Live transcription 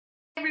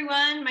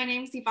everyone. My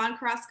name is Yvonne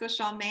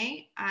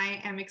Carrasco-Chalmé.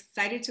 I am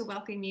excited to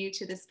welcome you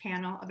to this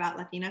panel about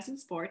Latinas in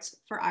sports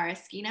for Our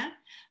Esquina.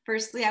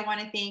 Firstly, I want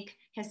to thank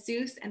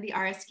Jesus and the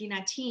Our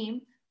Esquina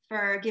team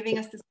for giving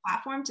us this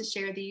platform to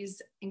share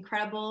these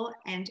incredible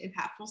and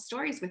impactful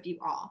stories with you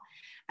all.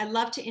 I'd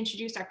love to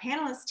introduce our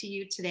panelists to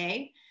you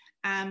today.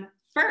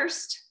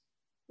 First,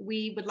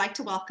 we would like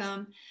to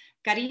welcome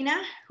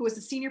Karina, who is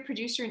a senior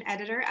producer and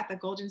editor at the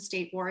Golden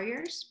State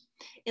Warriors,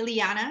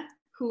 Ileana,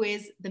 who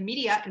is the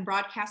media and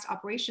broadcast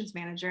operations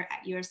manager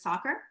at US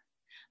Soccer.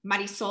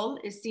 Marisol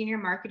is senior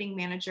marketing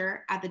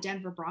manager at the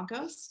Denver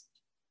Broncos.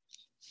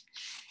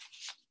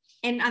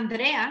 And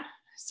Andrea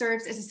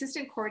serves as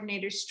assistant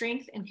coordinator,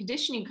 strength and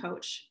conditioning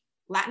coach,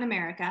 Latin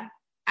America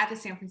at the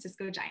San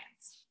Francisco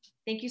Giants.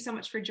 Thank you so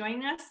much for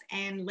joining us.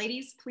 And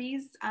ladies,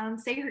 please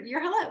say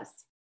your hellos.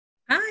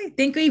 Hi,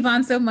 thank you,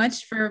 Yvonne, so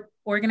much for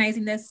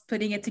organizing this,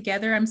 putting it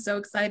together. I'm so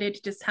excited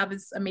to just have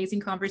this amazing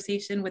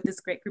conversation with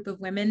this great group of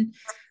women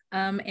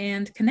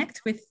and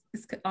connect with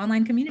this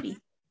online community.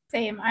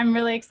 Same. I'm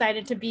really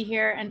excited to be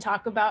here and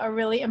talk about a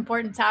really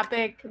important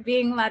topic,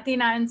 being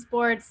Latina in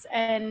sports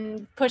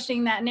and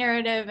pushing that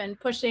narrative and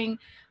pushing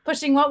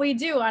what we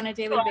do on a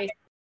daily basis.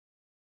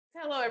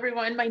 Hello,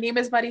 everyone. My name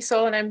is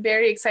Marisol, and I'm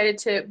very excited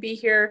to be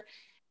here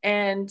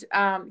and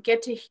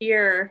get to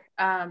hear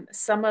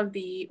some of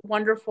the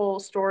wonderful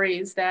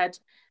stories that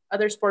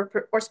other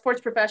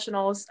sports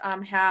professionals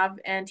have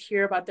and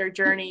hear about their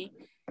journey.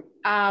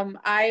 When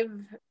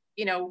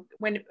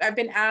I've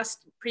been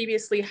asked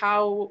previously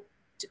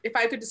if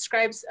I could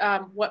describe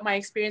what my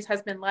experience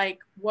has been like,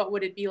 what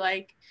would it be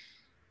like,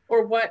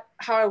 or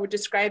how I would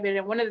describe it.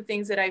 And one of the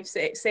things that I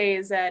say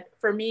is that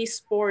for me,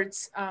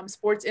 sports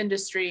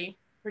industry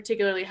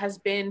particularly has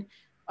been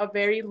a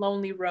very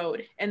lonely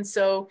road. And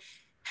so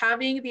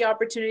having the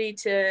opportunity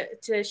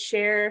to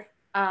share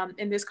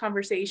in this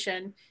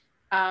conversation,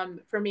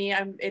 for me,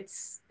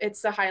 it's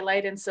a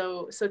highlight. And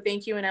so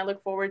thank you. And I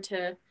look forward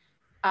to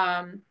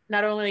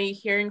not only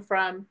hearing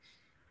from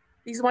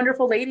these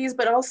wonderful ladies,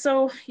 but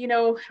also,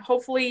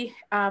 hopefully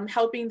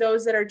helping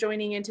those that are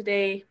joining in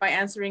today by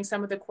answering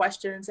some of the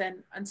questions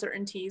and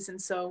uncertainties.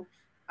 And so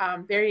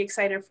very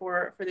excited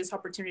for this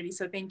opportunity.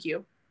 So thank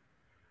you.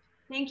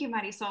 Thank you,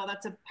 Marisol.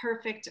 That's a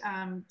perfect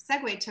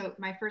segue to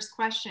my first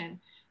question.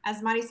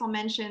 As Marisol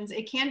mentions,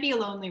 it can be a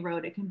lonely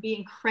road. It can be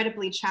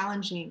incredibly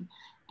challenging.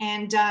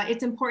 And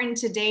it's important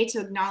today to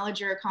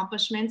acknowledge your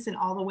accomplishments and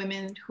all the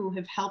women who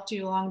have helped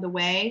you along the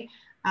way,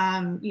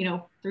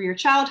 through your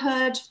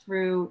childhood,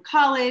 through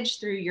college,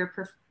 through your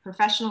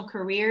professional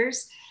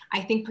careers.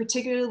 I think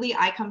particularly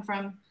I come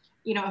from,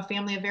 a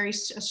family of very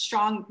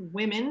strong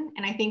women.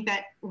 And I think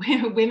that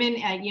women,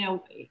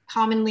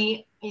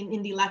 commonly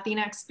in the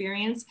Latina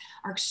experience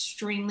are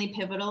extremely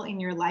pivotal in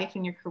your life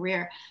and your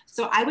career.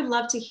 So I would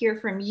love to hear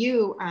from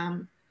you.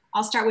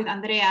 I'll start with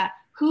Andrea.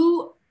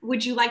 Who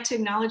would you like to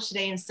acknowledge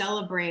today and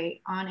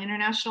celebrate on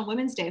International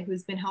Women's Day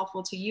who's been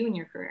helpful to you in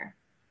your career?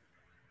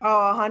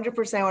 Oh,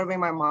 100% would be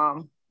my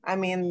mom. I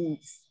mean,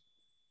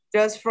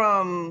 just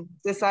from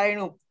deciding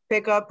to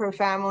pick up her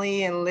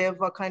family and leave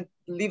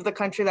the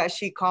country that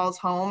she calls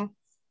home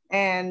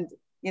and,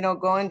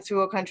 going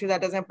to a country that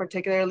doesn't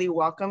particularly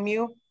welcome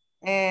you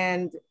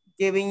and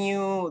giving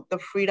you the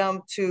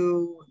freedom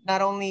to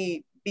not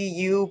only be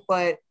you,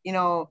 but,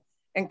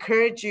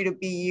 encourage you to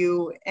be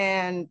you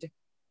and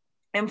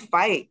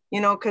fight,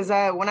 because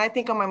when I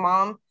think of my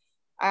mom,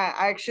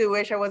 I actually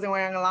wish I wasn't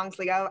wearing a long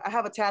sleeve. I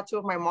have a tattoo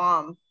of my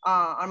mom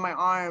on my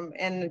arm,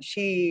 and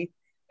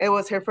it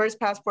was her first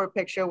passport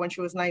picture when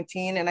she was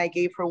 19, and I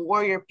gave her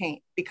warrior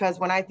paint because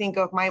when I think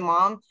of my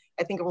mom,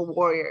 I think of a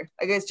warrior.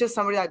 Like, it's just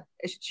somebody that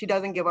she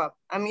doesn't give up.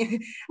 I mean,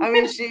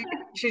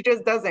 she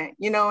just doesn't,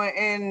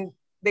 and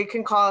they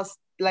can call us,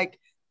 like,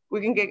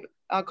 we can get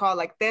called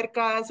like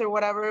tercas or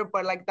whatever,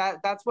 but like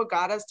that's what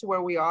got us to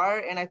where we are.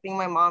 And I think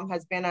my mom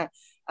has been an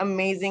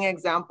amazing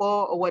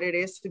example of what it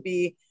is to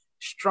be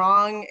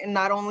strong, and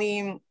not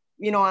only,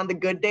 on the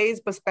good days,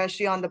 but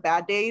especially on the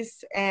bad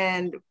days,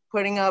 and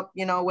putting up,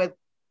 with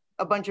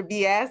a bunch of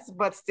BS,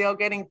 but still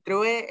getting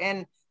through it,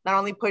 and not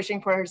only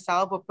pushing for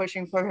herself, but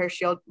pushing for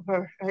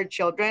her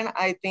children.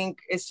 I think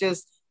it's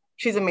just,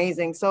 she's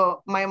amazing.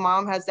 So my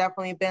mom has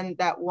definitely been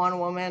that one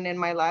woman in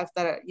my life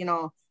that,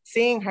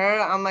 seeing her,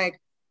 I'm like,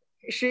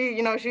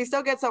 she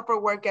still gets up for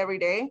work every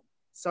day.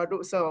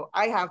 So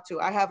I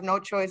have no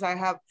choice. I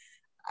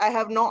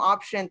have no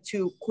option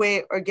to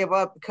quit or give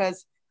up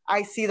because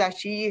I see that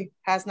she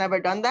has never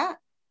done that.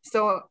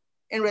 So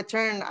in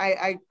return,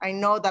 I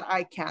know that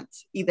I can't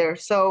either.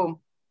 So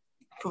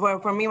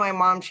for me, my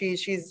mom,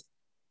 she's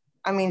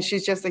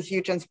just a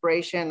huge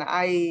inspiration.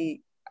 I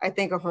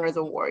think of her as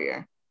a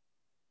warrior.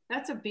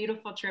 That's a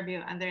beautiful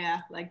tribute,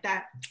 Andrea. Like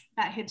that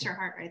hits your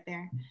heart right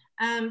there.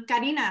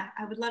 Karina,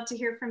 I would love to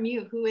hear from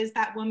you. Who is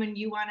that woman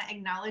you want to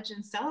acknowledge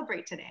and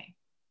celebrate today?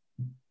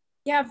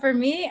 Yeah, for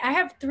me, I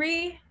have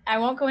three. I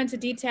won't go into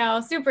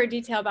super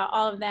detail about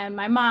all of them.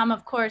 My mom,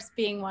 of course,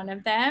 being one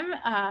of them.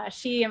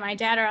 She and my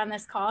dad are on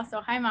this call, so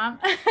hi, Mom.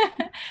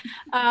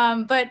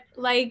 But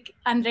like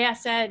Andrea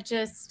said,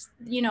 just,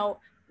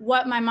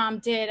 what my mom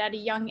did at a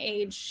young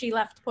age. She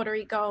left Puerto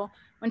Rico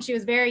when she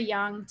was very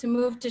young to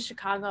move to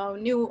Chicago,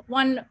 knew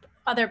one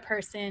other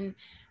person,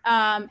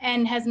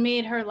 and has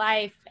made her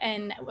life,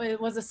 and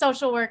was a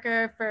social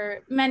worker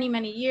for many,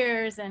 many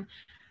years, and,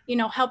 you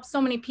know, helped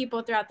so many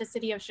people throughout the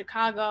city of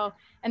Chicago,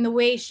 and the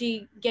way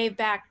she gave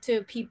back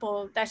to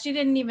people that she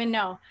didn't even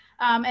know.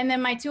 And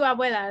then my two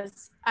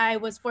abuelas, I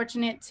was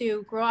fortunate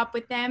to grow up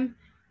with them.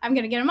 I'm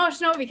gonna get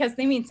emotional because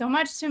they mean so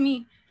much to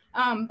me.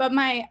 But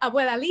my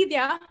abuela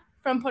Lidia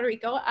from Puerto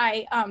Rico,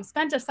 I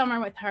spent a summer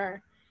with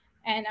her,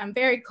 and I'm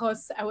very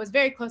close. I was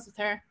very close with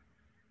her.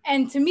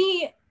 And to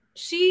me,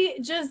 she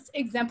just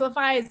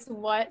exemplifies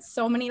what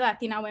so many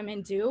Latina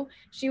women do.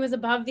 She was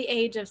above the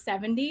age of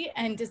 70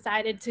 and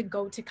decided to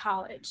go to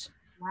college.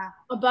 Wow.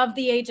 Above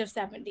the age of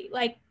 70.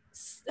 Like,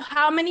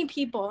 how many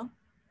people,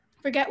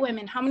 forget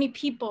women, how many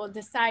people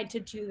decide to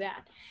do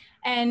that?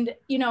 And,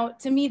 you know,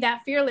 to me,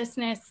 that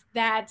fearlessness,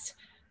 that,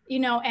 you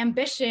know,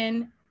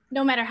 ambition,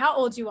 no matter how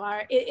old you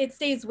are, it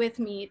stays with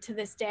me to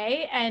this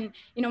day. And,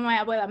 you know, my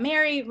abuela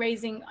Mary,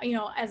 raising, you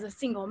know, as a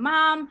single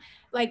mom,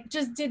 like,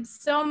 just did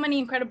so many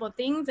incredible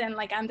things. And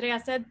like Andrea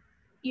said,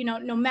 you know,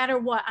 no matter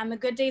what, on the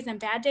good days and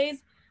bad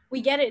days,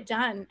 we get it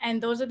done. And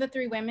those are the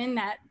three women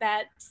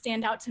that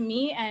stand out to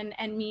me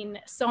and mean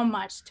so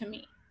much to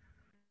me.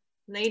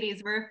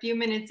 Ladies, we're a few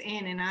minutes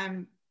in, and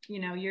I'm, you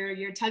know,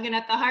 you're tugging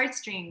at the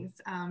heartstrings.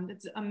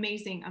 That's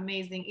amazing,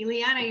 amazing.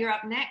 Ileana, you're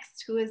up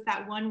next. Who is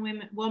that one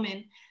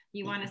woman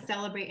you want to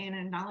celebrate and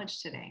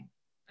acknowledge today?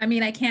 I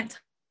mean, I can't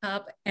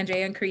top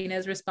Andrea and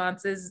Karina's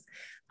responses.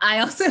 I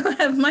also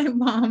have my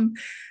mom.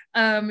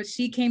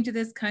 She came to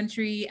this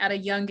country at a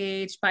young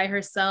age by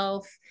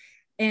herself,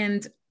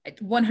 and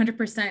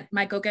 100%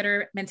 my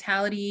go-getter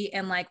mentality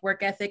and like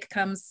work ethic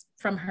comes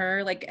from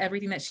her. Like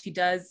everything that she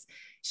does,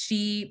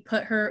 she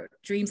put her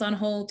dreams on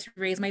hold to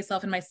raise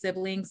myself and my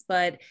siblings.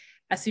 But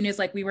as soon as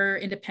like we were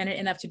independent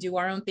enough to do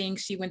our own thing,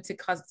 she went to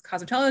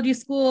cosmetology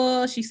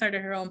school. She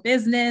started her own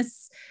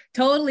business,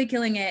 totally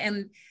killing it.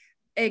 And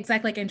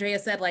exactly like Andrea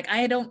said, like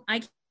I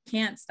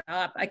can't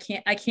stop. I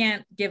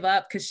can't give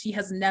up, because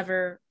she's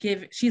never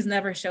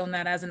shown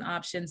that as an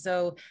option.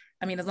 So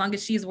I mean, as long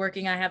as she's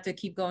working, I have to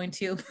keep going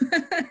too.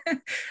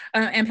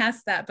 And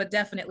past that, but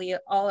definitely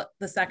all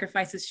the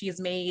sacrifices she has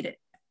made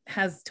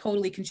has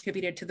totally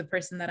contributed to the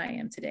person that I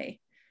am today.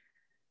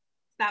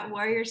 That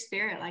warrior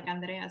spirit, like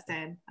Andrea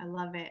said. I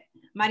love it.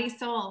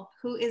 Marisol,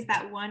 who is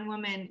that one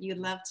woman you'd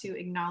love to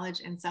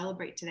acknowledge and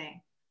celebrate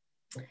today?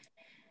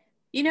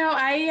 You know,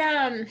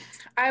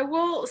 I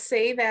will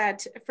say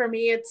that for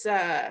me, it's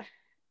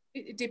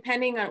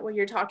depending on what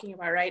you're talking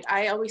about, right?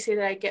 I always say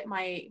that I get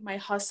my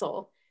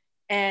hustle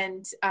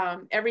and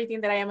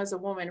everything that I am as a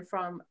woman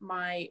from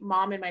my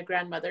mom and my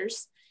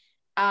grandmothers,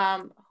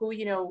 who,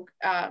 you know,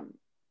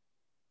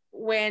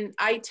 when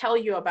I tell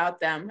you about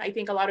them, I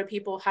think a lot of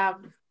people have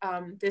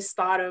this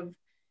thought of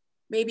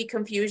maybe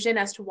confusion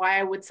as to why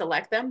I would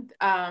select them.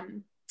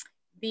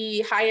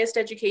 The highest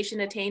education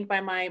attained by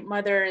my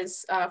mother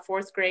is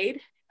 4th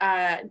grade.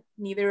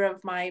 Neither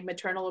of my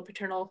maternal or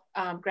paternal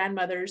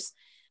grandmothers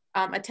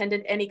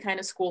attended any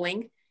kind of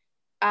schooling,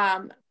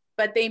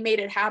 but they made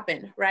it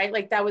happen, right?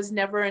 Like that was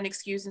never an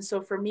excuse. And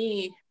so for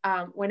me,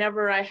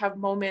 whenever I have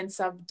moments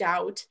of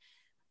doubt,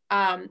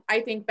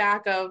 I think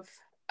back of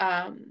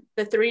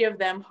the three of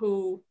them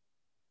who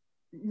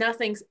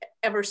nothing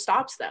ever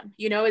stops them.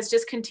 You know, it's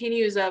just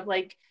continues of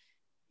like,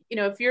 you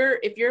know,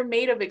 if you're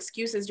made of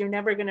excuses, you're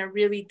never going to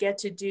really get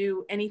to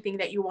do anything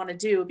that you want to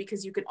do,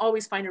 because you can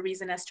always find a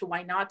reason as to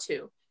why not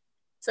to.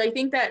 So I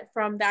think that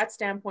from that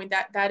standpoint,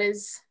 that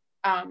is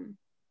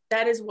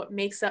what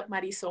makes up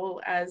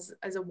Marisol as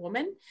a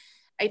woman.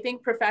 I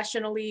think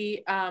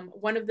professionally,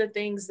 one of the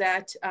things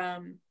that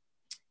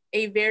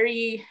a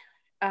very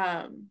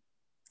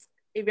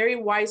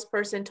wise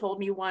person told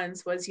me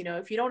once was, you know,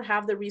 if you don't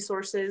have the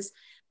resources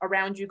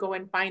around you, go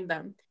and find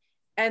them.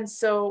 And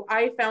so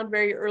I found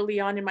very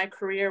early on in my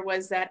career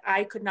was that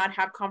I could not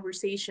have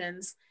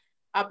conversations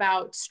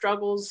about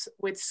struggles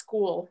with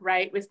school,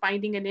 right? With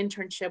finding an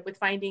internship, with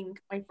finding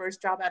my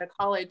first job out of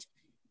college,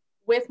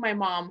 with my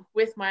mom,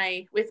 with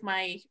my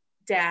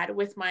dad,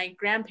 with my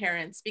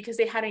grandparents, because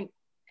they hadn't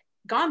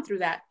gone through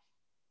that.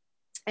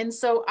 And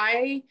so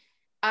I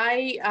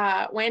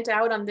went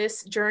out on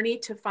this journey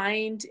to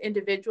find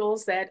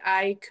individuals that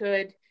I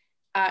could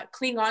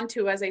cling on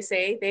to, as I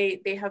say.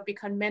 They have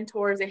become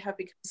mentors, they have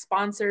become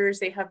sponsors,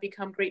 they have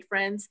become great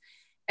friends.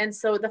 And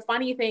so the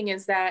funny thing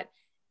is that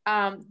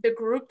the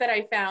group that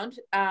I found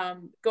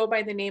go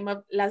by the name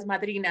of Las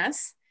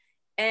Madrinas.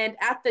 And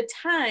at the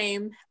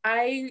time,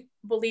 I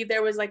believe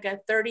there was like a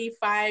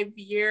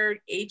 35-year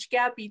age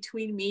gap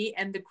between me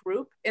and the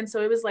group. And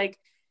so it was like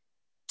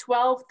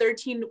 12,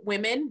 13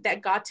 women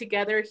that got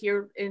together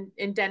here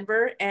in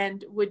Denver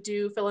and would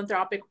do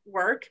philanthropic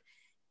work.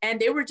 And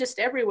they were just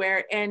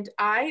everywhere. And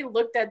I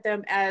looked at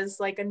them as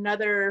like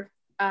another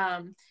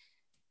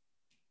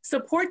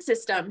support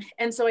system.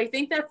 And so I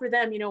think that for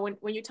them, you know,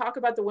 when you talk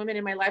about the women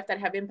in my life that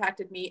have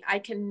impacted me, I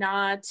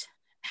cannot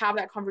have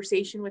that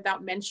conversation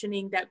without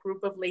mentioning that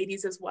group of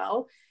ladies as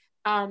well.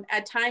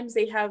 At times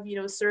they have,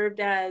 served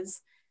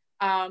as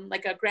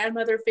like a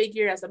grandmother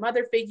figure, as a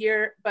mother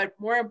figure, but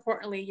more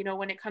importantly,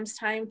 when it comes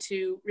time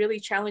to really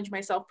challenge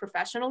myself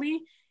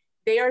professionally,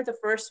 they are the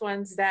first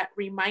ones that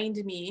remind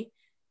me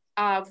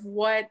of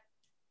what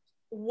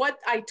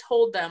I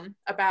told them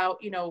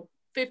about,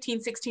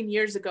 15, 16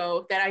 years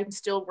ago that I'm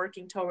still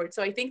working towards.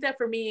 So I think that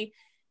for me,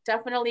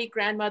 definitely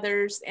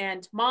grandmothers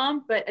and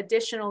mom, but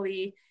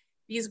additionally,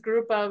 these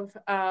group of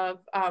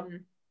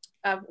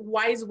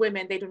wise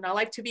women. They do not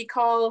like to be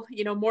called,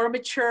 more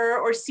mature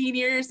or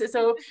seniors.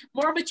 So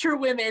more mature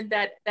women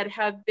that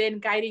have been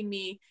guiding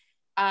me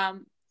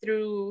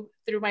through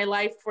my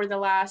life for the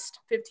last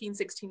 15,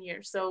 16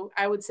 years. So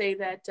I would say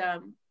that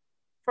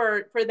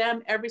for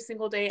them, every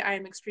single day, I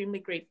am extremely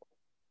grateful.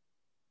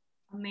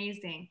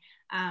 Amazing.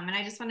 And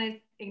I just want to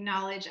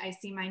acknowledge, I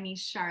see my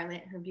niece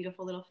Charlotte, her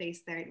beautiful little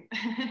face there.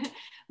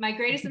 My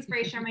greatest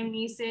inspiration are my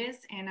nieces,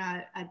 and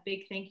a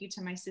big thank you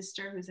to my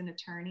sister, who's an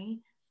attorney,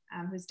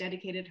 who's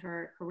dedicated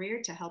her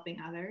career to helping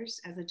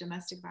others as a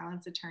domestic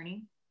violence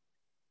attorney.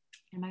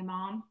 And my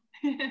mom.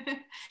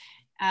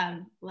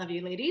 Love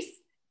you, ladies.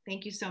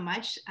 Thank you so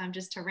much.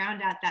 Just to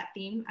round out that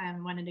theme, I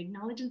wanted to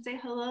acknowledge and say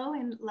hello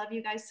and love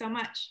you guys so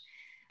much.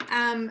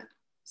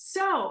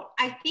 So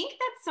I think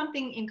that's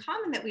something in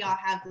common that we all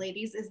have,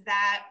 ladies, is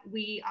that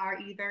we are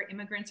either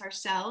immigrants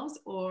ourselves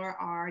or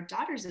are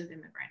daughters of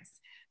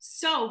immigrants.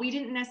 So we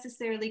didn't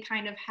necessarily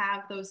kind of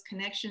have those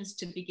connections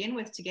to begin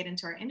with to get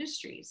into our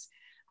industries.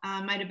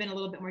 Might have been a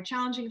little bit more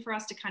challenging for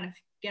us to kind of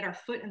get our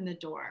foot in the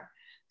door.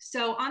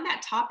 So on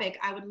that topic,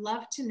 I would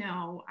love to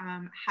know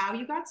how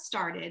you got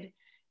started,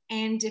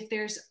 and if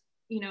there's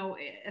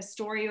a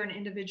story or an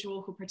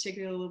individual who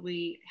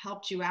particularly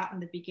helped you out in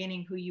the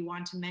beginning who you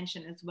want to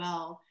mention as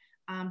well.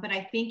 But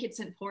I think it's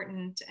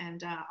important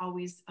and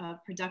always a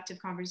productive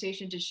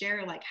conversation to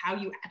share like how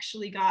you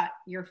actually got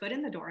your foot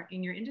in the door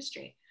in your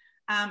industry.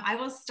 I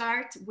will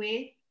start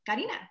with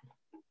Karina.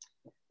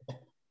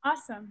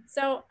 Awesome.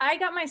 So I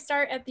got my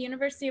start at the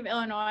University of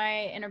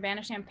Illinois in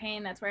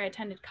Urbana-Champaign. That's where I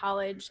attended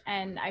college,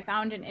 and I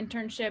found an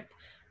internship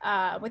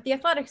with the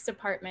athletics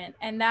department.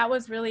 And that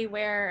was really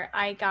where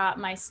I got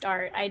my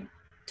start. I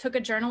took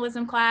a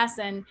journalism class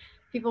and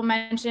people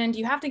mentioned,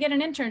 you have to get an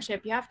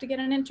internship, you have to get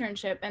an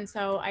internship. And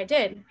so I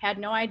did, had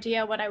no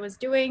idea what I was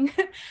doing.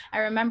 I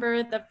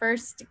remember the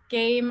first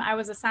game I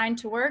was assigned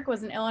to work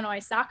was an Illinois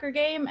soccer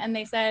game. And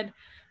they said,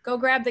 go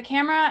grab the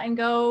camera and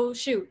go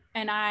shoot.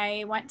 And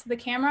I went to the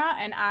camera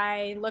and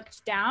I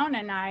looked down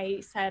and I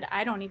said,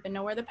 I don't even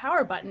know where the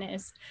power button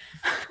is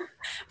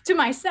to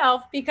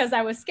myself because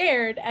I was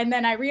scared. And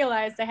then I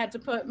realized I had to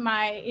put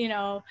my,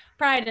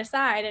 pride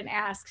aside and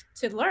ask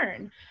to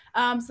learn.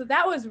 So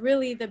that was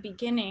really the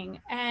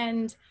beginning.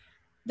 And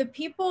the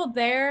people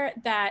there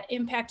that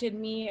impacted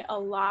me a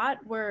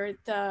lot were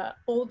the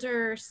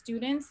older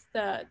students,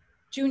 the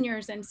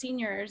juniors and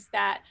seniors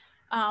that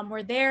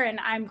were there. And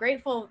I'm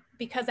grateful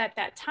because at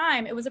that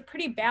time, it was a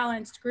pretty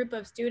balanced group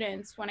of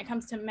students when it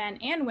comes to men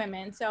and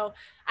women. So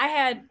I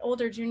had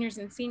older juniors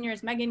and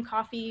seniors. Megan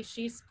Coffey,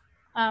 she's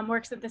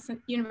works at the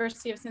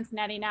University of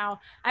Cincinnati now.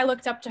 I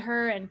looked up to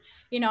her and,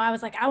 I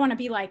was like, I want to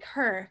be like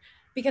her,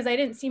 because I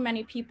didn't see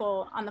many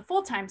people on the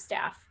full-time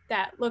staff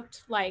that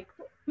looked like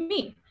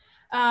me.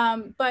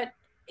 But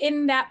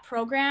in that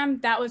program,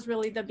 that was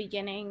really the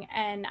beginning.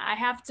 And I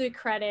have to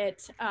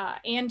credit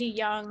Andy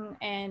Young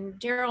and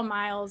Daryl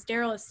Miles.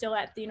 Daryl is still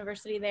at the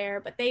university there,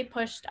 but they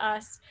pushed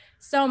us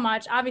so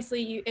much.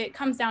 Obviously, it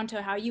comes down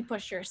to how you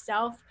push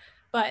yourself,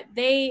 but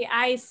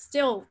I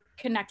still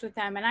connect with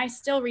them and I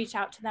still reach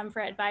out to them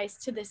for advice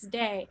to this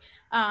day.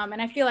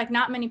 And I feel like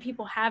not many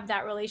people have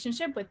that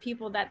relationship with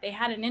people that they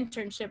had an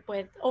internship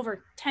with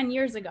over 10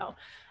 years ago.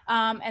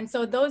 And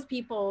so those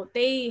people,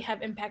 they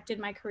have impacted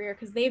my career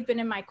because they've been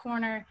in my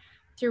corner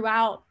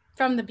throughout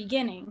from the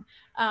beginning,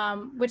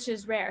 which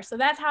is rare. So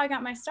that's how I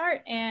got my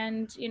start.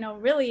 And,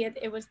 really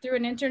it was through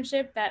an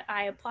internship that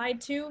I applied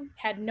to,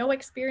 had no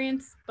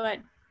experience, but,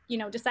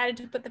 decided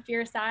to put the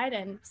fear aside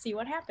and see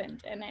what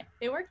happened. And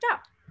it worked out.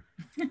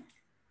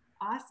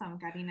 Awesome,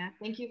 Karina.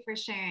 Thank you for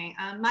sharing.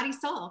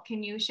 Marisol,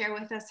 can you share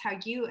with us how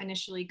you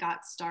initially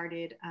got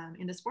started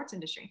in the sports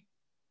industry?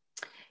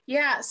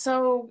 Yeah,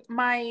 so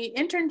my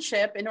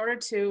internship, in order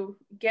to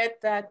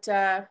get that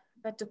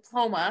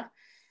diploma,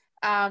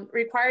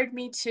 required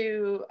me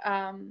to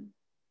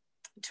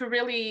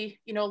really,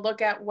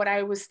 look at what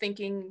I was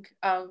thinking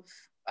of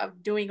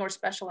doing or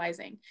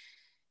specializing.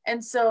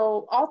 And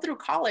so all through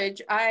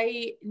college,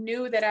 I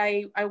knew that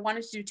I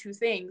wanted to do two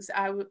things.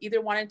 I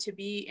either wanted to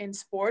be in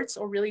sports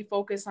or really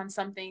focus on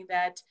something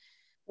that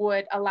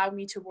would allow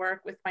me to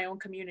work with my own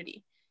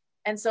community.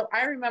 And so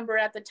I remember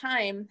at the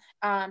time,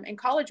 and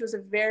college was a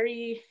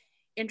very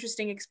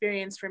interesting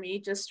experience for me,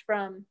 just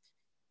from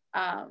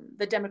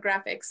the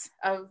demographics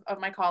of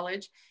my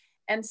college.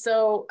 And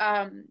so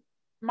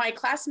my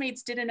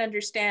classmates didn't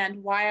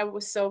understand why I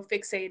was so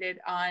fixated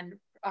on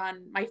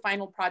my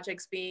final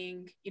projects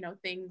being,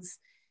 things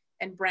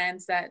and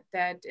brands that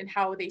and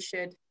how they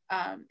should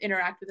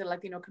interact with the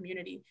Latino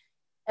community.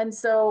 And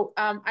so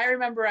I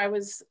remember I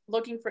was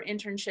looking for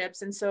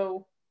internships. And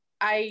so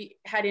I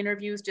had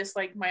interviews just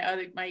like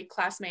my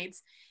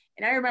classmates.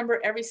 And I remember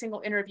every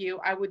single interview,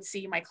 I would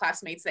see my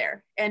classmates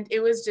there. And it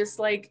was just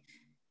like,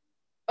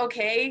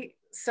 okay,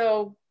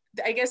 so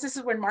I guess this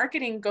is when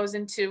marketing goes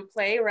into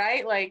play,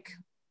 right? Like,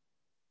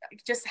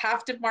 just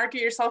have to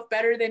market yourself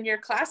better than your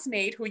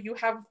classmate who you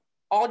have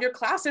all your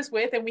classes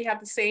with, and we have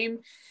the same,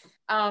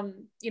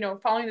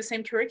 following the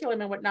same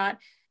curriculum and whatnot.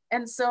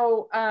 And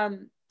so,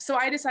 so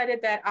I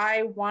decided that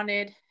I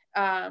wanted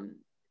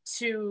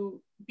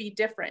to be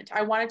different.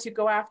 I wanted to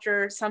go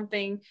after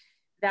something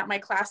that my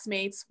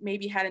classmates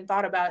maybe hadn't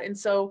thought about. And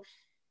so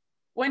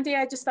one day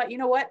I just thought, you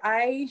know what,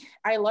 I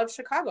love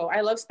Chicago.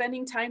 I love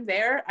spending time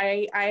there.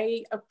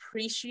 I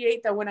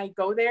appreciate that when I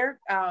go there,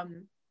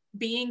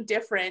 being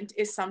different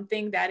is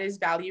something that is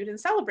valued and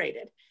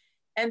celebrated.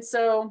 And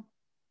so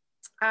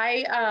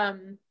I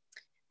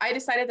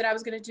decided that I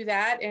was going to do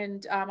that.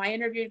 And I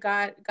interviewed,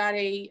 got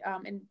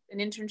an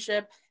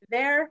internship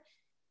there.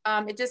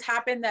 It just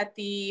happened that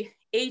the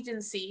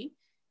agency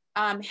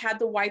had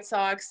the White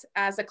Sox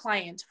as a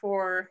client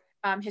for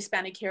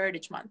Hispanic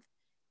Heritage Month.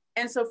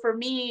 And so for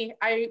me,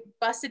 I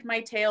busted my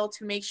tail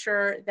to make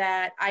sure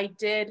that I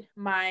did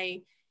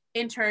my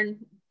intern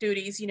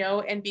duties,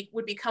 and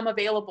would become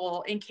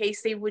available in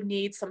case they would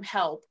need some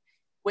help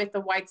with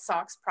the White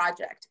Sox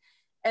project.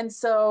 And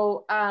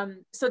so,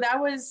 so that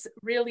was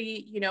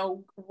really,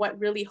 what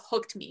really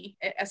hooked me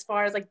as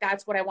far as like,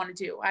 that's what I want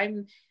to do.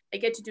 I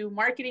get to do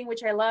marketing,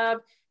 which I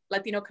love,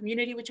 Latino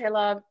community, which I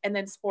love, and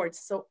then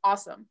sports. So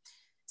awesome.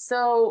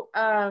 So,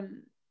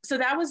 so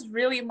that was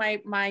really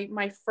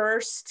my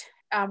first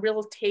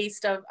real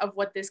taste of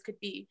what this could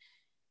be.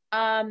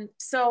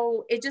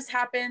 So it just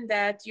happened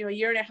that, a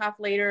year and a half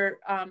later,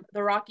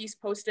 the Rockies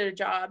posted a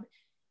job,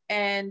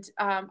 and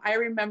I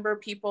remember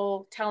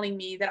people telling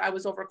me that I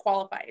was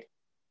overqualified.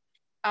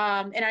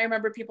 And I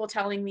remember people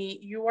telling me,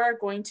 you are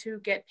going to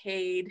get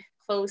paid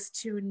close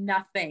to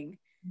nothing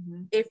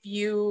if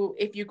you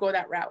go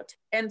that route.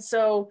 And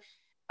so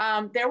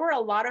there were a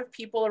lot of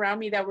people around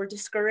me that were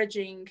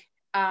discouraging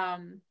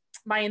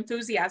my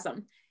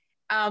enthusiasm.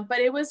 But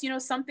it was,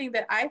 something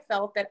that I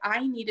felt that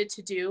I needed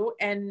to do,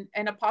 and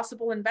a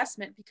possible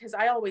investment, because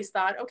I always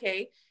thought,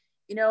 okay,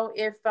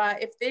 if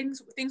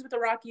things with the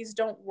Rockies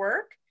don't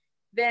work,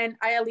 then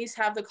I at least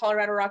have the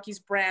Colorado Rockies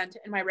brand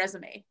in my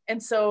resume. And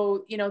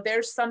so,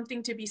 there's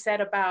something to be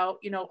said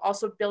about,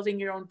 also building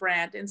your own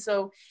brand. And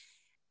so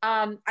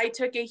I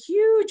took a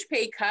huge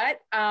pay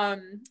cut.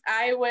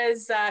 I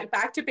was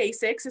back to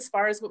basics as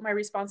far as what my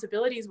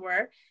responsibilities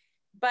were.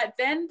 But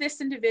then this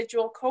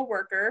individual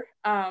coworker,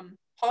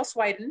 Paul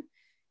Swiden,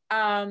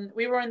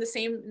 we were in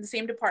the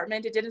same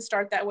department. It didn't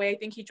start that way. I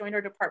think he joined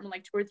our department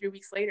like 2 or 3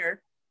 weeks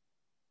later.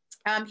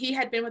 He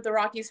had been with the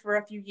Rockies for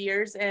a few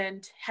years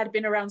and had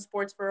been around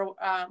sports for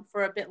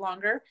a bit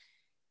longer.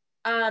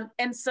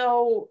 And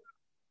so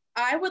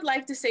I would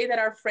like to say that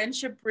our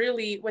friendship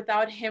really,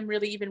 without him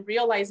really even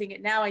realizing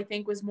it now, I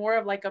think was more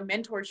of like a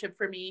mentorship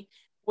for me,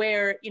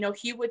 where,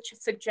 he would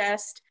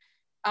suggest,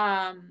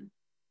 go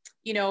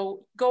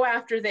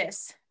after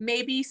this,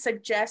 maybe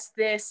suggest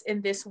this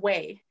in this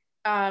way,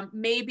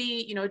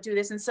 maybe, do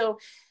this. And so,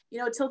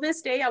 till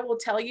this day, I will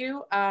tell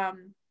you,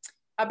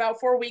 about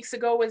 4 weeks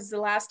ago was the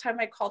last time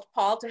I called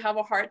Paul to have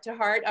a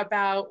heart-to-heart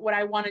about what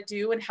I want to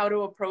do and how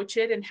to approach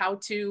it and how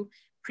to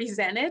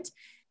present it.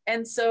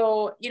 And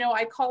so,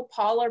 I call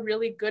Paul a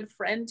really good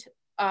friend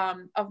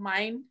of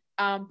mine,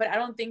 but I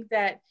don't think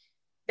that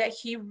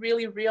he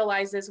really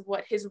realizes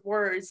what his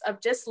words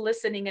of just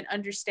listening and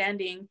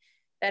understanding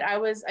that I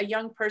was a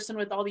young person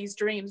with all these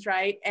dreams,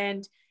 right?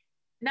 And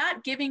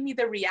not giving me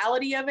the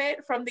reality of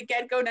it from the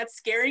get-go, not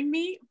scaring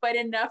me, but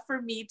enough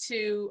for me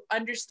to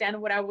understand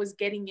what I was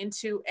getting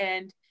into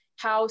and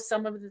how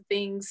some of the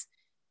things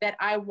that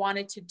I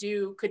wanted to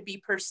do could be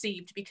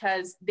perceived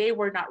because they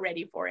were not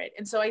ready for it.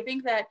 And so I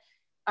think that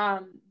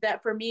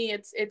that for me,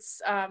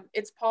 it's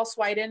Paul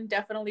Swiden,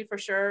 definitely for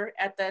sure,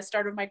 at the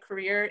start of my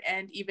career,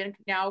 and even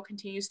now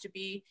continues to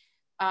be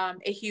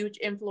a huge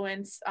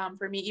influence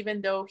for me,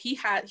 even though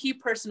he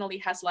personally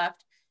has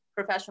left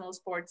professional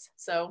sports.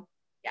 So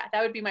yeah,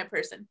 that would be my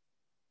person.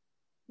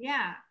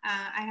 Yeah,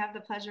 I have the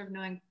pleasure of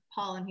knowing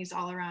Paul, and he's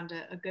all around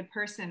a good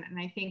person. And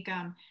I think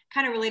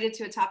kind of related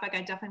to a topic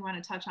I definitely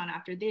want to touch on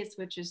after this,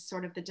 which is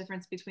sort of the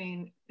difference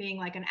between being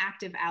like an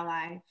active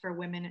ally for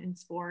women in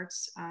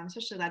sports,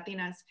 especially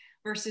Latinas,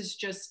 versus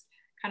just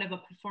kind of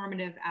a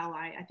performative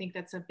ally. I think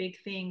that's a big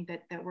thing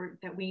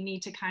that we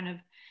need to kind of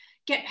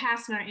get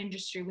past in our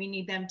industry. We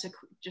need them to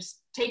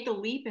just take the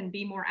leap and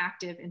be more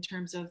active in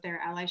terms of their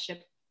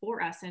allyship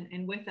for us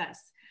and with us.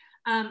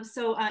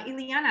 So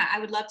Ileana, I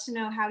would love to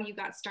know how you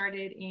got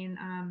started in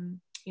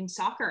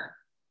soccer.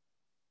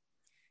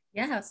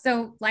 Yeah,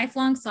 so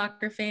lifelong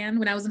soccer fan.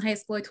 When I was in high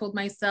school, I told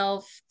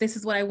myself, this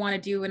is what I want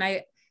to do. And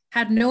I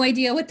had no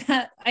idea what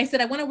that, I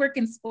said, I want to work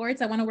in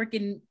sports. I want to work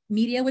in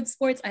media with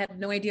sports. I had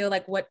no idea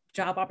like what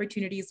job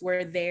opportunities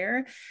were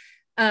there.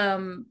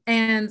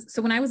 And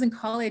so when I was in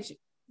college,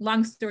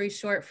 long story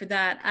short for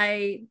that,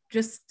 I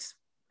just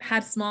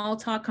had small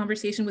talk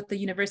conversation with the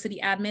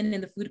university admin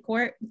in the food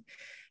court.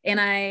 And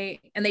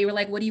they were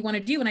like, what do you want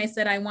to do? And I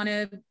said, I want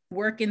to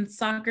work in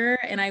soccer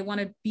and I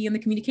want to be in the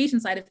communication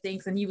side of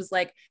things. And he was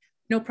like,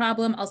 no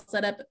problem, I'll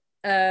set up.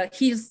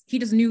 He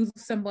just knew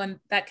someone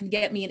that can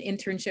get me an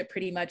internship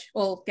pretty much,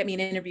 well, get me an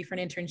interview for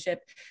an internship.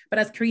 But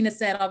as Karina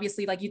said,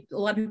 obviously, like a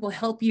lot of people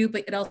help you,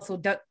 but it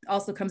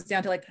also comes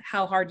down to like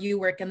how hard you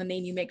work and the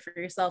name you make for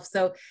yourself.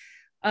 So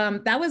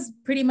that was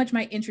pretty much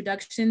my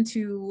introduction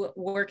to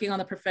working on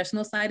the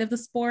professional side of the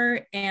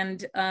sport,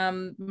 and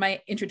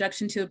my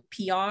introduction to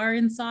PR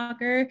in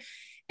soccer.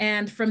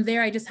 And from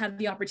there, I just had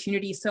the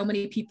opportunity. So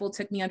many people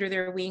took me under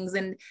their wings.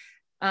 And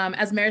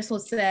as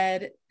Marisol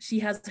said, she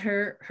has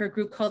her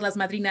group called Las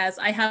Madrinas.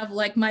 I have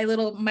like my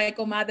little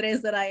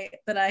Madres that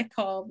I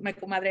call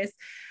Madres.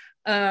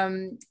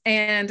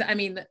 And I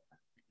mean,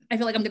 I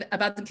feel like I'm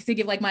about to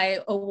give like my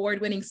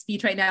award-winning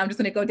speech right now. I'm just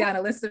going to go down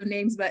a list of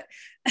names, but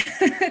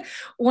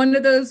one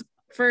of those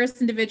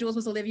first individuals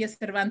was Olivia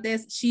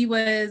Cervantes. She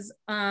was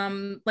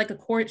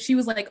she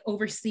was like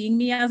overseeing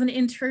me as an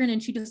intern,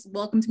 and she just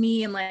welcomed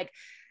me and like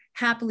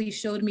happily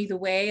showed me the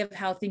way of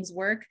how things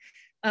work.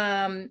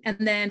 And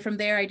then from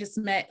there, I just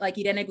met like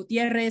Irene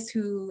Gutierrez,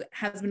 who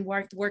has been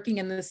working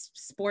in this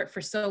sport for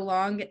so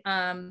long.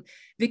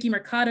 Vicky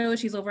Mercado,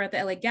 she's over at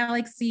the LA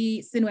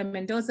Galaxy. Sinue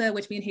Mendoza,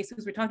 which me and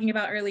Jesus were talking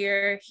about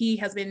earlier. He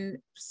has been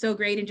so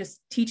great in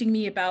just teaching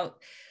me about,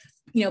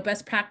 you know,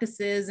 best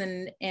practices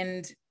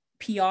and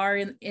PR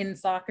in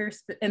soccer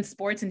and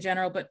sports in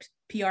general, but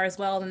PR as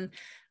well. And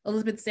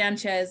Elizabeth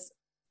Sanchez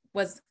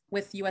was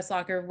with US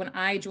Soccer when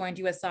I joined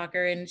US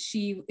Soccer, and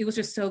it was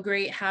just so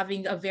great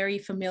having a very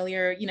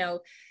familiar, you know,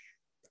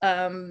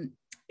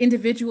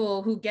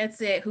 individual who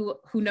gets it, who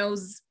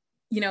knows,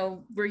 you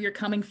know, where you're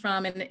coming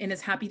from, and is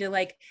happy to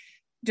like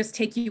just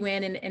take you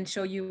in and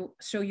show you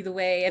the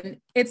way. And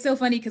it's so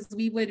funny because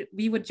we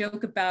would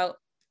joke about,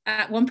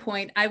 at one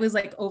point I was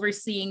like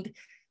overseeing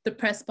the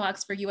press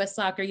box for US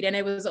Soccer, and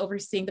I was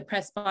overseeing the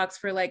press box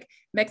for like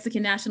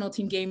Mexican national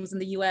team games in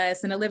the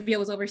US, and Olivia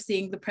was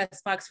overseeing the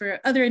press box for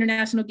other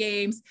international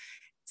games.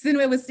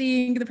 Sinue was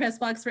seeing the press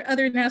box for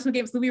other national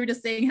games. So we were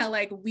just saying how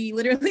like we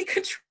literally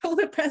control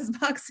the press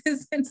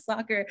boxes in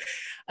soccer,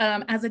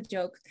 as a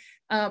joke.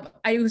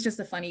 It was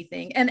just a funny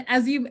thing. And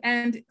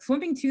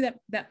swimming to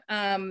that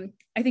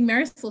I think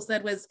Marisol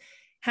said was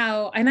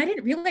how, and I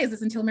didn't realize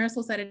this until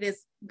Marisol said it,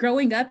 is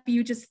growing up,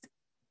 you just,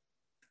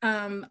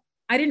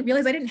 I didn't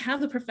realize I didn't have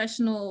the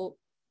professional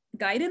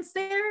guidance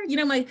there. You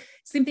know, my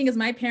same thing as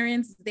my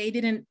parents, they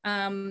didn't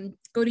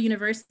go to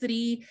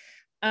university.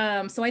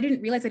 So I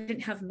didn't realize I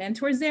didn't have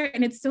mentors there.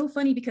 And it's so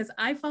funny because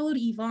I followed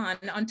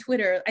Yvonne on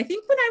Twitter, I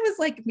think when I was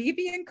like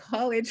maybe in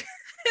college.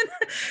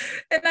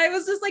 And I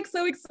was just like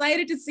so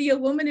excited to see a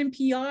woman in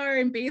PR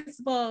and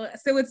baseball.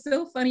 So it's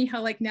so funny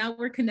how like now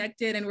we're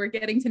connected and we're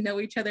getting to know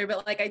each other.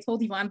 But like I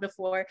told Yvonne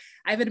before,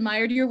 I've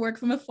admired your work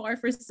from afar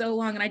for so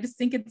long. And I just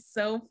think it's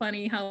so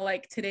funny how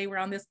like today we're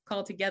on this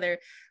call together.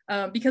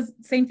 Because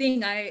same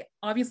thing, I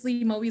obviously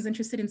am always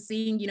interested in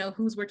seeing, you know,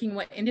 who's working in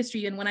what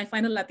industry. And when I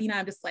find a Latina,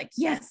 I'm just like,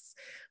 yes,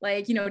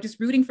 like, you know, just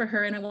rooting for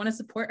her and I want to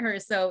support her.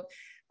 So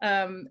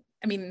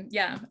I mean,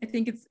 yeah, I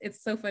think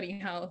it's so funny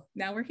how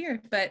now we're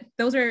here. But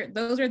those are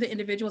the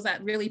individuals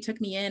that really took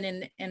me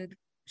in and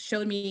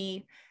showed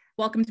me,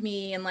 welcomed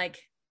me, and like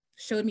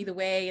showed me the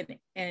way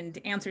and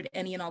answered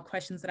any and all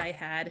questions that I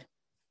had,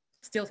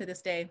 still to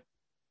this day.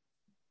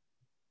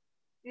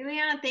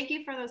 Liliana, thank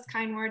you for those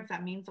kind words.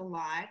 That means a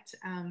lot.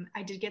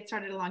 I did get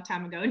started a long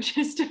time ago,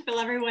 just to fill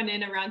everyone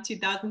in, around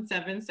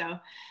 2007. So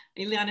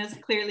Liliana is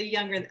clearly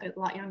a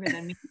lot younger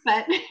than me.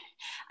 But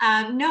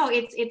no,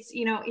 it's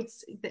you know,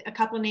 it's a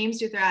couple of names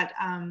you threw out.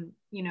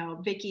 You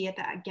know, Vicky at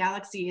the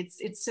Galaxy.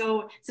 It's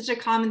such a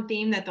common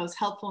theme that those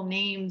helpful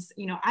names.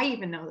 You know, I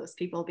even know those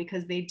people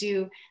because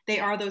they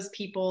are those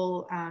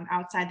people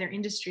outside their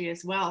industry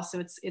as well.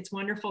 So it's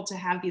wonderful to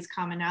have these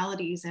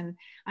commonalities and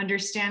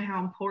understand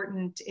how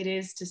important it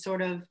is to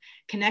sort of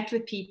connect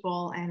with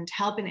people and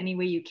help in any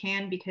way you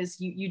can, because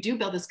you do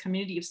build this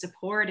community of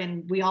support,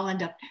 and we all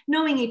end up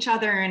knowing each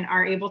other and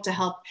are able to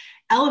help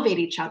elevate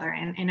each other.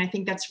 And I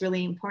think that's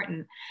really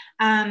important.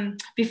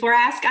 Before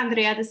I ask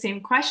Andrea the same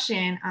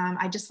question,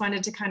 I just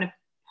wanted to kind of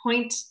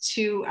point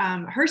to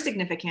her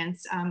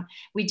significance.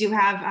 We do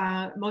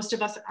have, most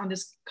of us on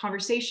this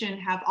conversation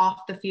have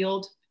off the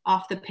field,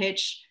 off the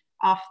pitch,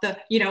 off the,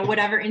 you know,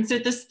 whatever,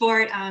 insert the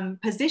sport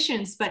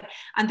positions. But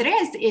Andrea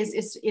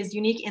is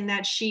unique in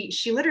that she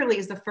literally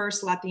is the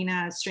first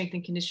Latina strength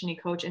and conditioning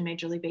coach in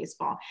Major League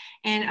Baseball.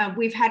 And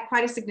we've had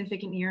quite a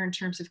significant year in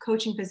terms of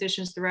coaching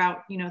positions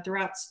throughout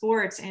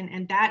sports.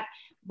 And that,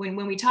 when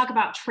we talk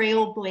about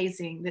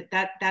trailblazing,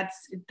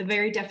 that's the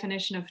very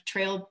definition of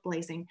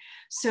trailblazing.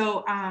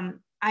 So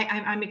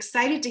I'm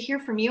excited to hear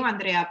from you,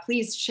 Andrea.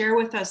 Please share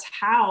with us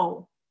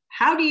how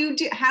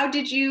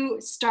did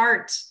you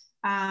start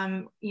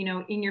you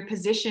know, in your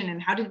position,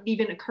 and how did it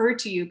even occur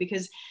to you?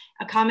 Because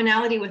a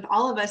commonality with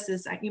all of us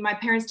is, my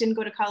parents didn't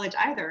go to college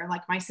either.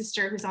 Like my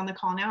sister, who's on the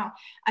call now,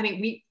 I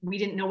mean, we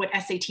didn't know what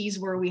SATs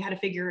were. We had to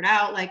figure it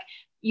out. Like,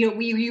 you know,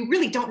 we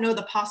really don't know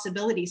the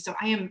possibilities. So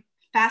I am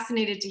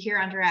fascinated to hear,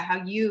 Andrea,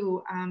 how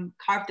you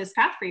carved this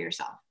path for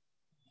yourself.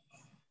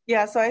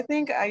 Yeah, so I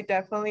think I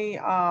definitely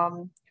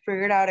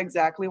figured out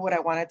exactly what I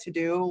wanted to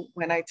do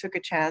when I took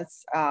a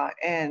chance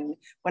and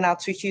went out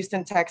to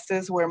Houston,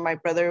 Texas, where my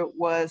brother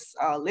was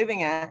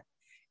living at.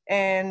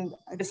 And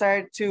I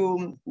decided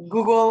to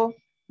Google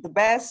the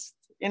best,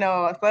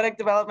 athletic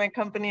development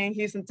company in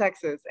Houston,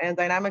 Texas, and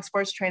Dynamic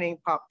Sports Training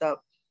popped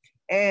up.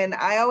 And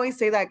I always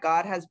say that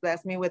God has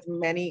blessed me with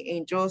many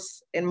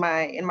angels in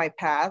my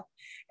path.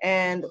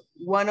 And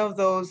one of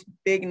those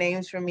big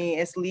names for me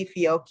is Lee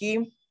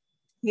Fiocchi.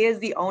 He is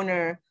the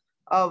owner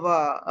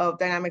of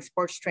Dynamic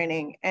Sports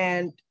Training.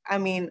 And I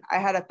mean, I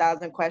had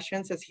 1,000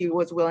 questions as he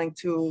was willing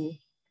to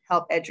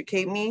help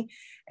educate me.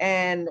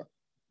 And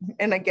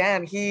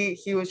again, he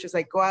was just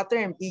like, go out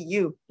there and be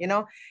you.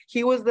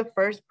 He was the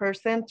first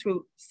person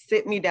to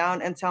sit me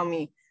down and tell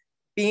me,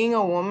 being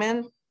a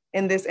woman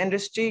in this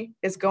industry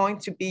is going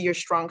to be your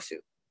strong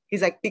suit.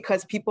 He's like,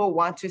 because people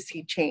want to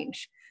see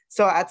change.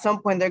 So at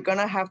some point, they're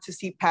gonna have to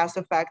see past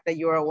the fact that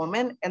you're a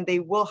woman, and they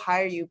will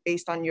hire you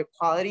based on your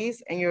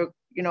qualities and your,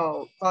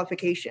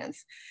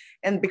 qualifications,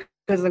 and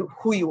because of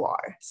who you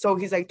are. So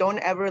he's like, don't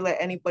ever let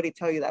anybody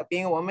tell you that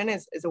being a woman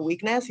is a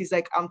weakness. He's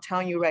like, I'm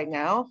telling you right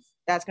now,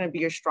 that's gonna be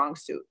your strong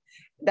suit.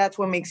 That's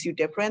what makes you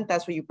different.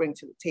 That's what you bring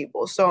to the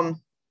table. So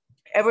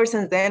ever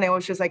since then, it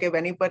was just like, if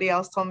anybody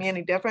else told me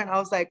any different, I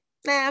was like,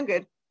 nah, I'm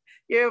good.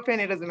 Your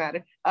opinion doesn't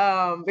matter.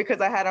 Because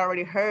I had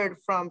already heard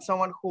from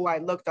someone who I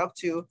looked up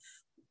to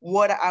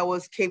what I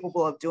was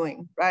capable of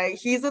doing, right?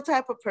 He's the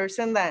type of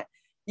person that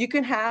you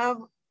can have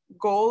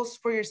goals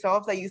for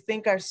yourself that you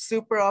think are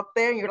super up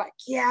there. And you're like,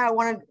 yeah, I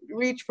want to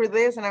reach for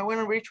this and I want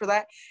to reach for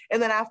that.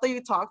 And then after you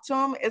talk to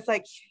him, it's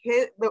like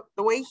the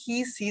way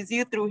he sees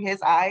you through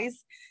his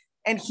eyes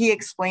and he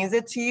explains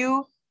it to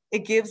you,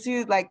 it gives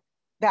you like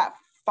that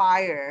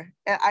fire.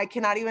 And I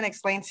cannot even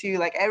explain to you,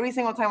 like every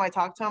single time I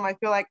talk to him, I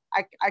feel like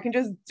I can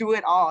just do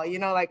it all,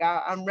 like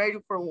I'm ready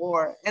for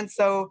war. And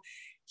so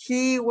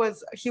he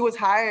was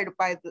hired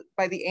by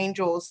the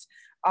Angels,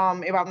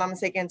 if I'm not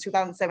mistaken, in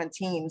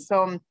 2017.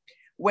 So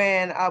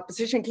when a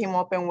position came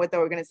open with the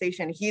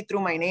organization, he threw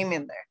my name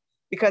in there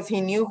because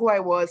he knew who I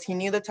was. He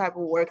knew the type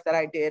of work that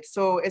I did.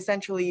 So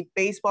essentially,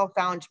 baseball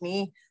found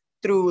me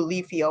through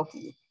Lee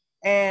Fiocchi.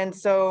 And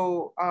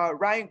so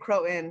Ryan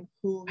Croton,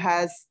 who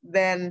has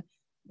then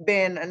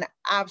been an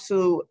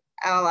absolute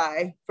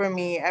ally for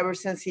me ever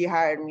since he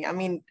hired me. I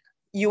mean,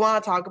 you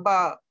want to talk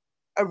about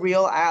a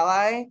real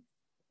ally?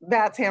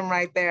 That's him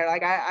right there.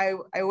 Like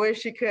I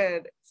wish he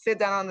could sit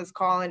down on this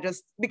call and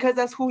just, because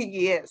that's who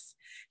he is.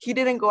 He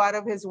didn't go out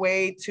of his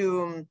way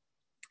to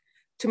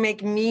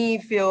make me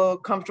feel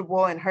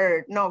comfortable and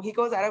heard. No, he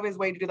goes out of his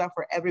way to do that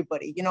for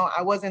everybody.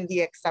 I wasn't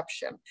the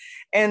exception.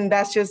 And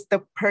that's just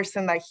the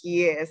person that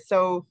he is.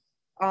 So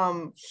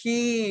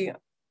he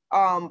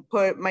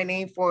put my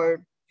name for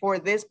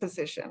this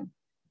position.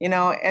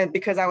 And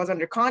because I was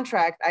under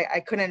contract, I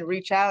couldn't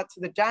reach out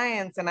to the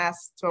Giants and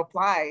ask to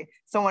apply.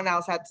 Someone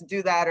else had to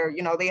do that, or,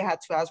 they had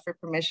to ask for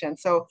permission.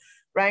 So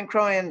Ryan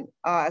Croton,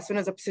 as soon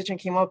as the position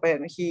came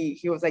open, he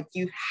was like,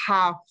 you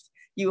have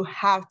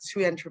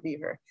to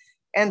interview her.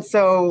 And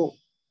so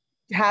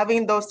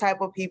having those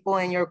type of people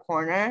in your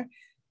corner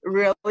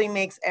really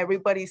makes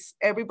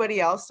everybody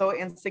else so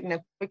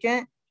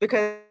insignificant,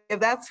 because if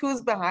that's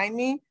who's behind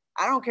me,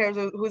 I don't care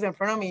who's in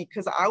front of me,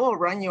 because I will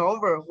run you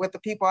over with the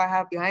people I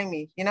have behind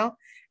me,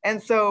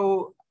 And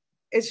so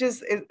it's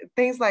just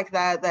things like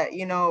that,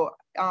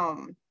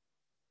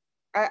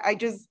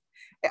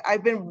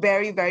 I've been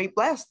very, very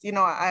blessed.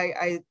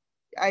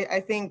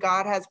 I think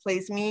God has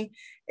placed me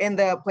in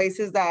the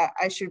places that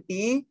I should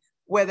be,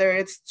 whether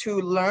it's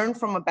to learn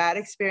from a bad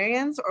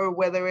experience or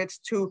whether it's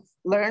to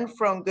learn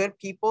from good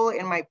people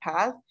in my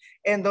path.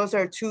 And those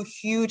are two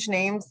huge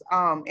names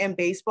in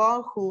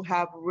baseball who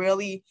have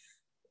really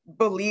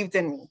believed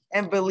in me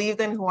and believed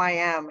in who I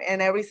am.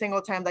 And every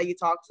single time that you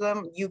talk to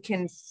them, you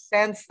can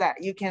sense that.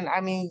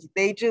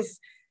 They just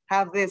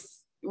have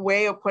this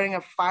way of putting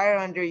a fire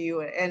under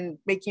you and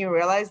making you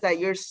realize that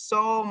you're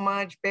so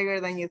much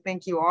bigger than you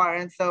think you are.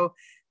 And so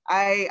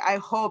I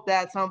hope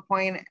that at some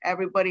point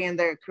everybody in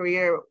their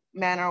career,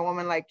 man or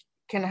woman,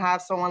 can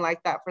have someone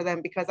like that for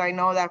them, because I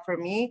know that for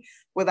me,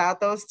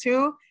 without those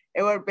two,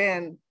 it would have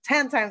been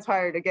 10 times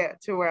harder to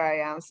get to where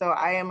I am. So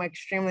I am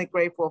extremely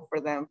grateful for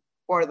them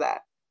for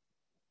that.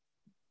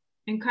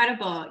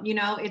 Incredible.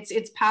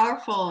 It's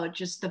powerful,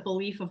 just the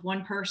belief of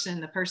one person,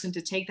 the person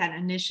to take that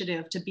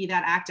initiative, to be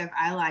that active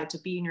ally, to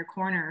be in your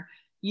corner,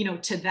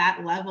 to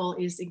that level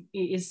is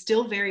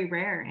still very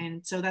rare.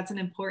 And so that's an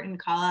important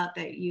call out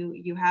that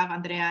you have,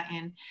 Andrea.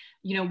 And,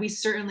 we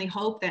certainly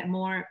hope that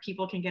more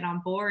people can get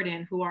on board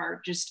and who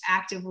are just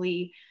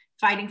actively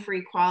fighting for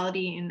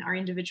equality in our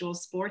individual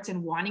sports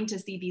and wanting to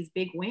see these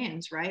big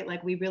wins, right?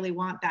 Like, we really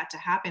want that to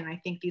happen.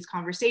 I think these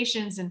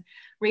conversations and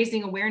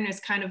raising awareness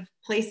kind of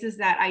places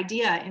that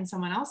idea in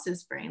someone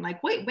else's brain.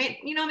 Like, wait,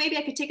 maybe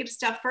I could take it a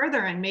step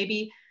further, and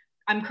maybe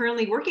I'm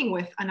currently working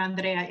with an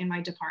Andrea in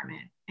my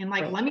department, and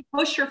like, Right. let me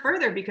push her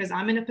further because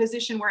I'm in a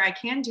position where I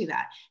can do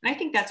that. And I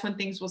think that's when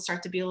things will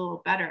start to be a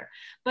little better.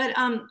 But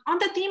on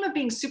the theme of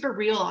being super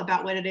real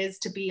about what it is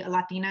to be a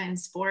Latina in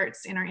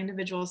sports, in our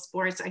individual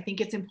sports, I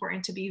think it's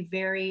important to be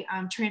very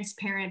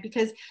transparent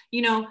because,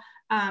 you know,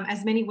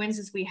 as many wins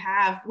as we've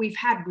had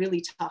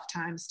really tough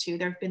times too.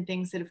 There have been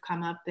things that have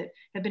come up that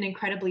have been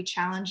incredibly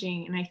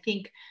challenging. And I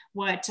think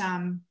what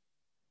I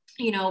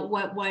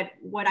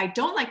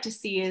don't like to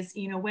see is,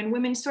 you know, when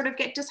women sort of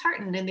get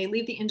disheartened and they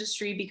leave the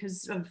industry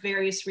because of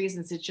various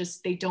reasons. It's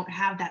just, they don't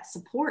have that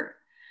support.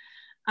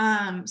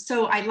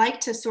 So I like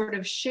to sort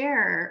of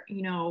share,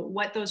 you know,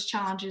 what those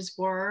challenges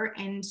were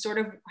and sort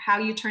of how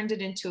you turned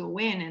it into a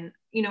win. And,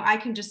 you know, I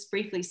can just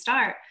briefly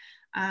start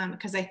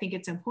because I think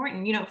it's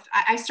important. You know,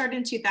 I started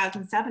in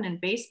 2007 in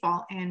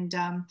baseball, and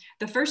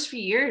the first few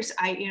years,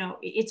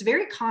 it's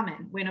very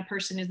common when a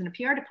person is in a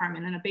PR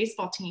department and a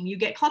baseball team, you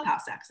get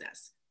clubhouse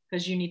access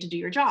because you need to do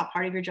your job.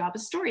 Part of your job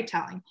is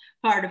storytelling.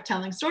 Part of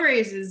telling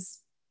stories is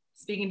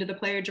speaking to the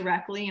player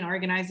directly and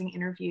organizing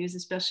interviews,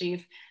 especially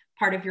if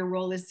part of your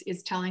role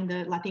is telling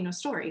the Latino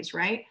stories,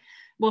 right?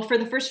 Well, for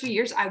the first few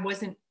years, I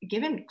wasn't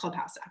given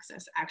clubhouse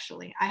access,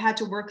 actually. I had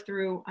to work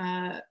through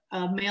a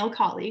male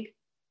colleague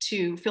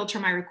to filter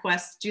my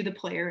requests, do the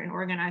player, and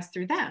organize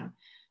through them,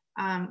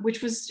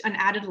 which was an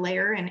added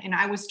layer. And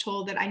I was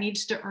told that I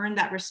needed to earn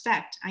that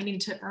respect. I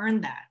needed to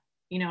earn that,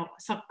 you know,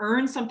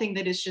 earn something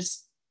that is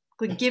just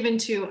given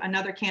to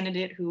another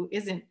candidate who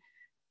isn't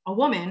a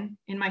woman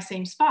in my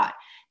same spot.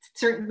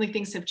 Certainly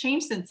things have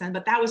changed since then,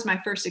 but that was my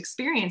first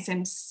experience.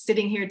 And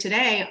sitting here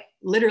today,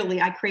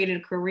 literally, I created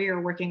a career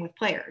working with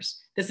players.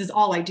 This is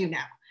all I do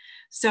now.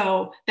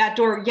 So that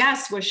door,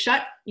 yes, was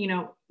shut, you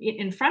know,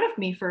 in front of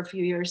me for a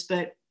few years,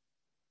 but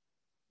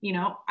you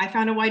know, I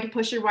found a way to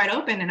push it wide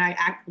open, and I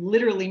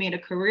literally made a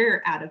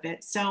career out of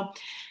it. So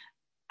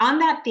on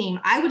that theme,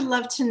 I would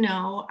love to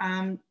know,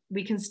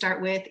 we can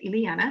start with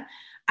Ileana.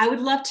 I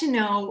would love to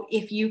know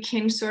if you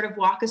can sort of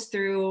walk us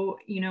through,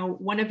 you know,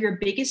 one of your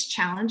biggest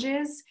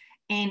challenges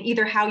and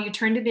either how you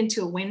turned it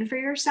into a win for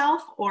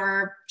yourself,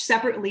 or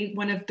separately,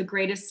 one of the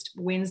greatest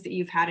wins that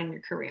you've had in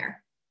your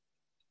career.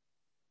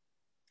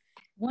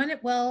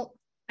 Well,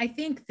 I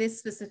think this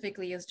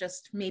specifically is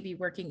just maybe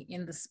working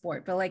in the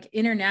sport, but like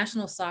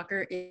international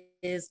soccer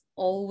is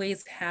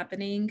always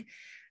happening.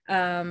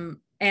 And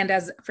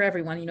as for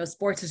everyone, you know,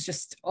 sports is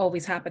just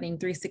always happening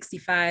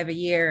 365 a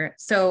year.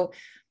 So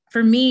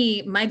for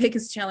me, my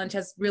biggest challenge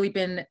has really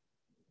been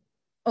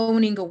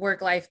owning a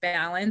work-life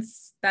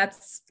balance.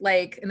 That's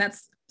like, and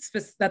that's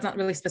not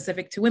really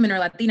specific to women or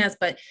Latinas,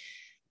 but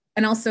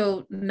and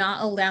also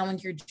not allowing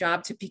your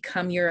job to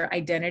become your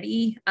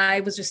identity. I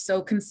was just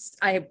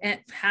I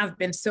have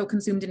been so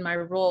consumed in my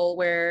role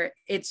where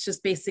it's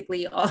just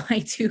basically all I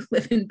do,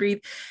 live and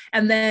breathe.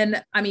 And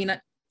then, I mean,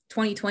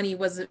 2020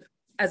 was,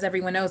 as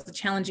everyone knows, a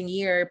challenging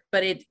year,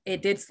 but it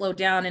did slow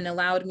down and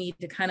allowed me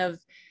to kind of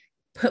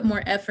put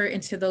more effort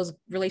into those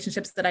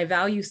relationships that I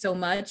value so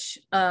much,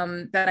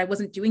 that I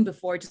wasn't doing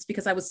before, just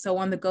because I was so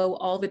on the go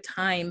all the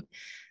time.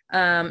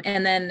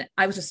 And then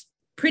I was just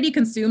pretty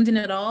consumed in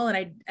it all.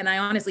 And I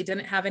honestly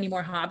didn't have any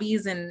more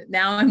hobbies. And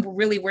now I'm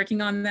really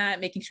working on that,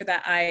 making sure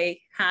that I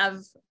have,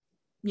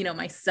 you know,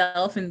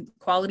 myself and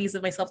qualities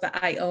of myself that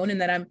I own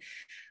and that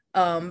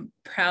I'm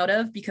proud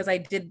of, because I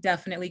did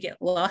definitely get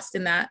lost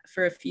in that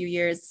for a few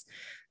years.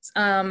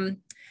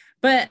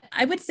 But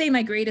I would say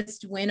my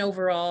greatest win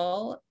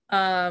overall,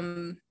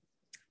 now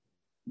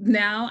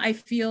I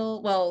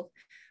feel, well,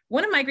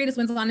 one of my greatest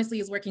wins,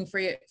 honestly, is working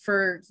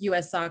for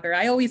US Soccer.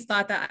 I always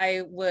thought that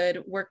I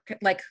would work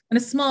like in a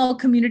small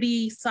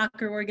community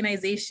soccer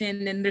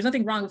organization. And there's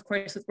nothing wrong, of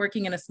course, with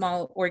working in a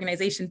small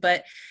organization,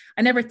 but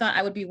I never thought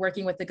I would be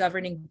working with the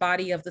governing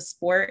body of the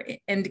sport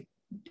and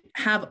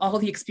have all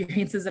the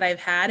experiences that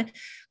I've had.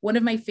 One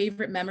of my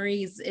favorite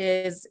memories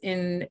is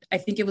I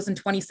think it was in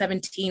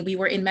 2017, we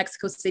were in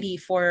Mexico City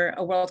for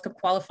a World Cup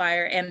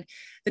qualifier. And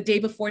the day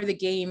before the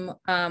game,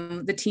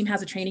 the team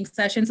has a training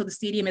session. So the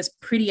stadium is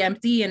pretty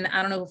empty. And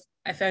I don't know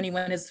if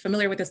anyone is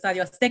familiar with the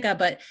Estadio Azteca,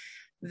 but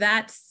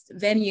that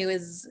venue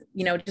is,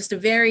 you know, just a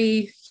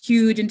very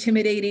huge,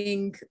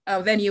 intimidating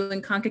venue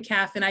in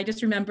CONCACAF. And I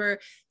just remember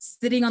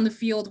sitting on the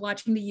field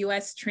watching the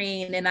US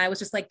train, and I was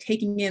just like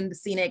taking in the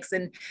scenics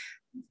and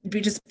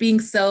just being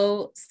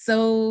so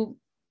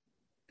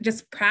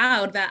just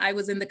proud that I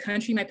was in the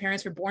country my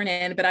parents were born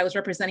in, but I was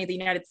representing the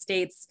United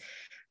States.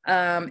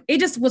 It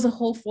just was a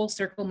whole full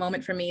circle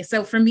moment for me.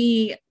 So for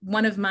me,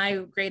 one of my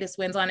greatest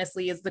wins,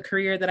 honestly, is the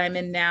career that I'm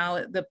in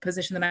now, the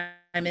position that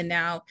I'm in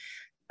now.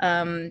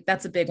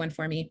 That's a big one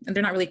for me. And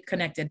they're not really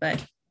connected,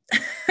 but.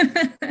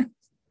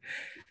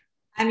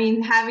 I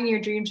mean, having your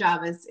dream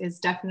job is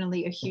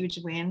definitely a huge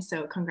win.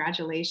 So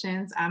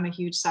congratulations. I'm a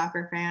huge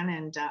soccer fan.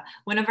 And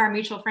one of our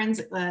mutual friends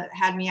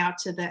had me out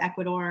to the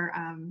Ecuador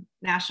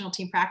national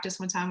team practice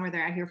one time, where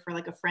they're out here for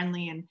like a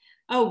friendly, and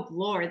oh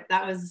Lord,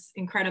 that was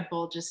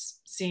incredible.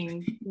 Just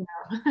seeing, you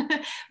know,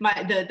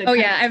 oh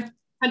yeah,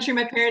 country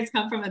my parents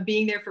come from and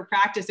being there for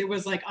practice, it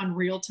was like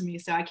unreal to me.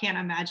 So I can't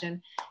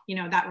imagine, you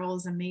know, that role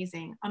is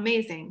amazing.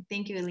 Amazing.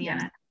 Thank you,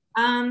 Ileana.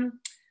 Yeah.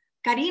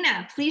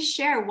 Karina, please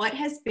share what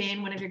has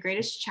been one of your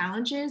greatest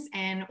challenges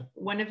and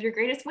one of your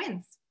greatest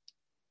wins.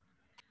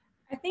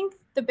 I think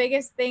the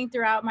biggest thing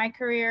throughout my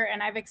career,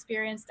 and I've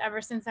experienced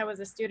ever since I was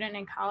a student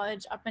in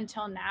college up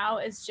until now,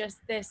 is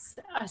just this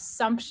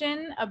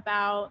assumption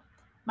about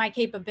my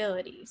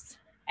capabilities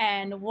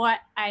and what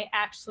I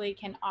actually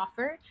can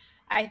offer.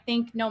 I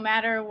think no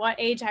matter what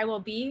age I will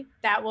be,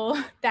 that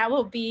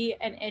will be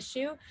an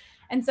issue.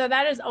 And so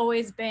that has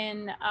always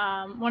been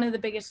one of the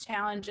biggest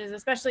challenges,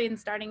 especially in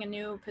starting a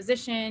new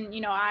position.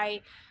 You know,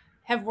 I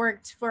have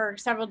worked for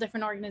several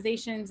different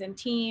organizations and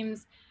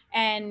teams,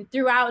 and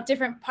throughout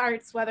different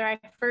parts, whether I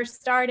first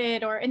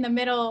started or in the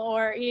middle,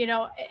 or, you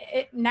know,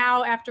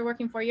 now after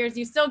working 4 years,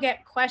 you still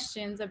get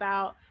questions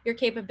about your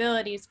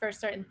capabilities for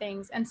certain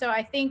things. And so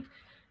I think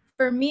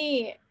for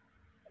me,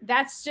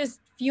 that's just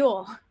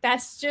fuel.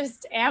 That's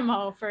just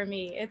ammo for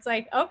me. It's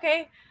like,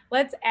 okay,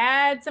 let's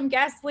add some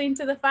gasoline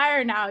to the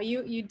fire now.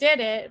 You did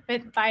it,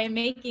 but by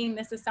making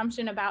this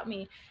assumption about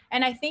me.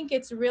 And I think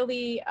it's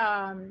really,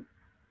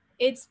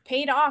 it's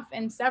paid off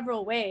in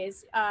several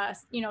ways.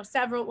 You know,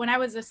 when I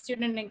was a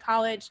student in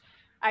college,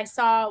 I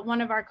saw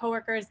one of our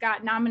coworkers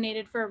got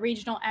nominated for a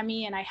regional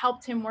Emmy, and I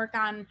helped him work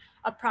on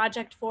a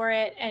project for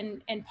it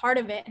and part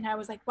of it. And I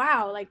was like,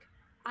 wow, like,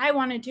 I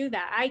want to do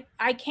that.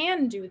 I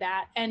can do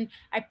that. And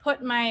I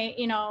put my,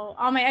 you know,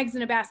 all my eggs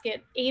in a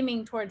basket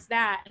aiming towards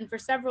that. And for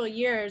several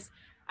years,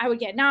 I would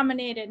get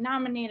nominated,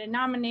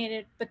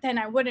 but then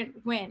I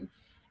wouldn't win.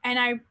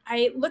 And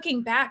I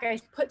looking back, I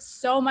put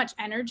so much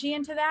energy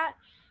into that.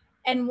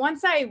 And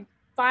once I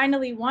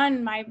finally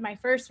won my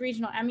first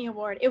regional Emmy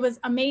Award, it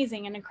was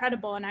amazing and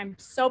incredible. And I'm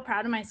so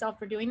proud of myself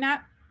for doing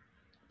that.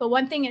 But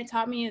one thing it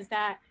taught me is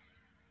that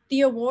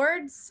the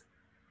awards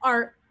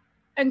are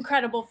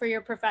incredible for your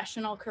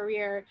professional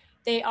career.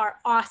 They are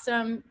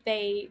awesome.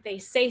 They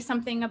say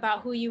something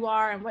about who you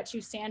are and what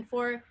you stand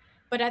for.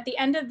 But at the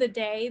end of the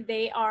day,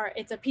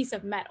 it's a piece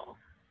of metal.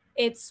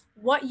 It's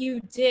what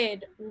you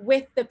did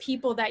with the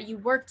people that you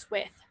worked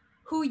with,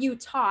 who you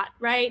taught,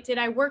 right? Did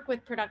I work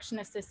with production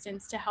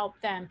assistants to help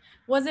them?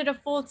 Was it a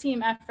full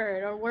team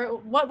effort? Or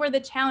what were the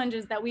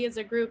challenges that we as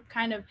a group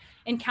kind of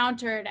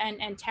encountered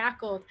and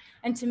tackled?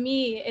 And to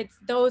me, it's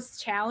those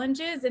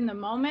challenges in the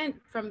moment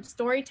from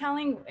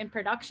storytelling and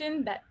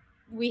production that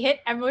we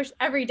hit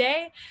every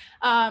day.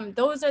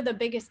 Those are the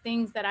biggest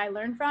things that I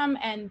learned from.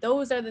 And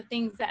those are the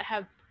things that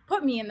have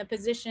put me in the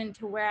position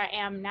to where I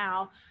am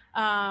now.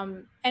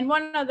 And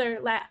one other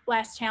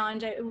last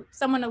challenge,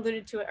 someone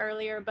alluded to it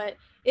earlier, but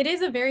it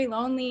is a very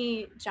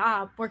lonely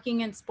job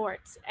working in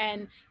sports.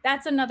 And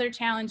that's another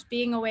challenge,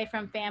 being away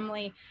from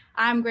family.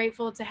 I'm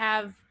grateful to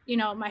have, you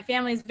know, my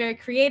family is very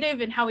creative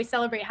in how we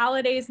celebrate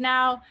holidays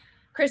now.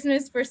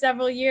 Christmas for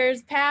several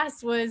years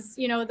past was,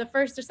 you know, the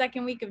first or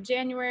second week of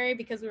January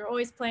because we were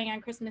always playing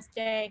on Christmas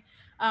Day.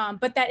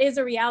 But that is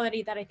a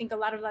reality that I think a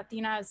lot of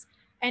Latinas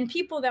and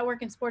people that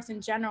work in sports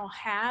in general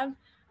have.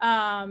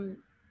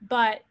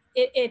 But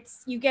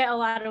it's you get a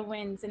lot of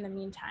wins in the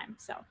meantime.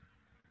 So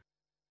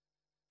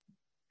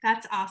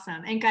that's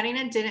awesome. And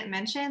Karina didn't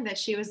mention that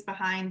she was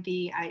behind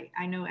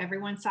I know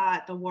everyone saw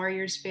it, the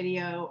Warriors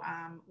video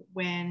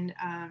when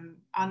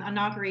on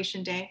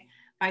Inauguration Day,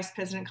 Vice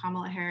President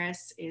Kamala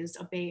Harris is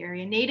a Bay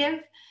Area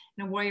native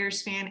and a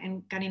Warriors fan,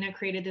 and Karina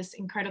created this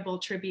incredible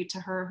tribute to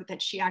her that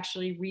she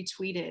actually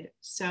retweeted.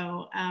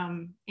 So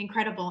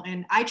incredible.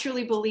 And I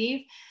truly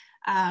believe,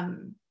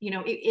 you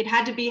know, it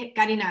had to be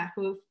Karina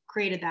who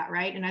created that,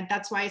 right? And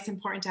that's why it's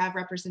important to have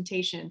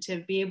representation,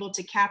 to be able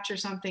to capture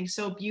something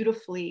so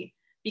beautifully,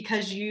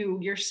 because you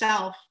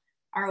yourself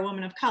are a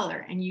woman of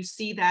color and you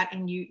see that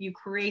and you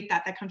create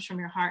that comes from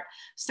your heart.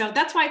 So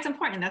that's why it's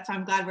important. That's why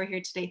I'm glad we're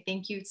here today.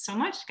 Thank you so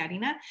much,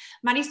 Karina.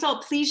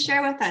 Marisol, please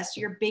share with us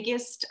your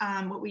biggest,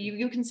 what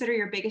you consider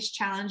your biggest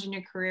challenge in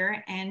your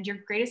career and your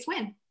greatest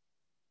win.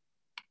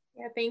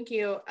 Yeah, thank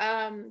you.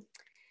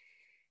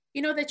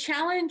 You know, the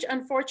challenge,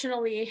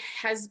 unfortunately,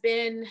 has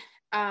been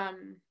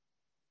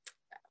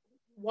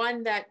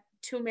one that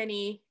too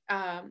many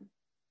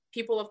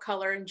people of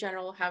color in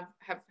general have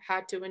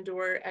had to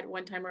endure at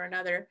one time or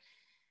another.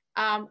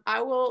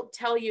 I will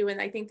tell you,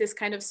 and I think this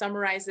kind of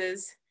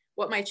summarizes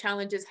what my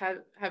challenges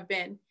have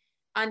been.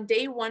 On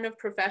day one of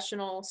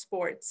professional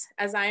sports,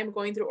 as I am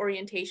going through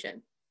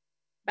orientation,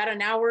 about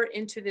an hour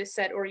into this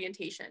said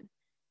orientation,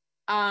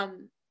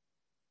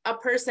 a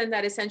person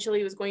that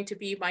essentially was going to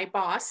be my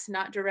boss,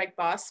 not direct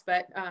boss,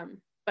 but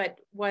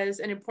was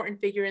an important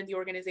figure in the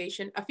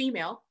organization, a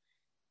female,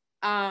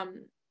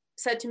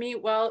 said to me,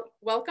 well,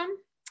 welcome.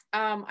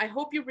 I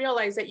hope you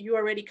realize that you're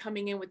already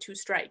coming in with 2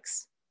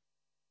 strikes.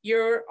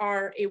 You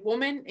are a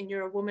woman and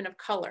you're a woman of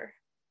color.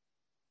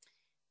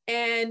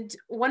 And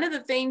one of the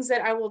things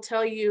that I will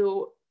tell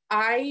you,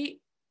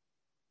 and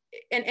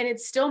it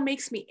still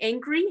makes me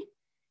angry,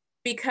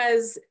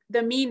 because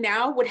the me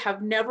now would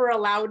have never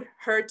allowed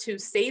her to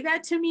say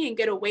that to me and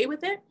get away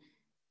with it.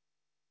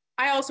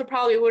 I also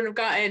probably wouldn't have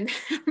gotten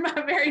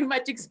very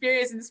much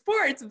experience in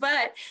sports,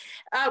 but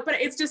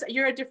it's just,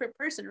 you're a different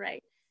person,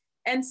 right?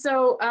 And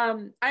so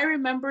I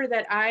remember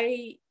that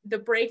the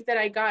break that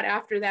I got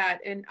after that,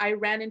 and I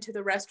ran into the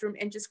restroom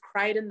and just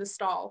cried in the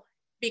stall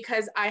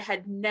because I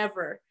had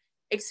never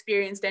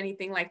experienced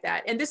anything like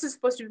that. And this is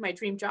supposed to be my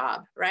dream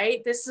job,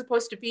 right? This is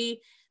supposed to be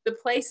the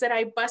place that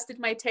I busted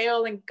my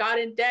tail and got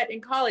in debt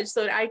in college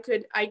so that I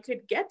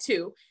could get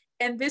to.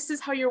 And this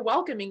is how you're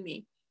welcoming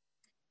me.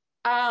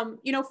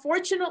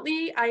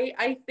 Fortunately,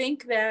 I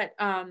think that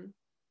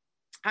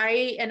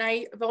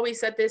I've always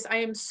said this, I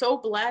am so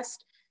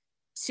blessed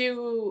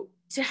to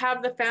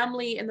have the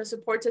family and the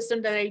support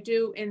system that I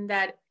do, in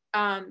that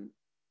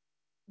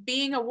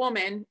being a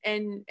woman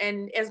and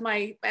as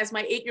my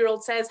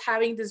 8-year-old says,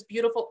 having this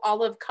beautiful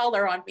olive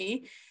color on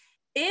me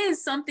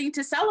is something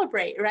to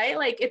celebrate, right?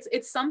 Like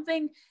it's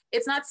something,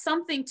 it's not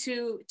something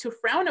to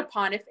frown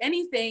upon. If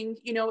anything,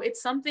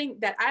 it's something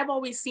that I've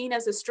always seen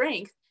as a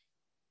strength.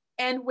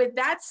 And with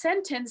that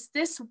sentence,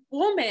 this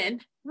woman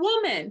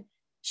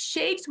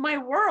shaped my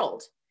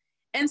world.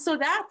 And so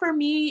that for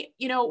me,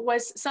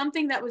 was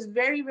something that was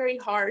very, very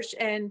harsh,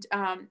 and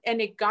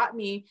it got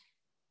me.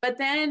 But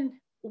then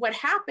what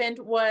happened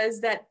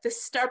was that the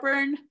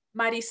stubborn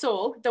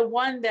Marisol, the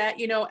one that,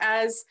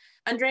 as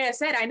Andrea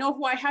said, I know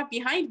who I have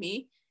behind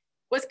me,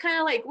 was kind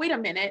of like, wait a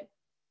minute,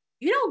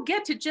 you don't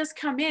get to just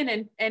come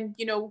in and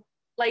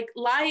like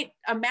light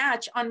a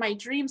match on my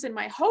dreams and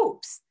my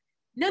hopes.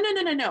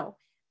 No.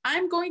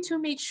 I'm going to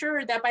make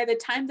sure that by the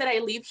time that I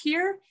leave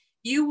here,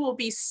 you will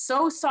be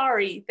so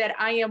sorry that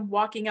I am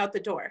walking out the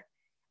door.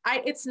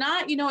 It's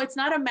not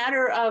a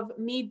matter of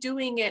me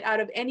doing it out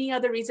of any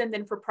other reason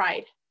than for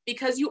pride,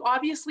 because you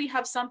obviously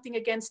have something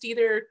against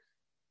either,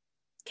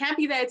 can't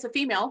be that it's a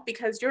female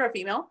because you're a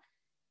female,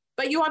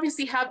 but you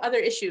obviously have other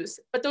issues,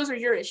 but those are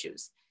your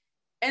issues.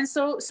 And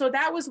so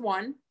that was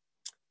one.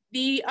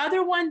 The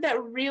other one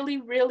that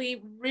really,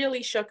 really,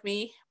 really shook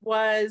me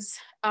was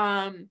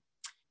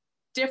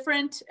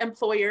different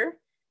employer,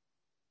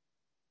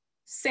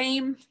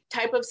 same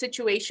type of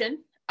situation.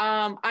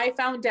 I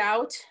found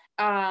out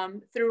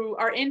through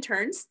our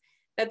interns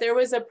that there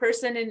was a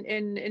person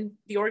in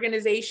the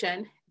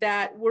organization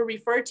that were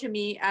referred to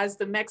me as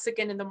the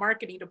Mexican in the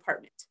marketing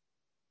department.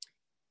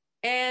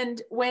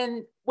 And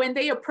when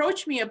they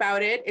approached me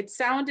about it, it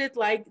sounded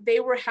like they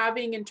were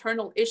having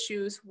internal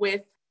issues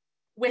with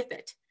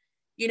it,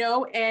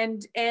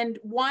 and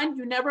one,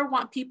 you never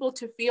want people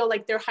to feel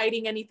like they're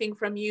hiding anything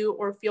from you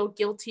or feel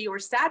guilty or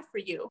sad for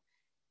you.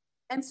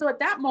 And so at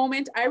that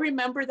moment, I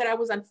remember that I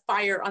was on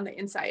fire on the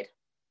inside.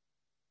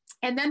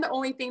 And then the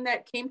only thing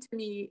that came to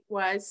me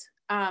was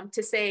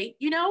to say,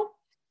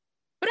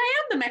 but I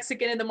am the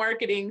Mexican in the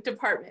marketing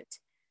department.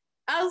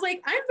 I was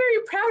like, I'm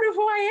very proud of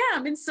who I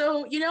am. And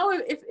so,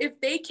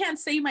 if they can't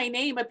say my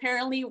name,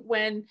 apparently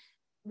when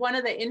one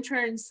of the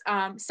interns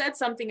said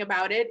something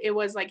about it, it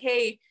was like,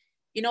 hey,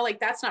 like,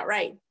 that's not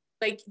right.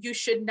 Like, you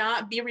should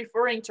not be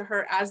referring to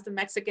her as the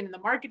Mexican in the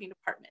marketing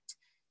department.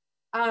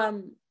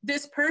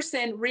 This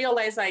person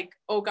realized, like,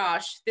 oh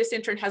gosh, this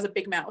intern has a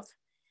big mouth,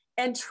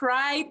 and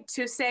tried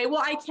to say,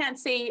 well, I can't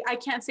say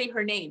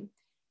her name.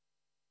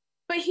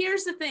 But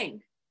here's the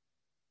thing,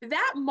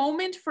 that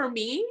moment for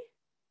me,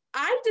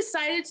 I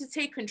decided to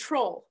take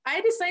control.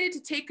 I decided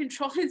to take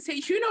control and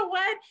say, you know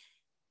what?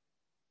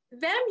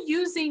 Them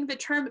using the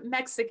term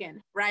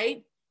Mexican,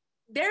 right?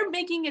 They're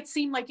making it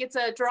seem like it's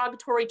a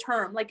derogatory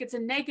term, like it's a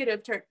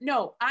negative term.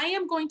 No, I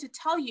am going to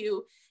tell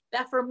you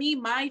that for me,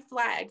 my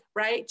flag,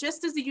 right,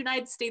 just as the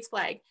United States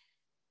flag,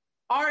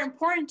 are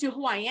important to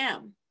who I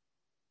am.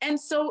 And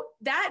so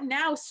that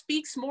now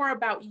speaks more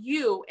about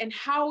you and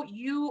how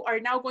you are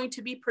now going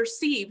to be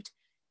perceived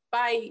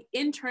by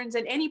interns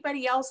and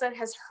anybody else that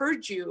has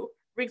heard you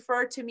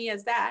refer to me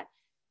as that.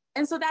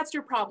 And so that's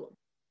your problem,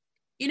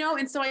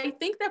 And so I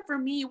think that for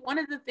me, one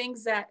of the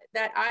things that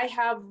I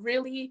have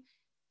really,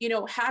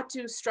 had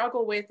to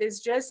struggle with is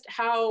just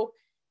how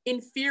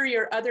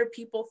inferior other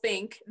people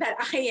think that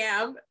I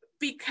am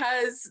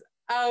because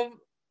of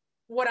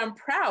what I'm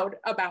proud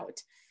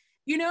about.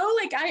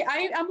 Like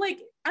I'm like,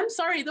 I'm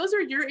sorry, those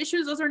are your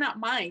issues. Those are not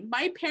mine.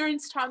 My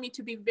parents taught me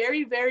to be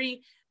very,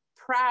 very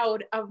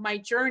proud of my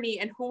journey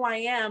and who I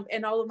am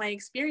and all of my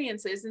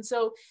experiences. And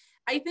so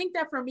I think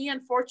that for me,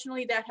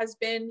 unfortunately, that has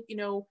been,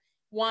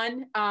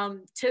 one,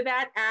 to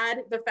that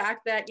add the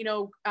fact that,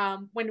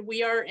 when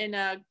we are in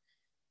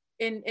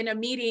a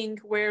meeting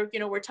where,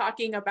 we're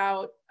talking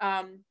about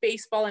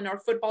baseball and or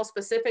football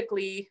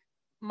specifically,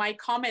 my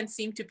comments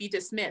seem to be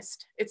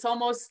dismissed. It's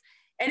almost,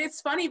 and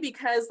it's funny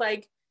because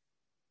like,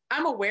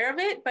 I'm aware of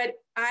it, but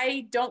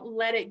I don't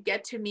let it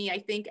get to me, I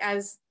think,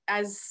 as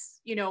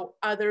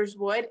others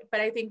would, but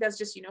I think that's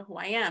just, who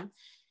I am.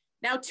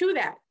 Now to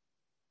that,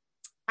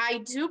 I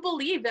do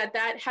believe that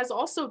has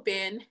also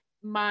been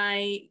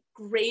my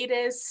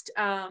greatest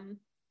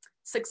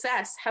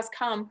success has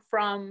come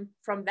from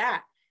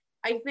that.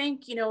 I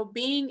think,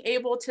 being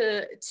able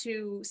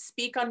to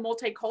speak on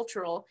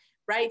multicultural,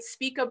 right?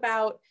 Speak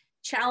about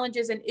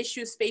challenges and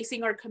issues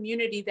facing our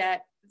community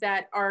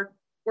that are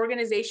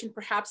organization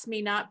perhaps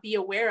may not be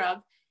aware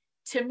of,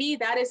 to me,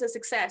 that is a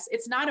success.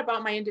 It's not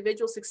about my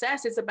individual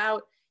success. It's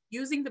about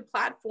using the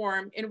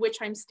platform in which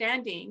I'm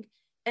standing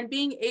and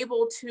being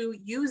able to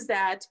use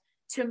that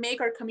to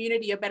make our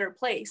community a better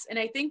place. And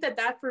I think that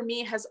that for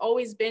me has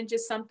always been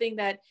just something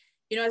that,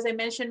 you know, as I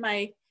mentioned,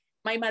 my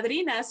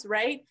madrinas,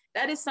 right?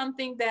 That is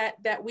something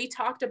that we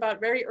talked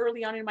about very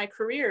early on in my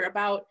career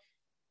about,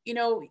 you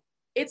know,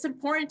 it's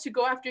important to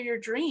go after your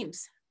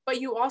dreams, but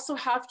you also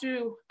have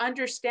to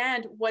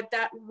understand what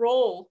that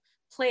role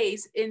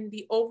plays in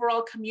the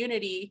overall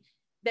community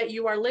that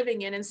you are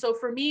living in. And so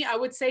for me, I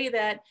would say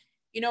that,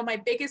 you know, my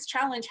biggest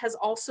challenge has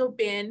also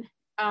been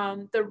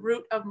the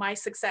root of my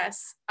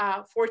success,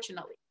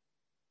 fortunately.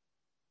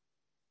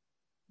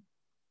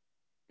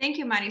 Thank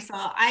you,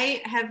 Marisol.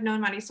 I have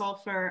known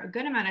Marisol for a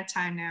good amount of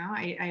time now.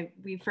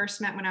 We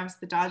first met when I was at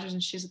the Dodgers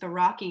and she's at the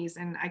Rockies.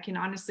 And I can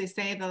honestly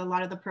say that a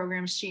lot of the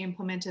programs she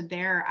implemented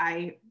there,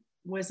 I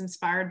was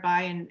inspired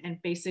by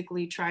and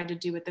basically tried to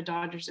do at the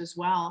Dodgers as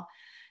well.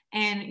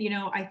 And, you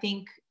know, I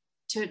think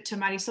to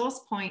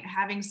Marisol's point,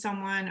 having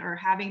someone or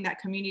having that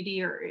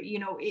community, or, you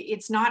know,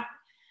 it's not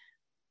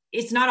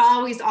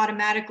always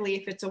automatically,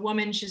 if it's a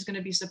woman, she's going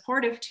to be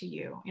supportive to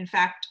you. In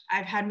fact,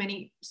 I've had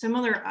many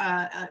similar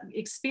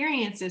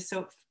experiences.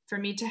 So for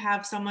me to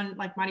have someone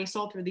like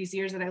Marisol through these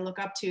years that I look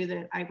up to,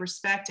 that I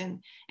respect,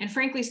 and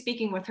frankly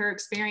speaking, with her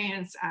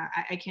experience,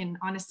 I can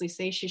honestly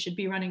say she should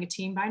be running a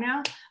team by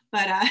now,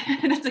 but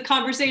that's a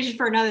conversation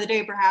for another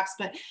day perhaps.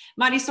 But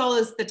Marisol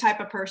is the type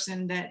of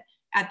person that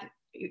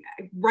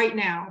right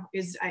now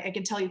is, I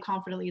can tell you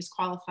confidently, is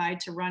qualified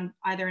to run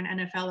either an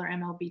NFL or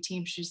MLB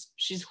team.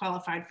 She's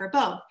qualified for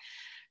both.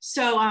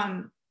 So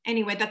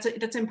anyway, that's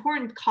an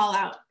important call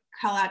out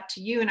to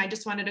you. And I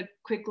just wanted to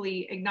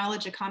quickly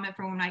acknowledge a comment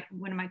from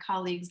one of my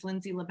colleagues,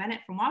 Lindsay LeBennett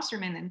from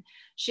Wasserman, and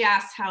she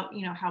asked how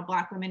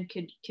Black women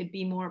could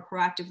be more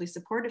proactively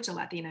supportive to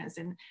Latinas.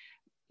 And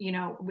you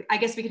know, I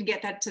guess we could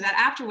get to that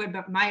afterward,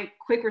 but my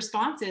quick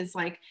response is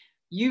like,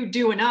 you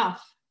do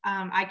enough.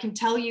 I can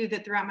tell you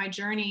that throughout my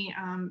journey,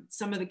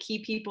 some of the key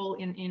people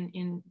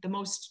in the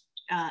most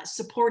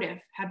supportive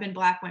have been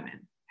Black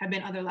women, have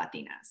been other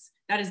Latinas.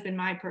 That has been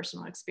my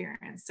personal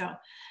experience. So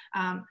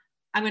I'm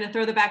going to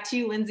throw that back to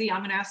you, Lindsay. I'm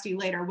going to ask you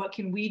later, what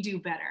can we do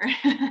better?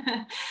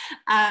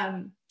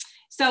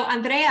 So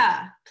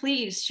Andrea,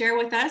 please share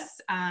with us,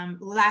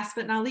 last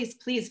but not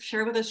least, please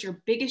share with us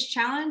your biggest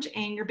challenge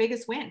and your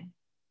biggest win.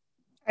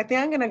 I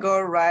think I'm going to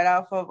go right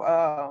off of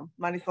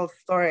Marisol's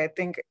story. I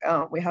think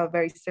we have a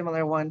very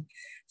similar one.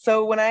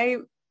 So when I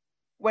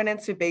went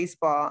into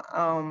baseball,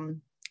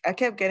 I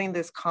kept getting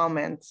this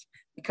comment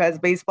because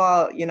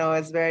baseball, you know,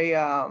 is very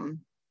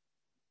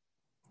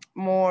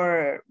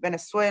more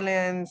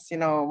Venezuelans, you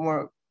know,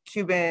 more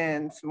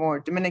Cubans, more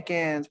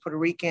Dominicans, Puerto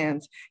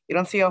Ricans. You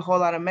don't see a whole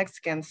lot of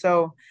Mexicans.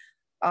 So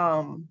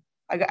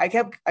I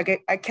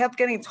kept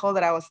getting told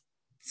that I was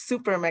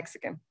super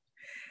Mexican,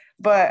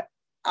 but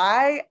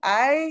I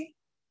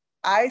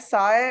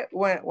saw it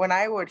when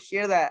I would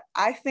hear that.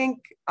 I think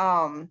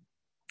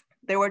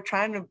they were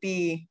trying to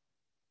be,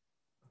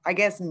 I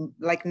guess,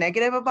 like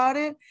negative about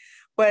it.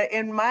 But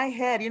in my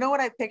head, you know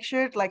what I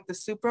pictured? Like the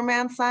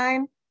Superman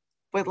sign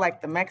with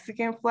like the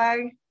Mexican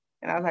flag.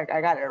 And I was like,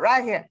 I got it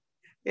right here,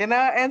 you know?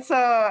 And so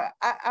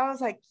I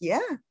was like, yeah,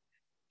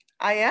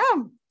 I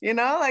am, you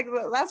know, like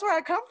that's where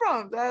I come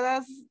from.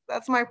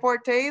 That's my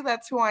forte.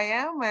 That's who I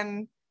am.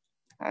 And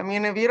I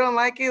mean, if you don't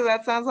like it,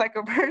 that sounds like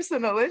a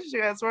personal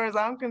issue as far as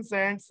I'm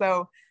concerned.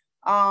 So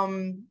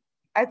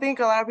I think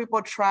a lot of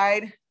people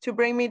tried to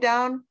bring me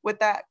down with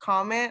that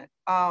comment.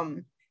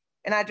 And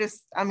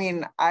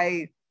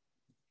I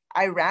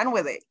ran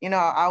with it. You know,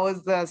 I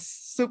was the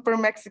super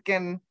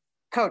Mexican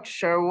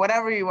coach or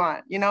whatever you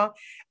want, you know.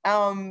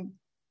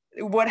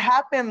 What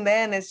happened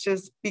then is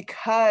just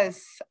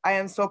because I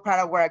am so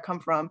proud of where I come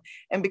from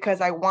and because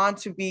I want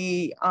to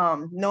be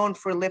known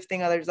for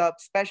lifting others up,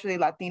 especially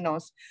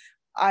Latinos.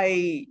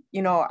 I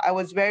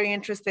was very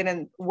interested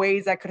in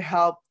ways I could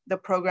help the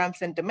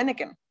programs in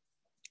Dominican.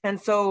 And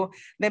so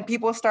then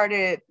people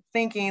started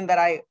thinking that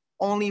I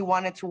only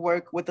wanted to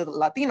work with the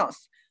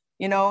Latinos,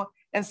 you know?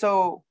 And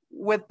so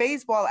with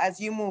baseball, as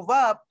you move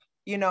up,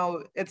 you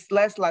know, it's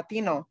less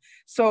Latino.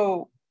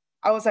 So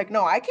I was like,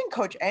 no, I can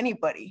coach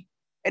anybody.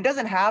 It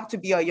doesn't have to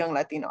be a young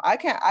Latino. I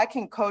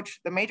can coach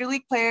the major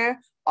league player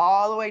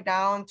all the way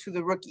down to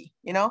the rookie,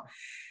 you know?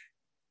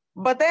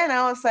 But then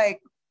I was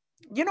like,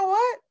 you know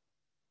what?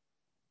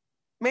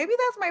 Maybe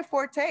that's my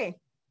forte.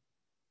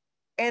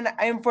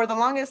 And for the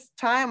longest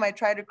time, I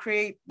tried to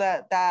create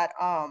the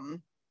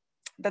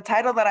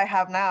title that I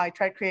have now. I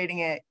tried creating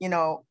it, you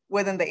know,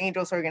 within the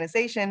Angels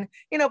organization,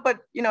 you know, but,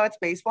 you know, it's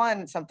baseball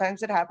and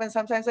sometimes it happens,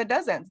 sometimes it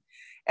doesn't.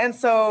 And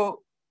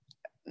so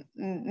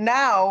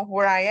now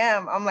where I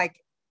am, I'm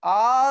like,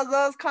 all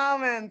those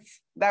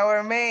comments that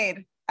were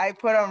made, I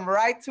put them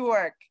right to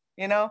work,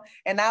 you know,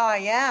 and now I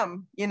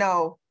am, you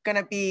know, going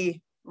to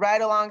be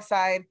right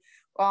alongside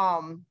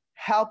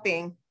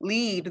helping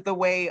lead the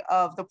way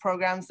of the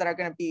programs that are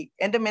going to be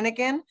in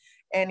Dominican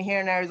and here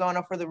in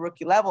Arizona for the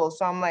rookie level.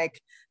 So I'm like,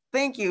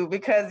 thank you,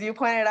 because you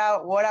pointed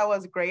out what I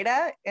was great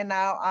at, and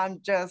now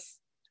I'm just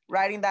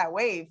riding that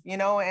wave, you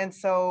know? And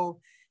so,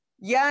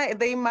 yeah,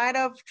 they might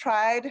have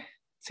tried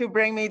to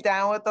bring me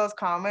down with those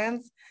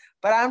comments,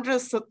 but I'm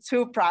just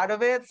too proud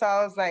of it. So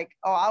I was like,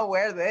 oh, I'll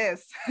wear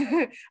this.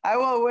 I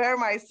will wear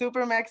my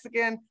super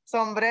Mexican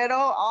sombrero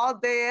all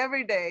day,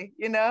 every day,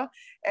 you know?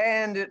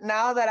 And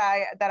now that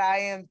I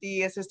am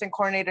the assistant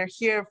coordinator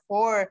here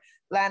for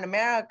Latin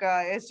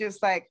America, it's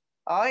just like,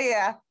 oh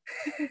yeah,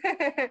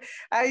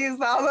 I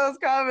used all those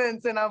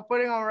comments and I'm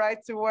putting them right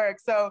to work.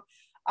 So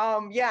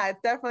yeah, it's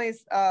definitely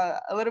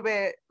a little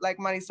bit like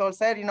Marisol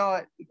said, you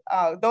know,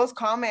 those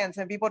comments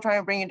and people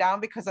trying to bring you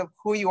down because of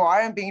who you are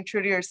and being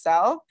true to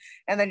yourself,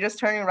 and then just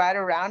turning right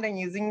around and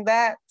using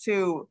that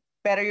to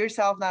better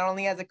yourself, not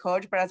only as a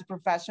coach, but as a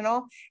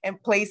professional,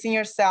 and placing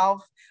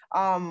yourself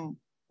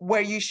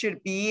where you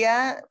should be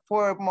at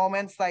for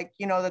moments like,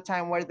 you know, the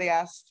time where they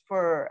asked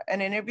for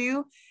an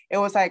interview. It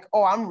was like,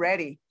 oh, I'm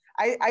ready.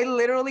 I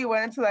literally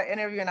went into that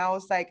interview and I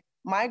was like,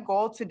 my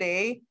goal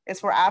today is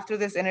for after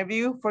this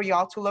interview for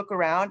y'all to look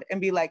around and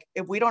be like,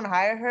 if we don't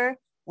hire her,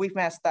 we've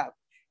messed up.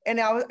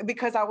 And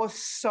because I was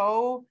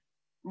so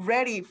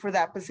ready for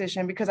that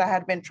position, because I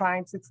had been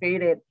trying to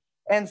create it.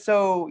 And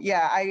so,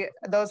 yeah,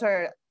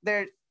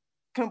 they're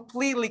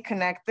completely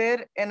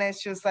connected. And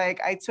it's just like,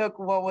 I took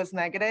what was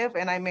negative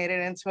and I made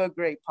it into a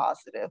great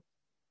positive.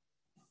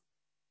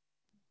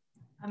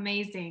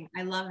 Amazing.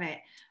 I love it.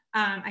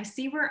 I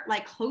see we're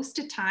like close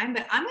to time,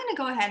 but I'm going to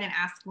go ahead and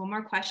ask one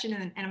more question,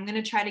 and I'm going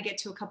to try to get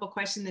to a couple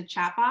questions in the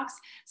chat box.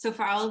 So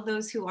for all of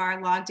those who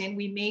are logged in,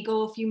 we may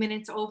go a few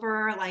minutes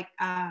over, like,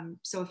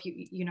 so if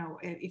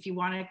if you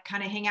want to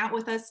kind of hang out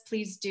with us,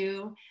 please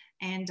do.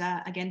 And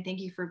again, thank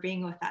you for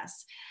being with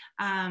us.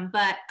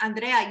 But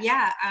Andrea,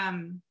 yeah,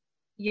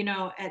 you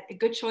know, a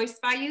good choice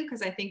by you,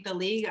 because I think the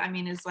league, I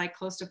mean, is like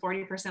close to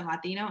 40%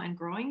 Latino and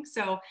growing.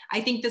 So I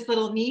think this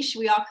little niche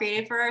we all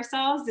created for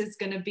ourselves is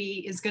going to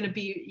be,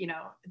 you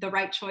know, the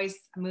right choice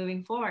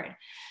moving forward.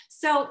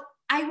 So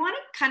I want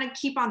to kind of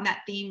keep on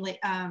that theme,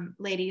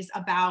 ladies,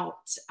 about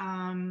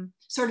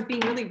sort of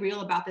being really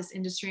real about this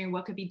industry and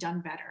what could be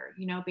done better,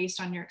 you know,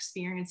 based on your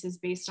experiences,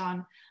 based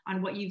on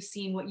what you've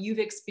seen, what you've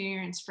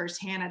experienced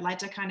firsthand. I'd like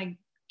to kind of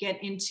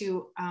get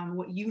into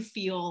what you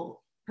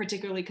feel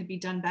particularly could be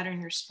done better in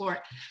your sport.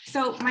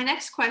 So my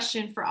next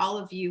question for all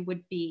of you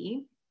would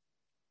be,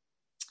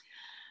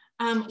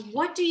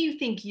 what do you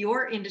think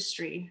your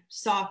industry,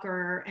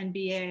 soccer,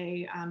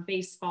 NBA,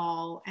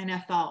 baseball,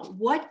 NFL,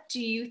 what do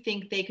you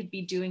think they could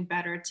be doing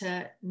better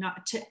to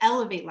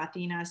elevate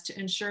Latinas, to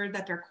ensure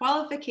that their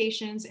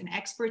qualifications and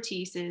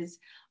expertises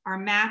are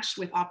matched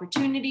with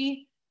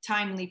opportunity,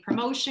 timely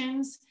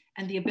promotions,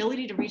 and the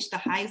ability to reach the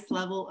highest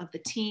level of the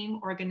team,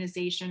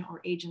 organization,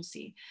 or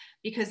agency?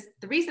 Because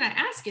the reason I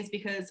ask is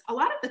because a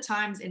lot of the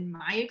times in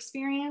my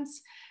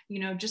experience,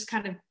 you know, just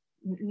kind of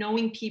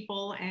knowing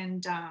people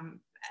and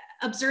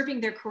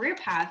observing their career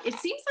path, it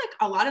seems like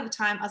a lot of the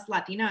time us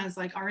Latinas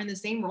like are in the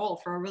same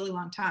role for a really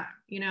long time,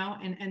 you know,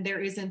 and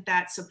there isn't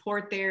that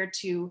support there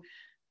to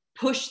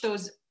push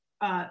those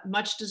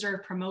much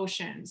deserved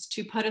promotions,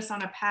 to put us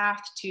on a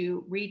path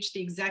to reach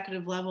the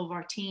executive level of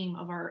our team,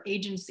 of our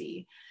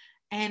agency.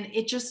 And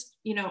it just,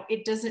 you know,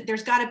 it doesn't,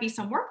 there's got to be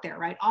some work there,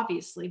 right?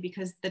 Obviously,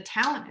 because the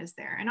talent is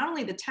there. And not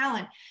only the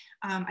talent,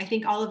 I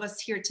think all of us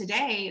here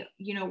today,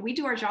 you know, we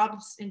do our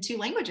jobs in 2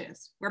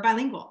 languages. We're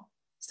bilingual.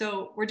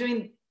 So we're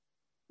doing,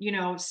 you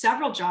know,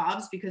 several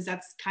jobs because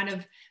that's kind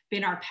of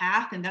been our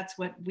path and that's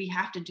what we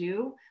have to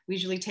do. We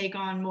usually take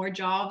on more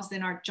jobs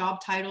than our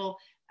job title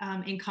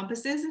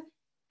encompasses.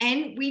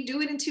 And we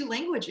do it in 2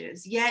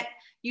 languages. Yet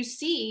you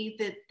see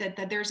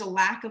that there's a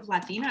lack of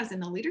Latinas in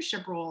the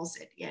leadership roles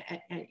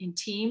in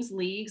teams,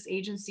 leagues,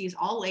 agencies,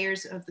 all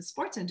layers of the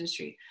sports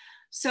industry.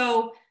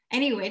 So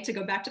anyway, to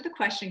go back to the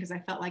question, because I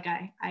felt like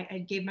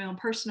I gave my own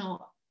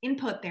personal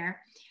input there.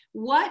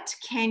 What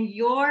can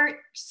your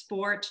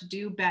sport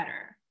do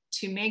better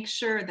to make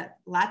sure that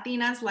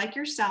Latinas like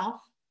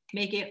yourself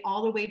make it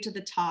all the way to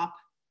the top?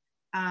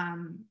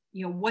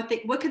 You know, what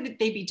could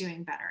they be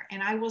doing better?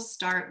 And I will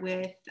start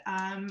with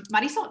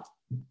Marisol.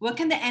 What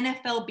can the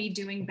NFL be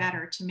doing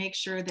better to make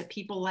sure that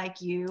people like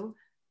you,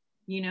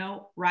 you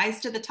know,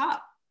 rise to the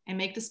top and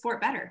make the sport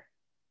better?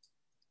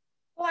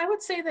 Well, I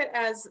would say that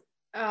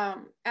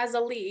as a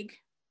league,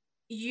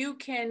 you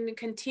can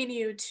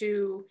continue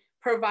to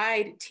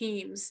provide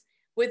teams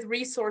with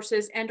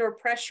resources and or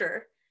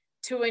pressure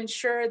to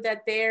ensure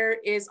that there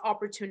is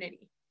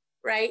opportunity,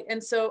 right?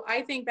 And so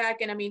I think back,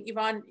 and I mean,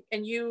 Yvonne,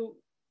 and you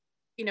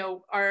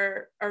know,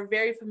 are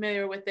very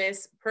familiar with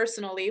this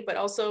personally, but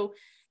also,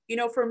 you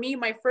know, for me,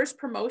 my first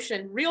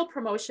promotion, real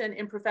promotion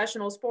in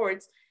professional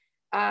sports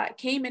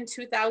came in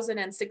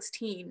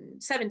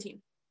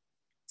 17.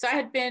 So I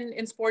had been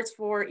in sports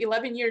for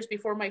 11 years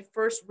before my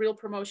first real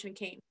promotion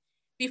came.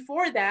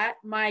 Before that,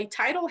 my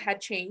title had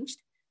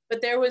changed,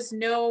 but there was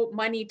no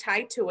money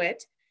tied to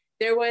it.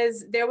 There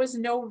was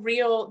no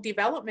real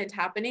development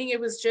happening. It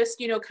was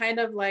just, you know, kind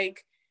of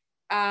like,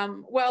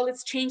 well,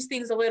 let's change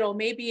things a little.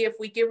 Maybe if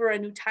we give her a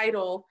new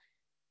title,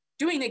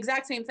 doing the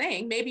exact same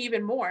thing, maybe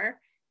even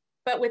more,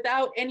 but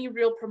without any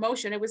real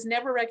promotion. It was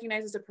never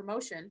recognized as a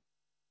promotion.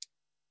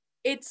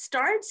 It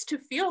starts to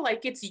feel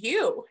like it's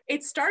you.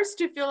 It starts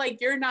to feel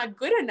like you're not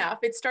good enough.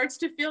 It starts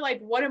to feel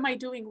like, what am I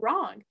doing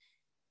wrong?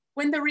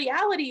 When the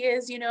reality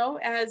is, you know,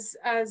 as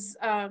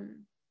Andrea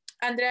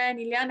and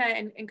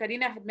Ileana and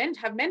Karina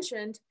have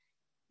mentioned,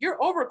 you're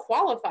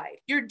overqualified.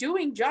 You're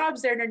doing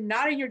jobs that are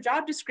not in your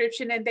job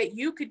description and that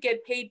you could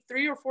get paid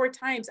 3 or 4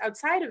 times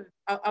outside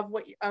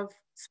of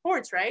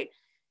sports, right?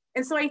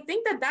 And so I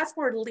think that that's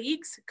where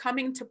leagues come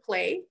into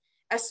play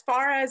as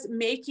far as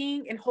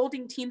making and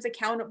holding teams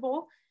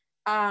accountable,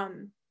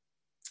 and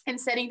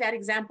setting that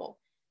example.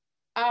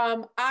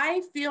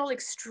 I feel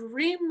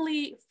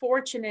extremely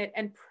fortunate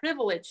and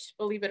privileged,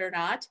 believe it or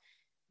not,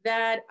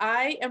 that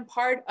I am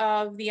part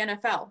of the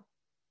NFL.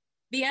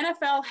 The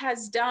NFL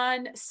has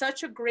done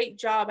such a great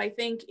job, I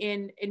think,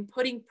 in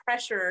putting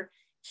pressure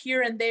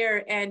here and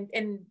there,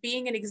 and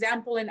being an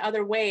example in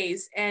other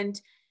ways, and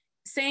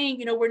saying,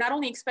 you know, we're not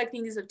only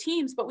expecting these of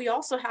teams, but we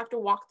also have to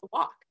walk the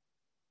walk.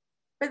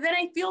 But then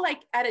I feel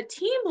like at a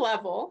team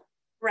level,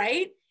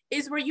 right,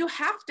 is where you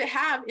have to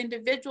have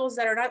individuals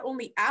that are not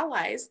only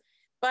allies,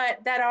 but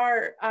that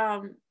are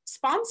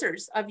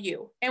sponsors of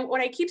you. And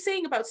what I keep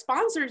saying about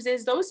sponsors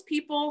is those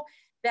people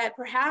that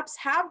perhaps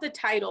have the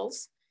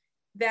titles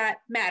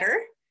that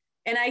matter.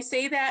 And I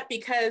say that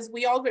because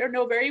we all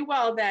know very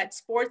well that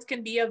sports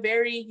can be a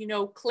very, you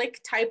know, clique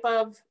type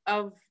of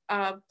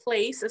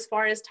place as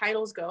far as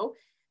titles go.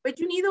 But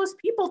you need those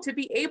people to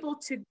be able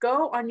to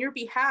go on your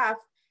behalf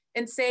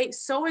and say,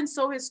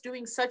 so-and-so is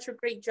doing such a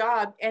great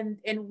job, and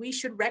we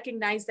should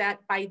recognize that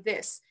by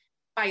this,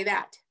 by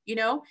that, you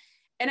know?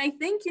 And I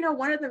think, you know,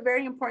 one of the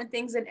very important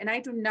things, and I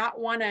do not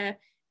want to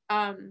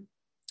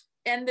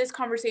end this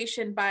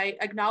conversation by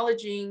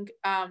acknowledging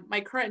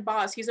my current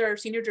boss. He's our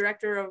senior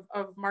director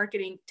of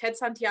marketing, Ted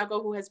Santiago,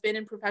 who has been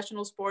in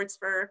professional sports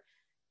for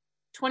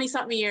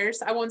 20-something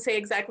years. I won't say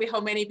exactly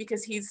how many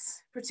because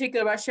he's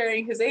particular about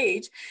sharing his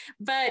age,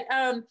 but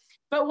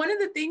one of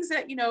the things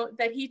that, you know,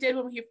 that he did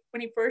when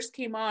he first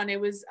came on, it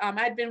was,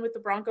 I'd been with the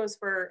Broncos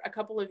for a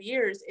couple of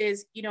years,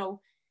 is, you know,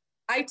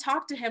 I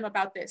talked to him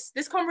about this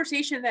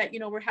conversation that,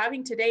 you know, we're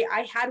having today.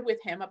 I had with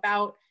him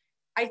about,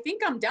 I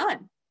think I'm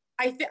done.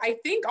 I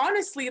think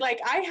honestly, like,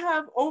 I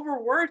have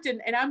overworked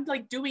and I'm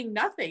like doing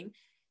nothing.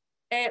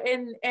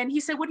 And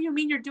he said, what do you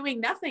mean you're doing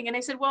nothing? And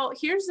I said, well,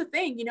 here's the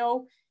thing, you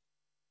know,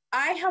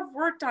 I have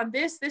worked on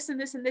this, and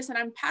this, and this, and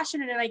I'm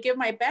passionate and I give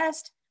my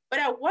best. But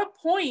at what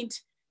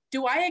point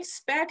do I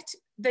expect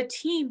the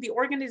team, the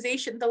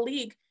organization, the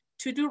league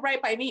to do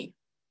right by me?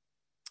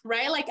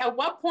 Right? Like, at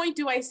what point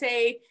do I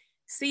say,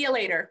 see you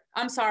later,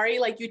 I'm sorry,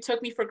 like, you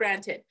took me for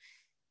granted?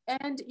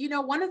 And, you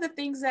know, one of the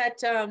things that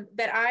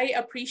that I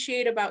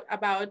appreciate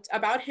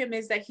about him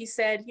is that he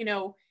said, you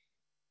know,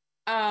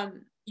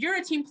 you're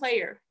a team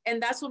player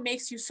and that's what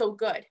makes you so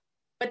good.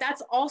 But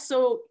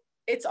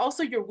it's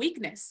also your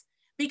weakness,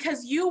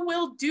 because you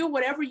will do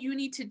whatever you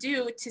need to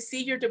do to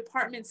see your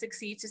department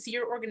succeed, to see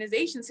your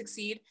organization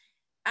succeed,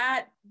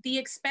 at the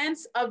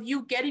expense of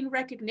you getting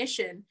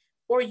recognition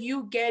or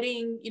you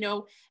getting, you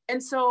know.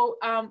 And so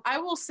I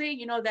will say,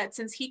 you know, that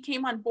since he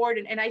came on board,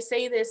 and I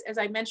say this, as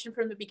I mentioned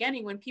from the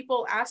beginning, when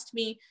people asked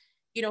me,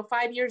 you know,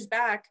 5 years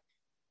back,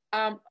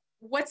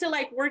 what's it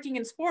like working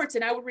in sports?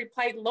 And I would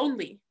reply,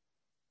 lonely,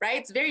 right?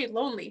 It's very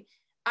lonely.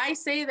 I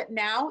say that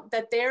now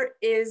that there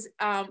is,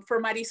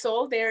 for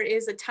Marisol, there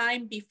is a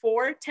time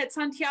before Ted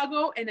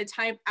Santiago and a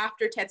time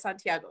after Ted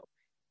Santiago,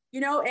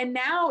 you know. And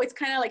now it's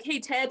kind of like, hey,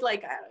 Ted,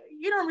 like,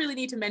 you don't really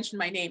need to mention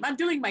my name. I'm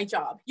doing my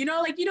job, you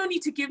know, like, you don't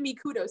need to give me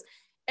kudos.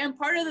 And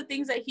part of the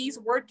things that he's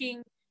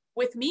working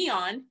with me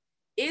on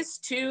is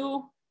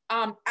to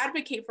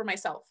advocate for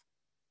myself.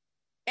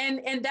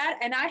 And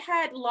I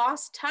had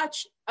lost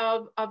touch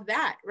of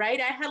that, right?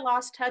 I had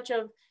lost touch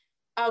of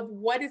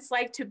what it's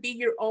like to be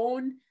your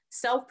own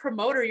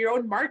self-promoter, your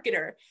own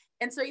marketer.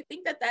 And so I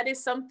think that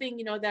is something,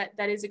 you know,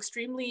 that is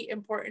extremely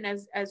important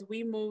as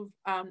we move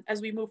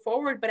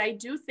forward. But I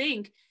do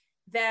think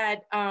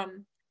that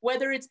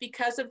whether it's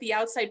because of the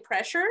outside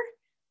pressure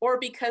or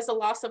because of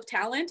loss of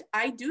talent,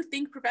 I do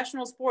think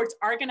professional sports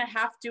are going to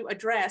have to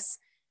address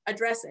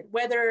it,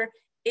 whether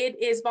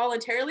it is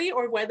voluntarily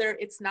or whether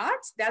it's not.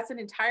 That's an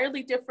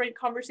entirely different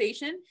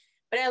conversation.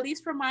 But at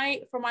least from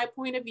my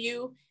point of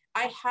view,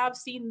 I have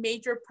seen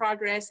major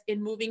progress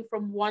in moving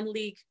from one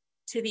league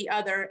to the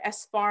other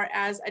as far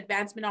as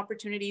advancement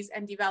opportunities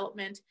and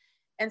development.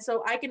 And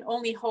so I can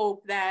only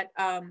hope that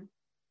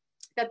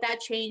that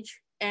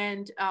change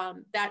and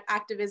that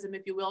activism,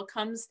 if you will,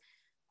 comes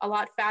a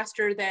lot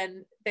faster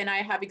than I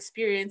have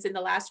experienced in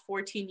the last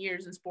 14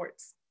 years in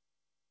sports.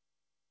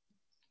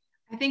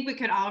 I think we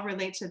could all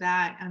relate to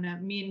that,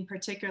 and me in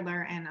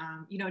particular. And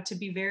you know, to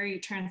be very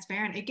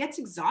transparent, it gets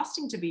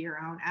exhausting to be your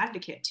own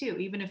advocate too,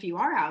 even if you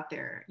are out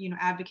there, you know,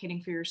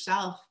 advocating for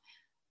yourself,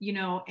 you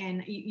know,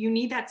 and you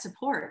need that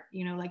support,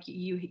 you know, like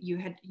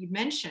you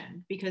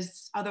mentioned,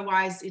 because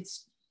otherwise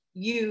it's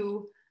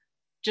you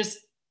just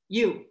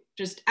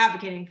just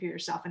advocating for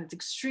yourself, and it's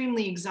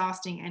extremely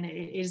exhausting, and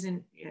it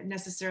isn't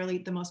necessarily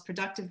the most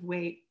productive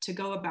way to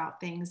go about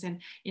things.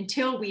 And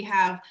until we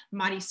have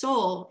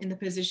Marisol in the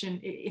position,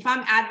 if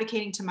I'm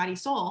advocating to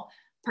Marisol,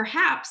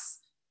 perhaps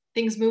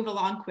things move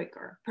along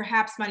quicker.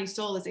 Perhaps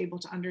Marisol is able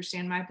to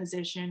understand my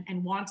position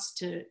and wants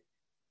to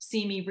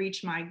see me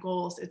reach my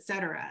goals,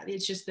 etc.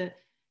 It's just that,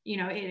 you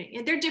know,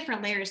 there are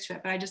different layers to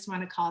it, but I just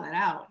want to call that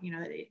out. You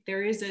know,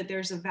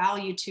 there's a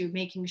value to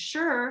making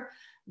sure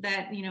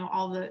that, you know,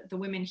 all the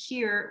women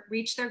here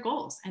reach their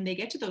goals and they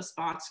get to those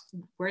spots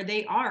where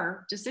they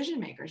are decision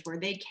makers, where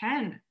they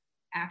can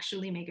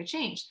actually make a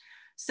change.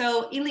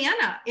 So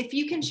Ileana, if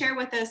you can share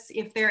with us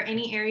if there are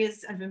any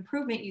areas of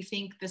improvement you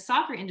think the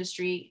soccer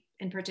industry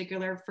in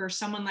particular, for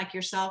someone like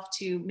yourself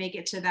to make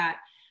it to that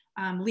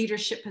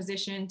leadership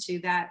position, to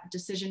that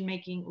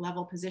decision-making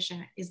level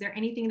position, is there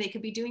anything they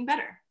could be doing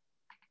better?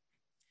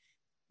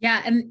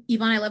 Yeah, and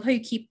Yvonne, I love how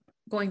you keep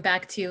going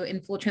back to in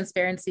full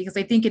transparency, because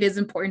I think it is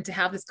important to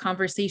have this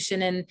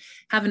conversation and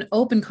have an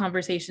open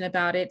conversation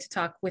about it, to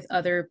talk with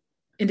other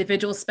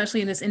individuals, especially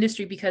in this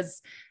industry,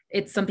 because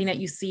it's something that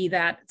you see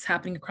that it's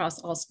happening across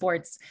all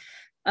sports.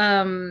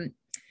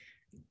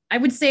 I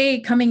would say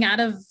coming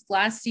out of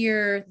last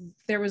year,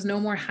 there was no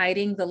more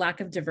hiding the lack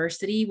of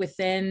diversity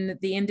within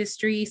the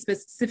industry,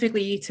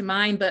 specifically to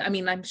mine. But I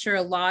mean, I'm sure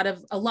a lot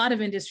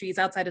of industries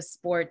outside of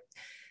sport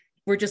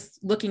were just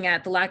looking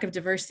at the lack of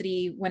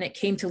diversity when it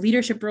came to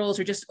leadership roles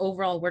or just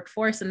overall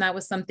workforce. And that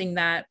was something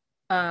that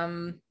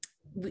I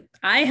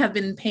have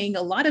been paying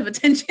a lot of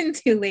attention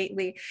to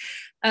lately.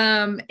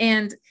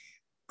 And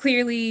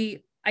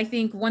clearly, I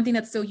think one thing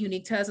that's so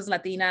unique to us as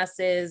Latinas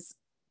is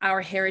our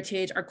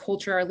heritage, our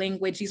culture, our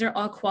language. These are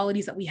all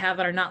qualities that we have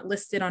that are not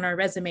listed on our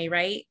resume,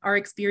 right? Our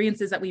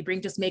experiences that we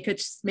bring just make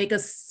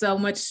us so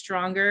much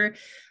stronger.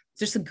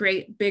 Just a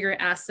great, bigger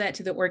asset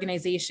to the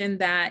organization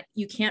that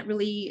you can't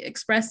really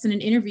express in an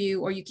interview,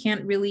 or you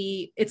can't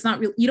really,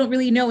 you don't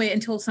really know it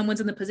until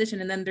someone's in the position,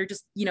 and then they're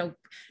just, you know,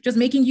 just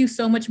making you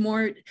so much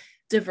more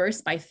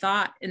diverse by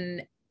thought.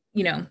 And,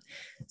 you know,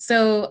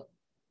 so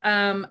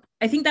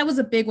I think that was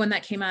a big one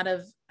that came out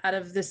of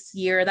this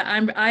year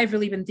that I've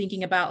really been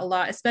thinking about a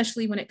lot,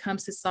 especially when it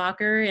comes to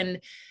soccer, and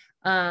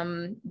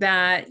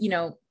that, you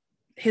know,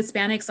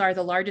 Hispanics are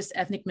the largest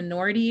ethnic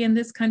minority in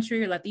this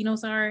country, or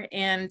Latinos are,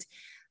 and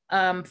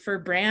for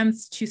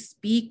brands to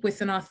speak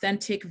with an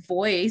authentic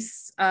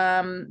voice,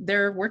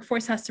 their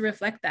workforce has to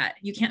reflect that.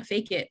 You can't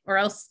fake it, or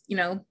else, you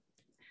know,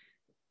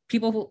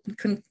 people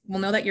will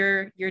know that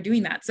you're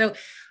doing that. So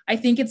I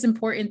think it's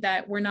important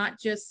that we're not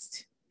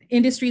just,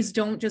 industries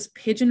don't just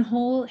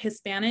pigeonhole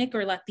Hispanic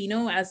or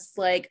Latino as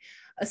like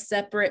a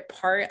separate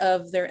part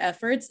of their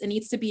efforts. It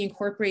needs to be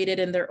incorporated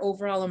in their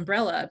overall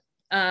umbrella,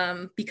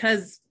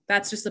 because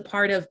that's just a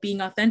part of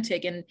being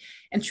authentic and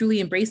truly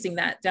embracing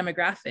that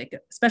demographic,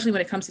 especially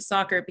when it comes to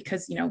soccer,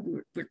 because, you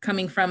know, we're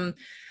coming from,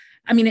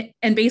 I mean,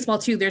 and baseball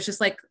too, there's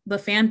just like the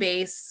fan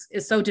base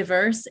is so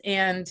diverse,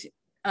 and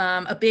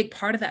a big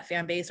part of that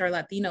fan base are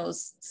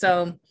Latinos.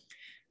 So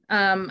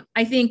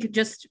I think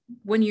just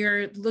when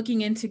you're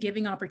looking into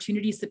giving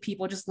opportunities to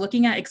people, just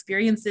looking at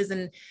experiences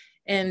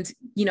and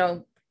you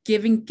know,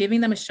 giving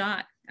them a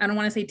shot. I don't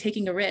want to say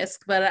taking a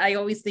risk, but I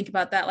always think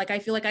about that. Like, I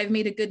feel like I've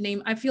made a good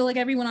name. I feel like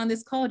everyone on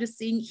this call,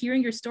 just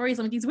hearing your stories,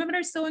 I'm like, these women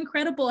are so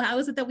incredible. How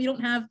is it that we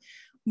don't have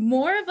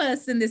more of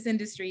us in this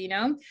industry? You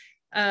know,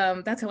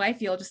 that's how I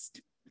feel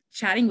just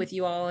chatting with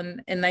you all.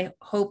 And I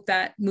hope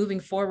that moving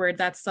forward,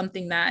 that's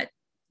something that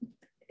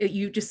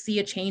you just see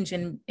a change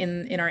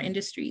in our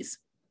industries.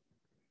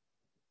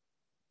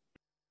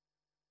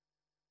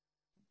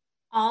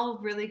 All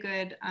really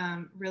good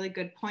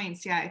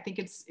points. Yeah, I think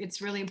it's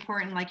really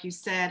important, like you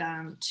said,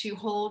 to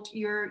hold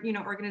your, you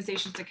know,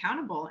 organizations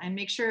accountable and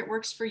make sure it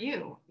works for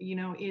you. You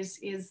know,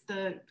 is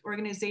the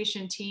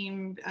organization,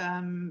 team,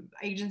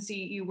 agency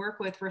you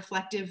work with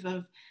reflective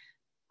of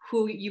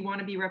who you want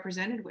to be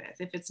represented with?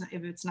 If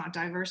it's not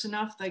diverse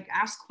enough, like,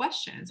 ask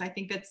questions. I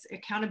think that's,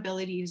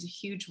 accountability is a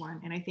huge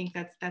one, and I think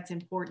that's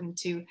important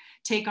to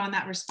take on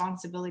that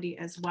responsibility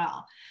as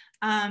well.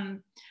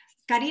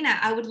 Karina,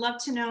 I would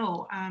love to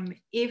know,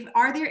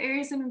 are there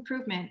areas of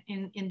improvement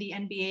in the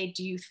NBA,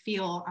 do you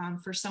feel,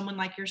 for someone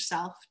like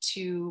yourself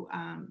to,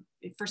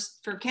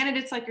 for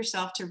candidates like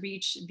yourself to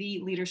reach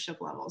the leadership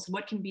levels?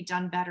 What can be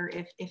done better,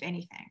 if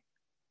anything?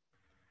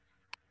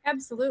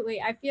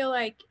 Absolutely. I feel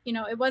like, you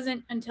know, it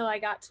wasn't until I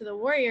got to the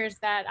Warriors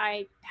that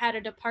I had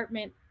a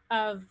department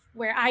of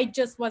where I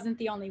just wasn't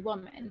the only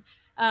woman.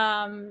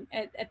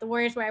 At the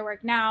Warriors where I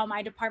work now,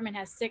 my department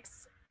has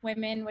 6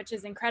 women, which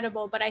is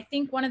incredible. But I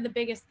think one of the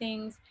biggest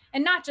things,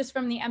 and not just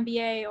from the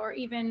NBA or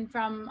even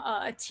from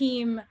a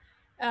team,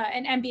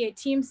 an NBA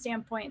team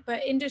standpoint,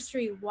 but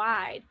industry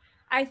wide,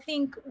 I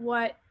think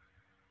what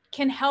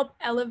can help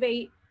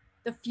elevate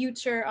the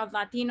future of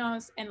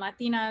Latinos and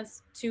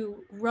Latinas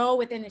to grow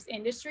within this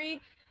industry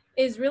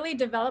is really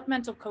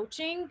developmental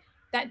coaching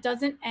that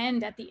doesn't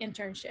end at the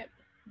internship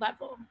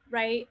level,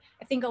 right?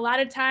 I think a lot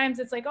of times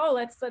it's like, oh,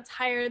 let's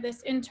hire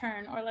this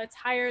intern, or let's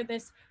hire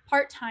this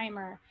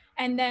part-timer,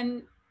 and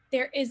then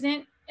there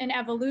isn't an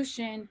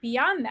evolution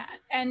beyond that.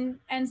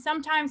 And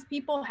sometimes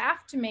people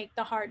have to make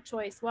the hard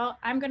choice. Well,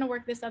 I'm going to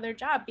work this other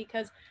job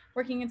because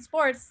working in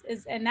sports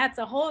is, and that's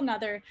a whole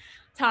nother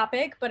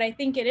topic, but I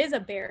think it is a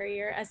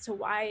barrier as to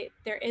why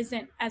there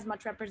isn't as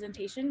much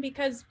representation,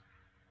 because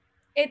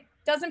it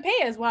doesn't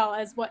pay as well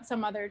as what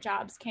some other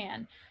jobs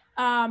can.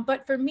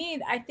 But for me,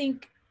 I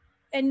think,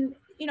 and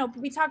you know,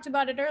 we talked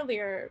about it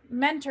earlier,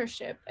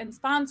 mentorship and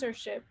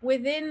sponsorship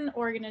within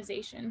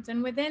organizations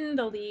and within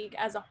the league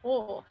as a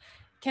whole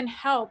can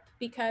help,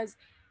 because,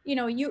 you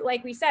know, you,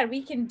 like we said,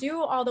 we can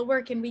do all the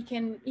work and we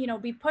can, you know,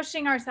 be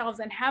pushing ourselves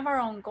and have our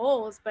own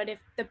goals. But if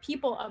the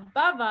people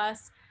above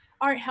us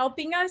aren't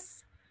helping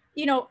us,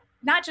 you know,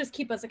 not just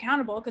keep us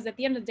accountable, because at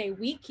the end of the day,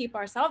 we keep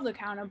ourselves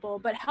accountable,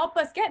 but help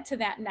us get to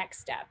that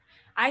next step.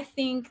 I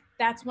think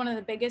that's one of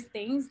the biggest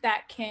things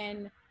that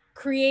can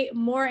create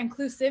more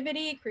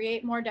inclusivity,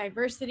 create more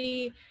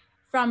diversity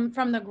from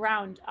the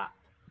ground up.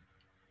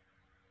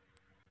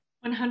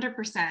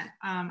 100%.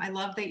 I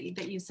love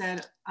that you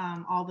said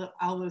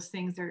all those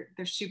things.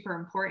 They're super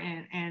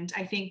important. And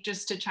I think,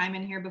 just to chime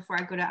in here before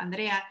I go to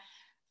Andrea,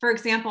 for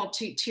example,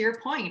 to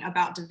your point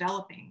about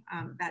developing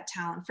that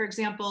talent. For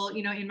example,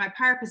 you know, in my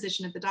prior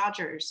position at the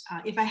Dodgers,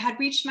 if I had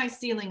reached my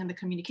ceiling in the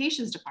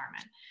communications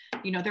department,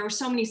 you know, there were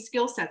so many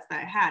skill sets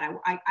that I had.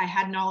 I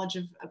had knowledge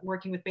of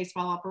working with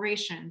baseball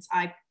operations.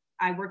 I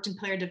worked in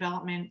player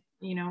development,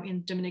 you know,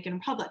 in Dominican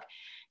Republic.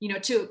 You know,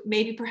 to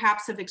maybe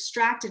perhaps have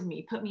extracted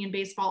me, put me in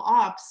baseball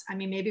ops. I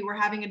mean, maybe we're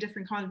having a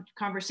different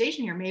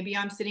conversation here. Maybe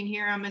I'm sitting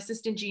here, I'm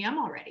assistant GM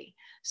already.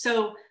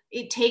 So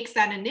it takes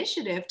that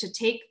initiative to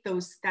take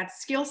that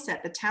skill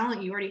set, the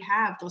talent you already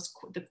have,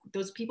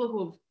 those people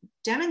who have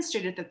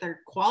demonstrated that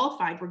they're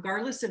qualified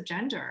regardless of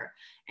gender,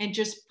 and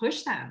just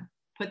push them,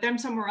 put them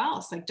somewhere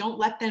else. Like, don't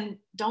let them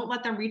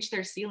reach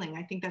their ceiling.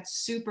 I think that's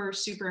super,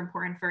 super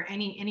important for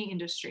any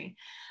industry.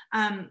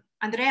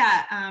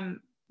 Andrea,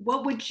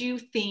 what would you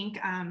think,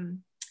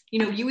 you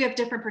know, you have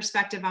different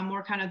perspective on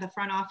more kind of the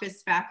front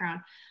office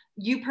background.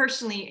 You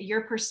personally,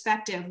 your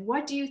perspective,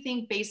 what do you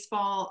think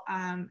baseball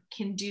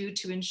can do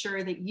to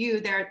ensure that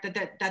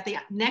that the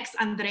next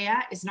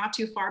Andrea is not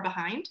too far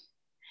behind,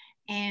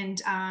 and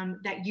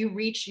that you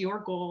reach your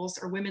goals,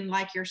 or women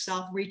like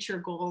yourself reach your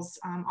goals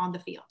on the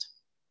field?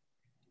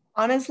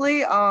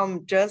 Honestly,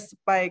 just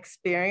by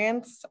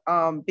experience,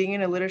 being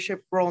in a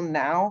leadership role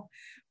now,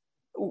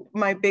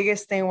 my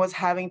biggest thing was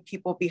having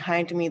people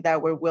behind me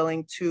that were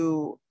willing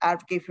to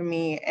advocate for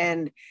me.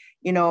 And,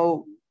 you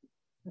know,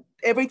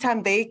 every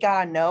time they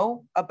got a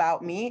no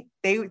about me,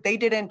 they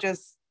didn't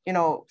just, you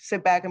know,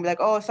 sit back and be like,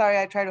 oh, sorry,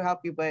 I tried to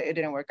help you, but it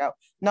didn't work out.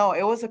 No,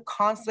 it was a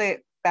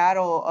constant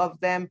battle of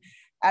them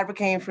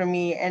advocating for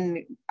me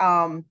and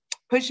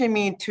pushing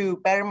me to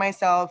better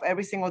myself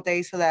every single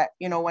day, so that,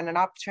 you know, when an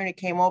opportunity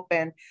came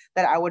open,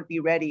 that I would be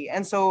ready.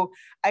 And so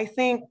I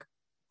think,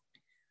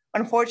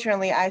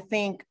 unfortunately, I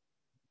think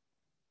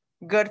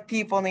good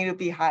people need to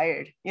be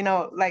hired, you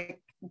know, like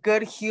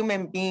good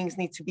human beings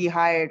need to be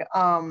hired,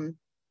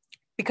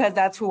 because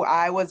that's who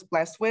I was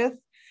blessed with.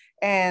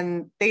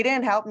 And they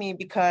didn't help me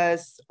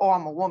because, oh,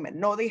 I'm a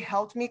woman. No, they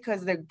helped me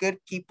because they're good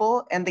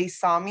people, and they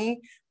saw me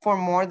for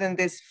more than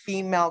this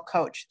female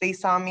coach. They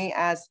saw me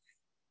as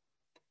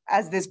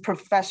this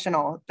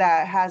professional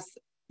that has,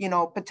 you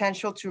know,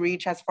 potential to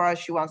reach as far as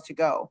she wants to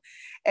go.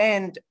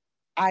 And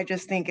I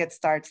just think it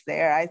starts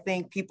there. I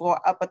think people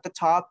up at the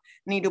top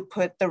need to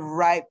put the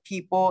right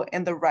people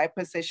in the right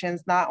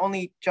positions, not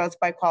only just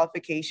by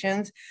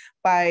qualifications,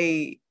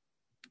 by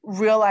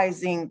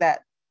realizing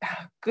that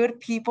good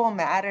people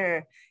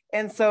matter.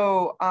 And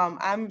so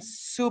I'm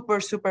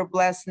super, super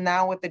blessed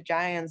now with the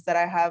Giants that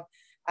I have.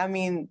 I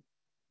mean,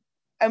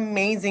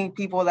 amazing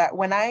people that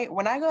when I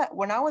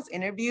was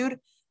interviewed,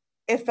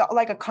 it felt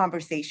like a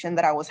conversation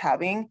that I was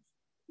having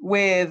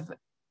with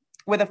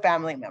a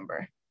family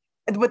member.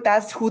 But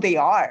that's who they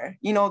are.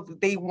 You know,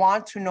 they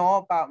want to know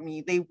about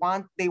me. They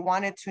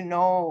wanted to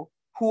know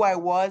who I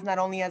was, not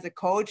only as a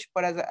coach,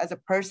 but as a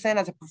person,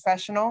 as a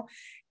professional.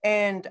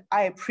 And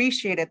I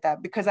appreciated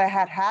that, because I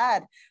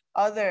had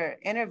other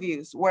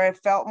interviews where it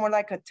felt more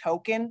like a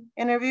token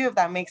interview, if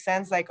that makes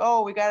sense. Like,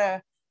 oh, we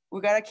gotta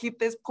keep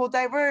this pool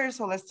diverse,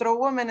 so let's throw a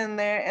woman in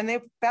there. And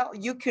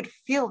you could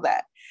feel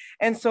that.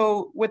 And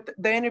so with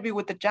the interview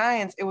with the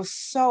Giants, it was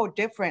so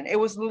different. It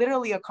was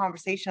literally a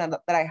conversation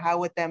that I had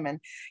with them.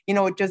 And, you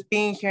know, just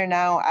being here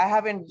now, I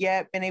haven't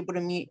yet been able to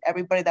meet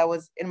everybody that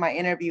was in my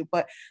interview,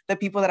 but the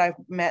people that I've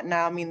met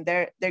now, I mean,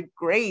 they're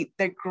great.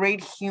 They're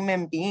great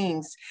human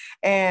beings.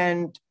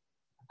 And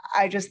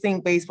I just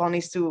think baseball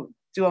needs to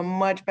do a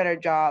much better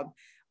job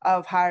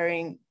of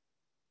hiring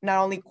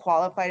not only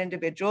qualified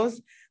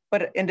individuals,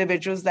 but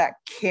individuals that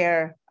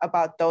care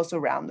about those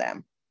around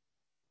them.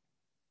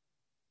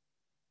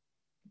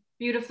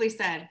 Beautifully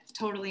said.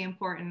 Totally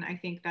important. I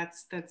think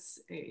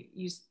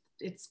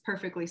it's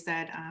perfectly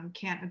said.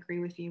 Can't agree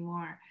with you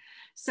more.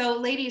 So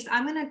ladies,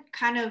 I'm going to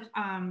kind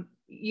of,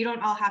 you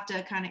don't all have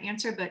to kind of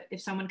answer, but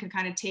if someone could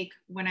kind of take,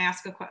 when I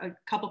ask a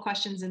couple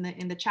questions in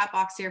the chat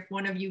box here, if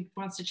one of you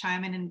wants to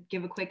chime in and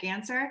give a quick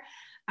answer,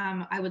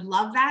 I would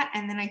love that.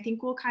 And then I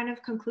think we'll kind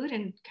of conclude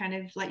and kind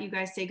of let you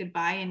guys say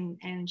goodbye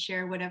and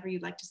share whatever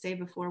you'd like to say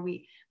before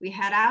we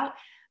head out.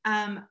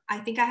 I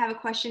think I have a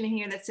question in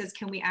here that says,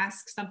 can we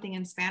ask something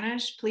in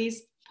Spanish?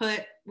 Please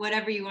put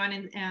whatever you want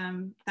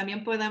in.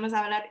 También podemos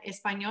hablar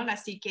español,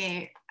 así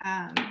que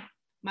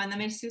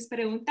mándame sus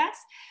preguntas.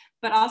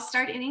 But I'll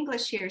start in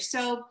English here.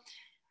 So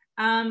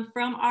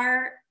from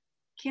our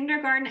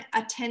kindergarten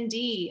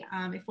attendee,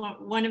 if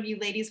one of you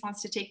ladies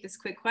wants to take this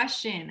quick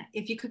question,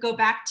 if you could go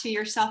back to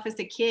yourself as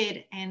a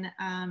kid, and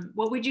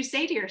what would you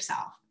say to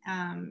yourself?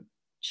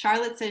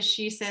 Charlotte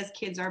says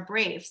kids are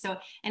brave. So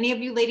any of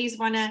you ladies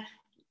want to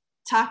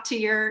talk to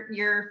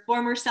your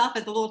former self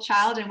as a little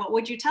child, and what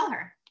would you tell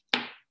her?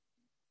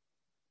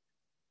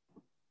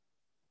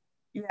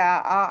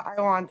 Yeah,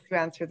 I want to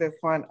answer this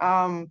one.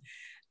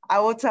 I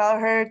will tell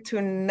her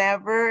to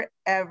never,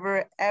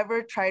 ever,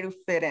 ever try to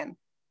fit in.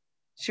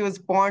 She was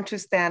born to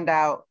stand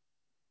out,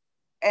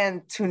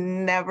 and to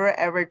never,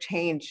 ever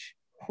change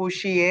who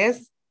she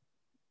is,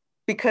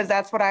 because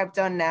that's what I've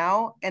done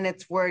now, and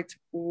it's worked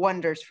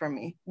wonders for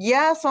me.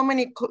 Yeah, so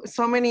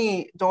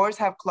many doors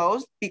have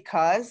closed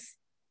because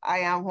I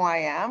am who I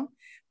am,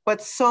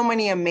 but so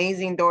many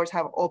amazing doors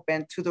have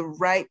opened to the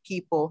right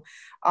people,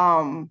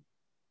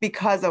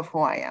 because of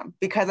who I am,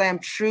 because I am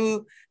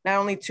true not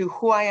only to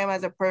who I am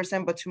as a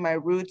person, but to my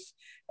roots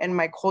and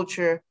my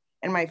culture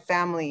and my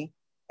family.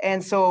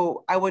 And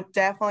so I would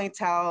definitely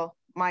tell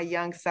my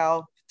young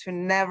self to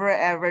never,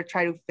 ever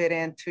try to fit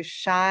in, to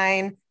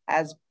shine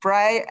as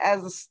bright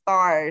as the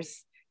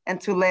stars,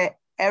 and to let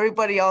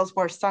everybody else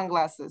wear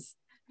sunglasses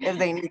if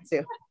they need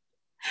to.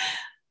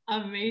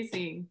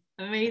 Amazing.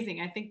 Amazing.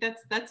 I think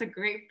that's a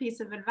great piece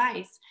of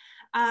advice.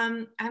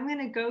 I'm going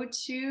to go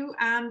to,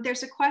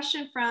 there's a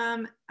question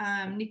from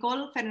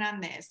Nicole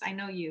Fernandez. I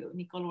know you,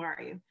 Nicole, where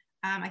are you?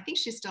 I think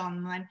she's still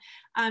on the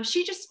line.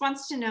 She just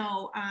wants to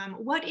know,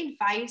 what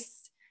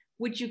advice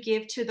would you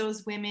give to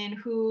those women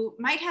who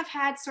might have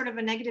had sort of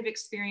a negative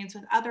experience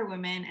with other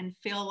women and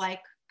feel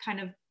like kind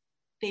of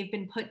they've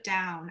been put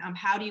down?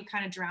 How do you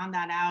kind of drown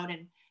that out,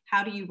 and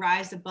how do you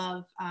rise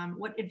above?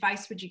 What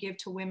advice would you give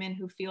to women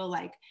who feel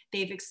like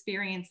they've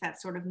experienced that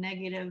sort of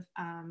negative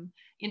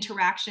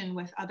interaction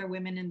with other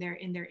women in their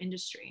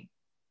industry?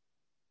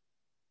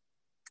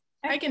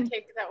 I can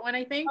take that one,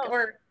 I think.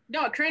 Or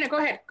no, Karina, go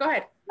ahead.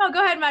 No,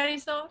 go ahead,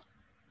 Marisol.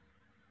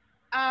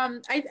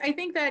 I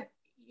think that,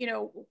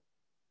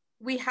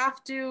 we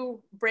have to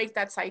break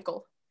that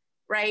cycle,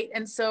 right?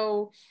 And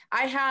so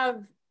I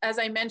have, as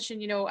I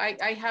mentioned,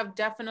 I have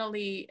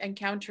definitely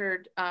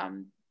encountered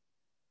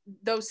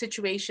those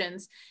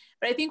situations,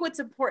 but I think what's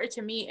important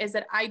to me is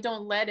that I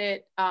don't let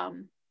it,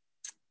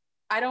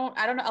 I don't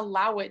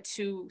allow it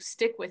to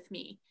stick with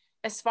me,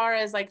 as far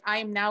as like,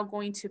 I'm now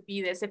going to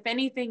be this. If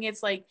anything,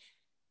 it's like,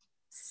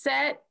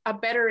 set a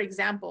better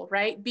example,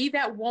 right? Be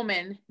that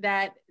woman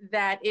that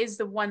is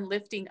the one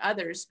lifting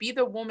others. Be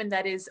the woman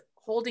that is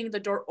holding the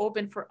door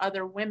open for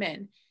other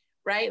women,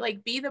 right?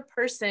 Like, be the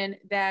person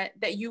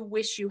that you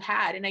wish you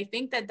had. And I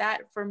think that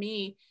for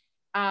me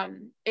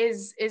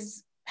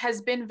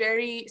has been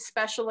very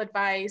special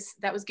advice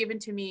that was given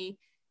to me,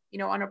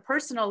 on a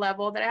personal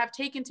level, that I have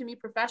taken to me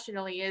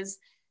professionally, is,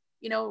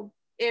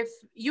 if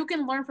you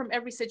can learn from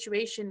every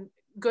situation,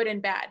 good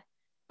and bad.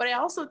 But I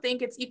also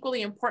think it's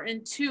equally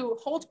important to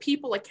hold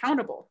people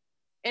accountable.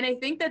 And I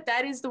think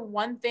that is the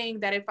one thing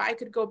that if I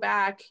could go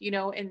back,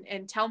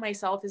 and tell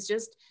myself, is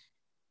just,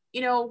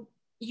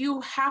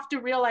 you have to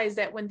realize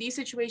that when these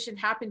situations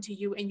happen to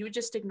you and you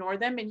just ignore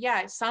them, and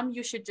yeah, some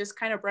you should just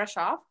kind of brush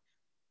off,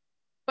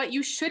 but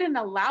you shouldn't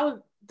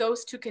allow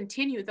those to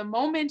continue. The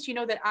moment,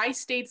 that I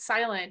stayed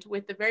silent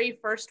with the very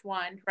first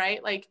one,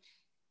 right? Like,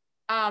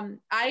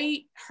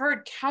 I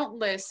heard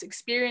countless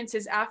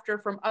experiences after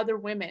from other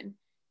women.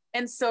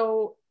 And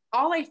so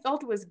all I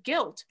felt was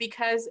guilt,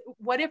 because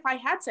what if I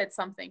had said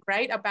something,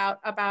 right,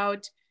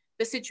 about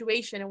the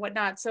situation and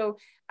whatnot? So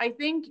I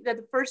think that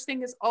the first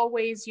thing is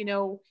always,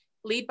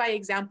 lead by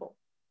example.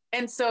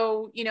 And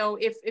so,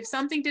 if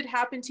something did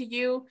happen to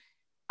you,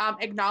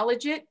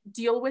 acknowledge it,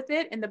 deal with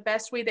it in the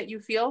best way that you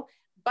feel,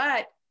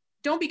 but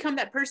don't become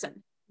that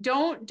person.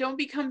 Don't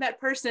become that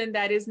person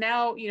that is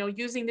now,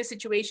 using this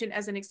situation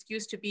as an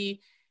excuse to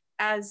be,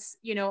 as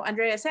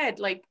Andrea said,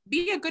 like,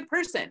 be a good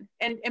person,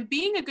 and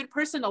being a good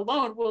person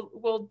alone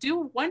will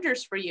do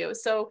wonders for you.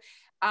 So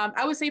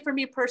I would say, for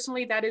me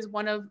personally, that is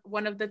one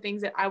of the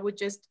things that I would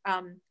just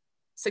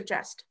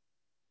suggest.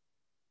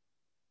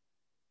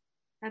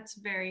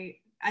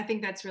 I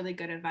think that's really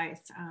good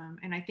advice.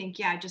 And I think,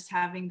 yeah, just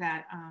having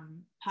that,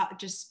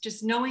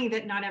 just knowing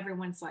that not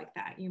everyone's like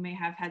that. You may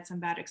have had some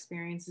bad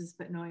experiences,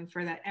 but knowing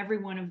for that every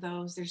one of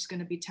those, there's going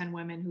to be 10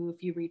 women who,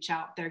 if you reach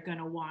out, they're going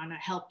to want to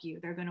help you.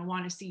 They're going to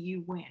want to see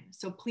you win.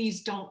 So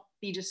please don't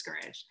be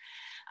discouraged.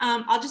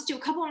 I'll just do a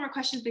couple more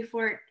questions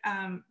before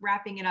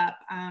wrapping it up.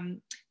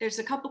 There's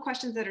a couple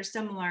questions that are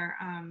similar.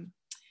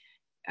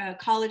 A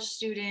college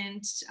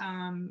student,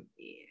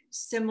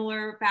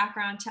 similar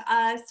background to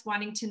us,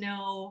 wanting to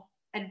know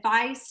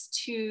advice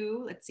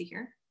to, let's see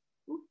here.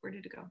 Ooh, where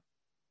did it go?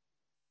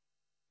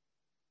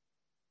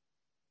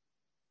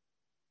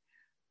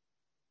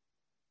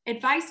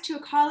 Advice to a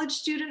college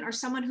student or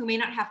someone who may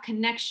not have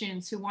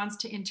connections who wants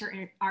to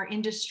enter our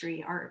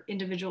industry, our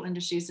individual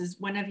industries. Does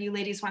one of you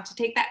ladies want to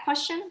take that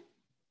question?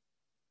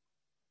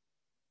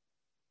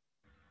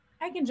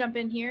 I can jump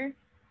in here.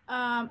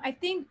 I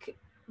think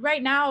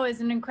right now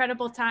is an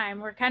incredible time.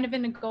 We're kind of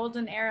in a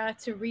golden era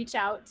to reach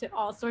out to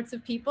all sorts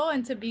of people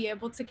and to be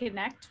able to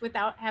connect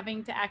without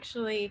having to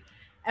actually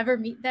ever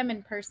meet them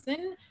in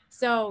person.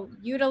 So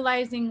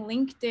utilizing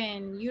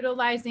LinkedIn,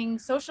 utilizing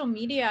social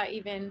media,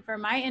 even for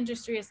my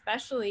industry,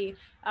 especially,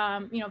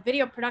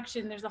 video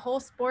production, there's a whole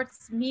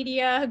sports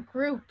media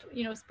group,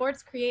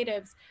 sports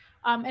creatives,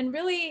 and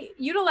really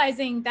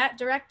utilizing that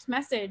direct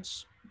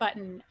message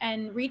button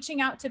and reaching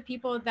out to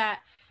people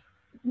that,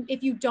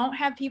 if you don't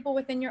have people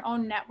within your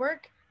own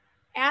network,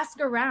 ask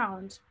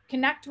around,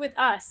 connect with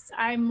us.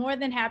 I'm more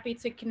than happy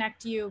to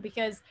connect you,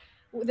 because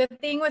the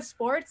thing with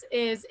sports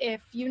is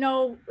if you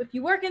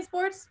work in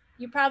sports,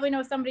 you probably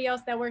know somebody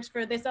else that works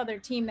for this other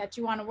team that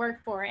you want to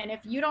work for. And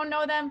if you don't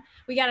know them,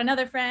 we got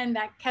another friend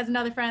that has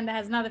another friend that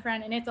has another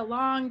friend, and it's a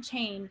long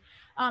chain.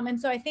 And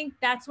so I think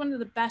that's one of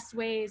the best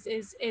ways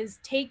is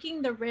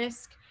taking the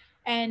risk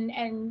and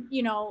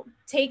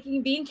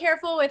being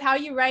careful with how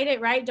you write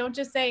it, right? Don't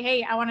just say,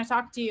 hey, I want to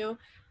talk to you.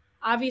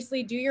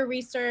 Obviously do your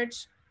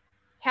research,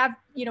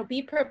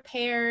 be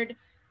prepared,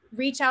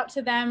 reach out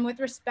to them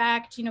with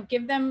respect,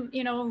 give them,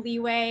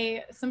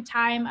 leeway, some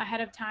time ahead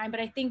of time.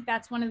 But I think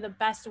that's one of the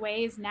best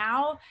ways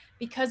now,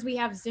 because we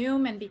have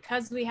Zoom and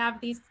because we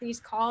have these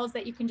calls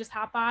that you can just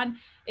hop on.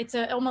 It's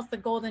almost the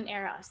golden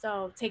era.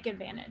 So take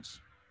advantage.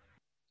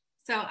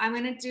 So I'm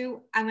going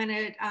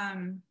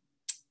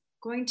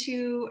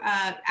to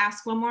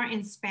ask one more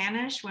in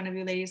Spanish. One of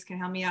you ladies can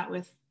help me out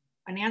with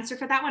an answer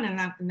for that one, and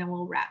then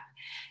we'll wrap.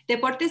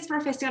 Deportes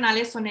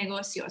profesionales o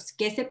negocios.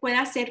 ¿Qué se puede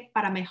hacer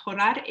para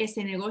mejorar ese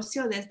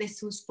negocio desde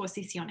sus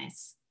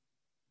posiciones?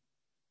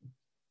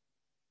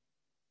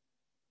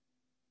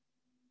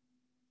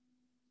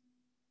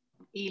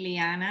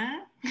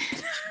 Ileana?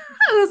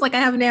 I was like, I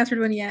haven't answered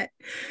one yet.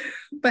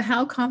 But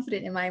how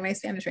confident am I in my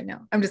Spanish right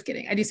now? I'm just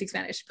kidding. I do speak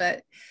Spanish,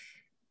 but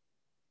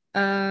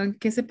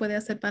 ¿qué se puede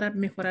hacer para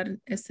mejorar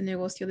este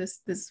negocio de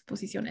sus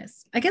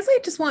posiciones? I guess I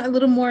just want a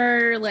little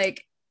more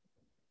like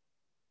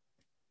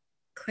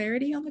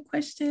clarity on the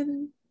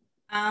question.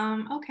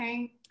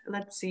 Okay,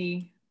 let's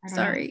see.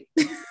 Sorry.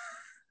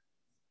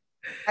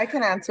 I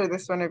can answer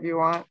this one if you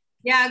want.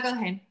 Yeah, go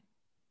ahead.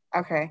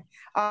 Okay.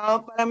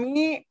 Para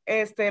mí,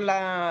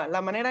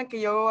 la manera en que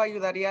yo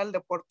ayudaría al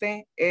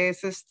deporte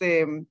es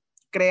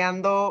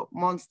creando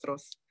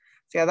monstruos.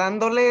 O sea,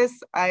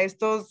 dándoles a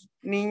estos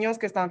niños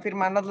que están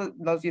firmando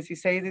los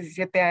 16,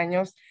 17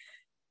 años,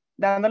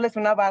 dándoles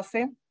una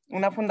base,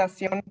 una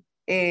fundación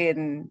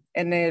en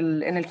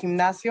el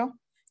gimnasio,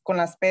 con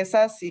las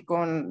pesas y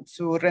con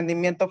su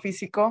rendimiento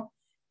físico,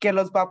 que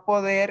les va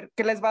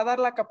a dar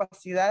la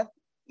capacidad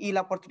y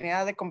la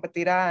oportunidad de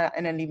competir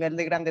en el nivel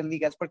de grandes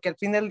ligas, porque al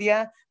fin del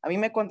día a mí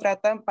me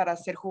contratan para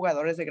ser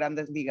jugadores de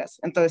grandes ligas.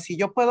 Entonces, si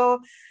yo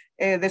puedo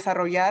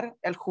desarrollar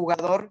el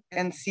jugador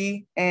en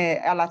sí,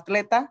 al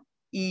atleta,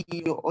 y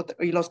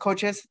los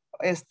coaches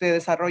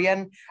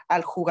desarrollan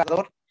al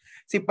jugador,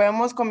 si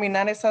podemos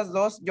combinar esas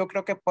dos, yo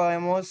creo que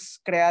podemos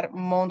crear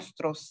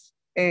monstruos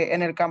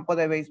en el campo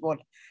de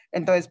béisbol.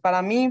 Entonces,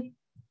 para mí,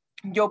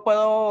 yo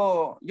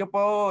puedo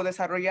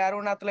desarrollar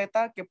un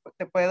atleta que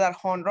te puede dar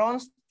home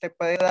runs, te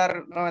puede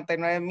dar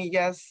 99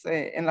 millas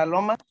en la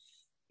loma,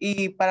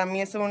 y para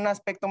mí es un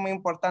aspecto muy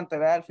importante,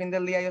 ¿verdad? Al fin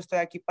del día yo estoy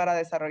aquí para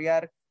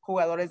desarrollar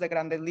jugadores de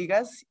grandes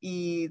ligas,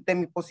 y de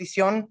mi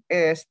posición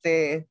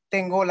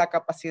tengo la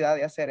capacidad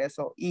de hacer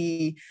eso.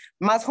 Y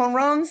más home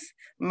runs,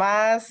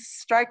 más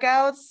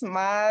strikeouts,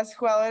 más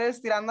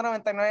jugadores tirando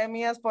 99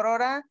 millas por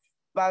hora,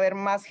 va a haber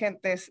más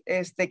gente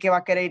que va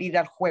a querer ir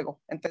al juego.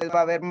 Entonces va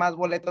a haber más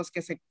boletos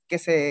que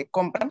se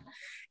compran,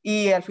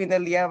 y al fin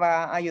del día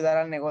va a ayudar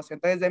al negocio.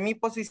 Entonces, de mi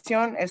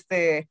posición,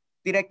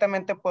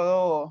 directamente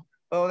puedo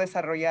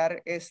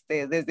desarrollar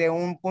desde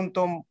un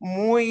punto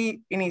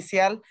muy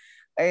inicial,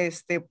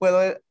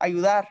 puedo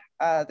ayudar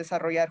a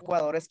desarrollar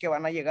jugadores que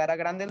van a llegar a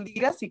grandes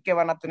ligas y que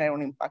van a tener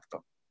un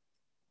impacto.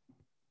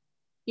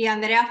 Y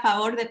Andrea, a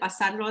favor de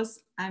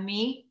pasarlos a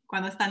mí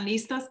cuando están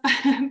listos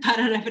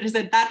para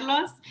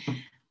representarlos.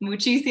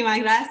 Muchísimas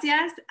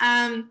gracias.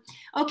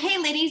 Okay,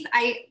 ladies,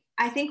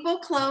 I think we'll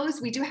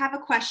close. We do have a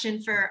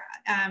question for,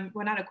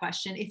 well, not a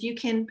question. If you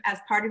can, as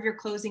part of your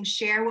closing,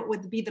 share what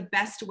would be the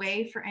best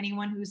way for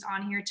anyone who's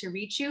on here to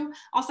reach you.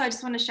 Also, I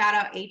just want to shout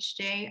out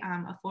HJ,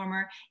 a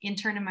former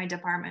intern in my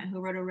department who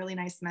wrote a really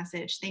nice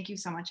message. Thank you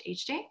so much,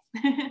 HJ.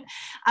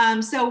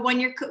 So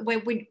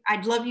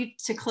I'd love you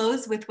to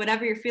close with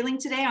whatever you're feeling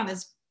today on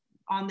this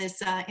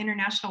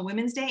International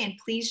Women's Day, and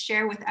please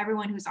share with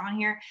everyone who's on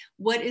here,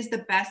 what is the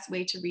best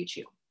way to reach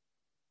you?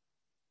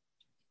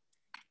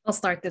 I'll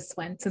start this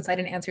one since I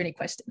didn't answer any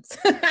questions.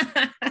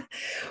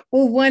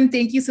 Well, one,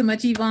 thank you so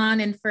much, Yvonne,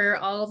 and for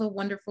all the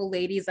wonderful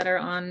ladies that are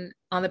on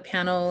the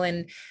panel,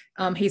 and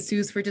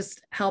Jesus for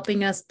just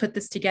helping us put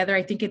this together.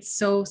 I think it's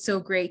so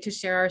great to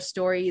share our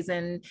stories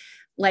and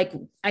like,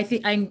 I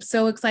think I'm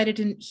so excited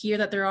to hear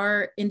that there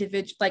are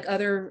individual, like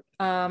other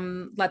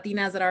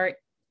Latinas that are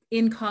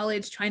in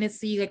college trying to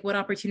see like what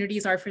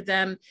opportunities are for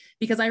them.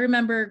 Because I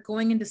remember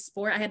going into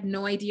sport, I had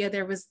no idea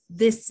there was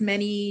this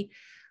many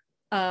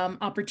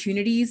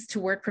opportunities to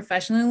work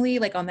professionally,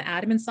 like on the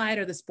admin side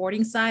or the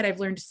sporting side. I've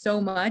learned so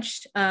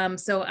much.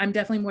 So I'm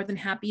definitely more than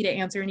happy to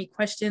answer any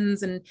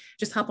questions and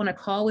just hop on a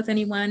call with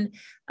anyone.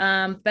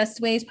 Best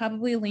way is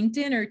probably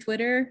LinkedIn or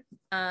Twitter.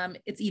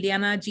 It's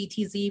Ileana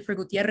GTZ for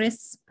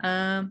Gutierrez.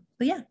 But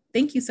yeah,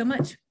 thank you so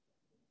much.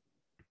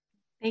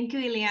 Thank you,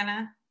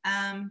 Ileana.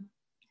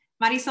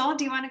 Marisol,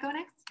 do you want to go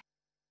next?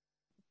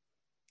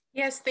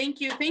 Yes,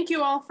 thank you. Thank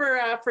you all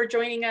for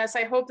joining us.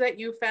 I hope that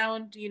you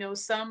found, you know,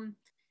 some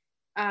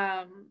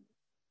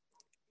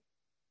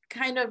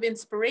kind of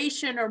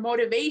inspiration or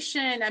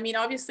motivation. I mean,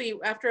 obviously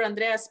after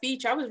Andrea's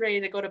speech, I was ready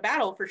to go to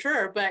battle for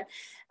sure, but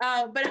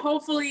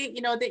hopefully,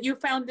 you know, that you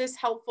found this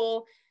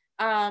helpful.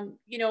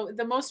 You know,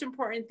 the most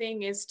important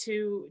thing is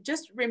to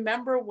just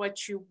remember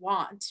what you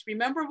want.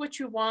 Remember what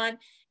you want,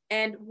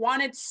 and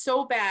want it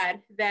so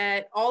bad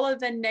that all of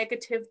the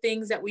negative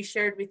things that we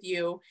shared with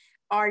you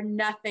are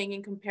nothing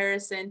in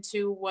comparison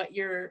to what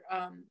your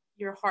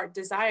heart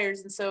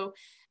desires. And so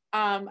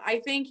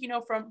I think, you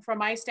know, from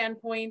my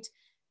standpoint,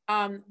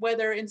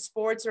 whether in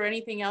sports or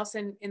anything else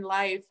in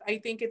life, I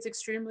think it's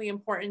extremely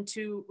important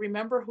to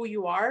remember who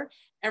you are,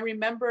 and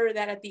remember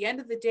that at the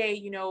end of the day,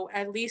 you know,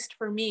 at least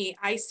for me,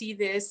 I see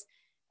this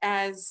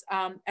as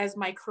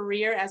my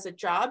career, as a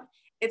job.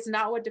 It's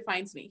not what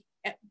defines me,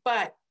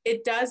 but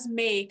it does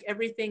make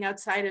everything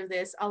outside of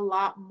this a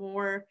lot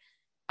more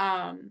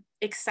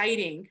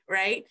exciting,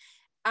 right?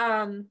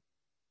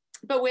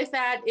 But with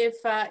that,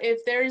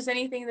 if there's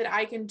anything that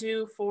I can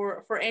do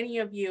for any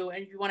of you,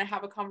 and if you want to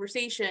have a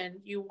conversation,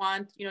 you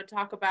want, you know,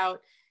 talk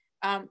about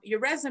your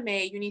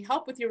resume, you need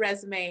help with your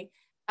resume,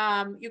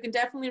 you can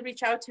definitely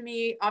reach out to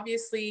me.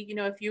 Obviously, you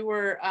know, if you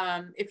were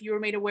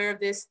made aware of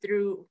this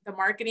through the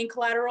marketing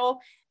collateral,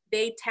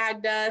 they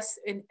tagged us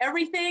in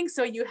everything,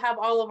 so you have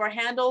all of our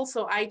handles.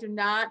 So I do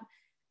not,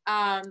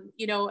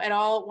 you know, at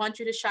all want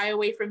you to shy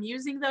away from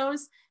using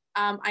those.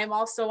 I'm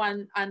also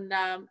on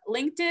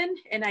LinkedIn,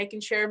 and I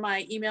can share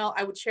my email.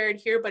 I would share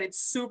it here, but it's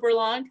super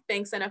long.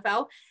 Thanks,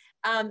 NFL.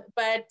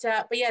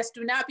 But yes,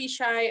 do not be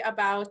shy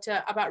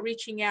about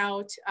reaching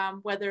out,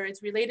 whether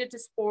it's related to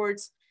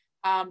sports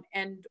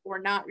and or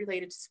not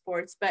related to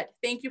sports. But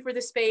thank you for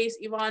the space,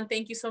 Yvonne.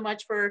 Thank you so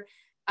much for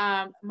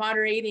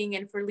moderating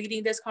and for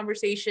leading this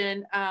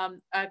conversation.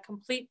 A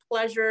complete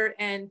pleasure.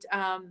 And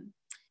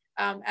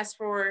as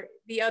for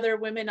the other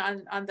women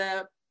on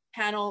the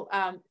panel,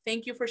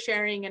 thank you for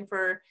sharing and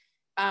for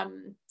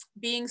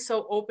being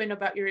so open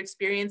about your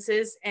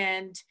experiences.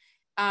 And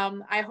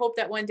I hope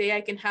that one day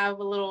I can have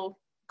a little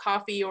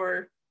coffee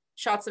or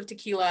shots of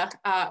tequila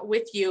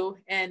with you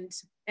and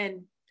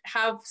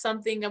have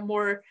something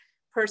more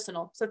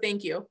personal. So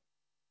thank you.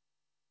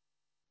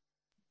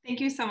 Thank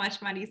you so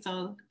much,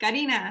 Marisol.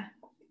 Karina,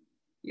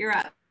 you're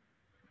up.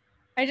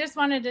 I just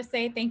wanted to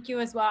say thank you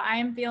as well. I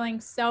am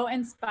feeling so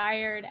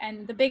inspired,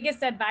 and the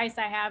biggest advice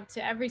I have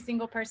to every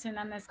single person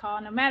on this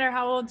call, no matter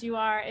how old you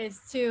are,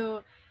 is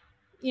to,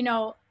 you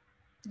know,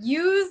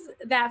 use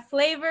that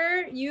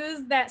flavor,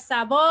 use that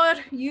sabor,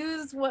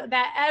 use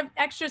that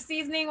extra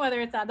seasoning,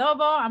 whether it's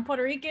adobo. I'm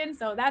Puerto Rican,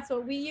 so that's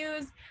what we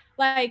use.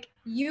 Like,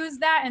 use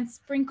that and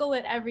sprinkle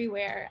it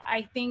everywhere.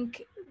 I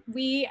think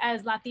we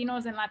as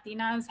Latinos and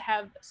Latinas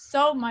have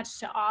so much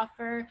to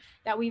offer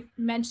that we've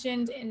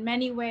mentioned in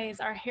many ways: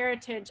 our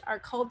heritage, our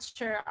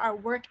culture, our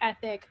work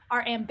ethic,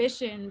 our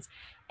ambitions,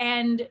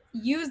 and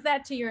use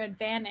that to your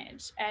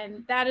advantage.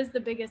 And that is the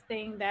biggest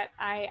thing that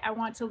I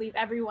want to leave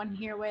everyone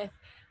here with.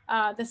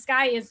 The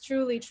sky is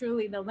truly,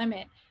 truly the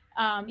limit,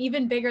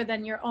 even bigger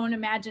than your own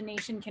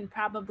imagination can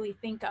probably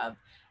think of.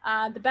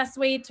 The best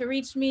way to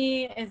reach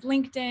me is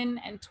LinkedIn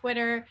and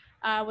Twitter.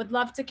 Would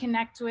love to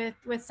connect with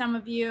some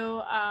of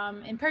you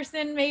in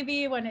person,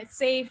 maybe when it's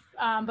safe,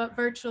 but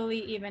virtually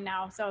even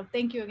now. So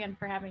thank you again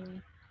for having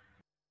me.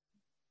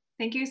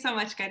 Thank you so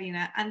much,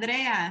 Karina.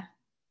 Andrea,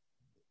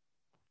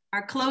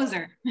 our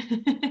closer.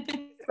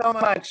 So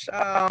much.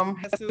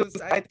 Jesus,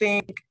 I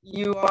think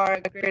you are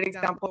a great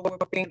example of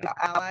what being the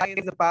ally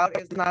is about.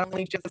 Is not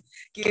only just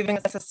giving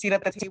us a seat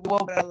at the table,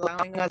 but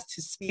allowing us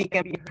to speak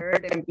and be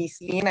heard and be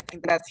seen. I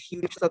think that's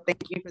huge. So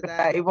thank you for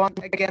that. Yvonne,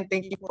 again,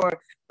 thank you for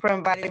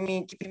inviting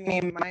me, keeping me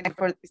in mind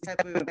for these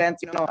type of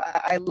events. You know,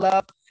 I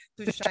love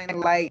to shine a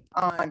light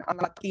on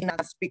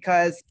Latinas,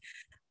 because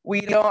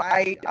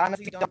I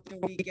honestly don't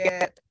think we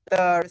get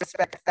the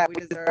respect that we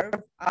deserve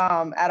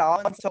at all.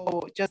 And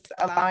so just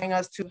allowing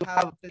us to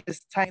have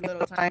this tiny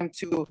little time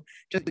to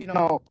just, you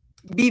know,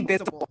 be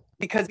visible,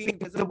 because being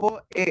visible,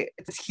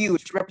 it's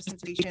huge.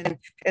 Representation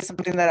is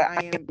something that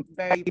I am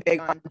very big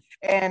on.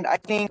 And I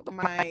think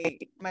my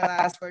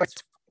last words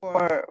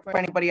for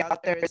anybody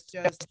out there is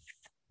just,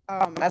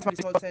 as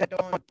Marisol said,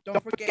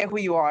 don't forget who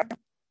you are.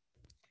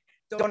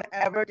 Don't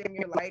ever dim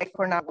your light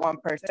for not one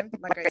person.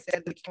 Like I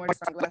said, we can wear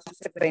sunglasses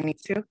if they need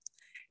to.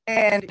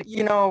 And,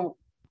 you know,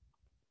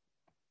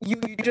 you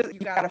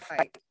gotta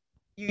fight.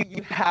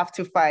 you have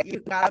to fight. You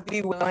gotta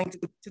be willing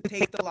to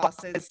take the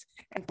losses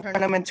and turn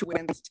them into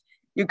wins.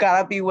 You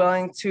gotta be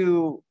willing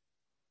to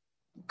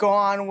go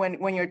on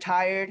when you're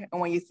tired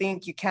and when you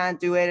think you can't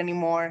do it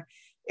anymore.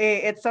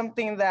 It's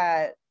something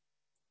that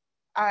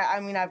I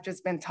mean, I've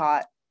just been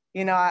taught,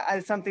 you know,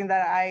 it's something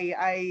that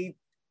I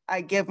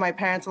give my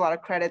parents a lot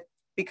of credit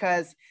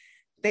because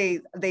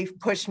they've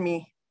pushed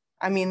me.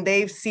 I mean,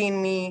 they've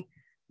seen me,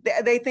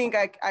 they think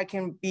I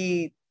can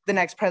be the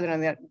next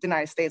president of the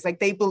United States. Like,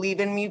 they believe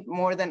in me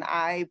more than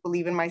I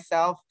believe in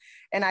myself.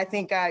 And I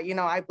think, you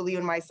know, I believe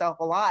in myself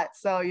a lot.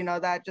 So, you know,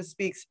 that just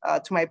speaks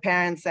to my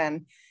parents.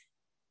 And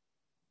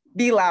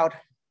be loud,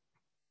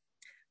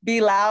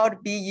 be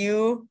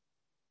you.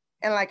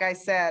 And like I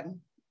said,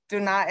 do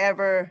not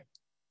ever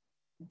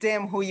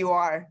dim who you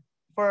are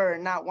for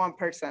not one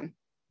person.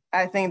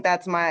 I think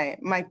that's my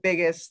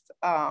biggest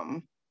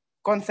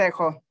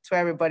consejo to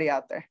everybody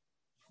out there.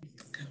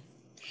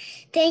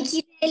 Thank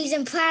you, ladies.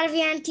 I'm proud of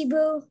you, Auntie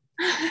Boo.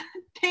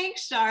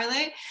 Thanks,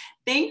 Charlotte.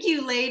 Thank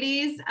you,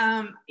 ladies.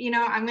 You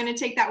know, I'm going to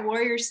take that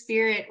warrior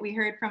spirit we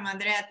heard from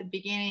Andrea at the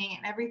beginning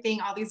and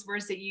everything, all these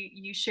words that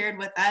you shared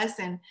with us.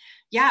 And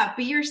yeah,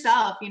 be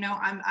yourself. You know,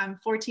 I'm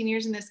 14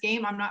 years in this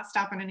game. I'm not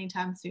stopping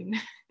anytime soon.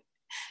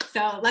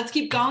 So let's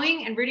keep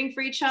going and rooting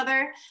for each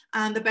other.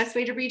 The best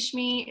way to reach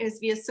me is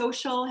via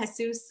social.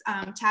 Jesus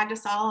tagged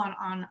us all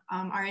on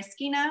our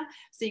esquina,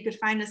 so you could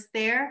find us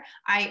there.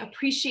 I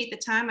appreciate the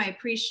time. I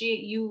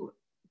appreciate you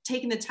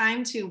taking the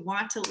time to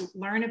want to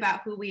learn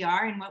about who we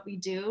are and what we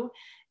do.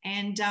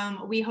 And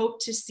we hope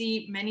to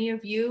see many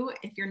of you.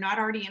 If you're not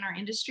already in our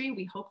industry,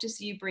 we hope to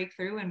see you break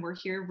through, and we're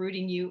here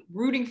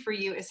rooting for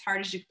you as hard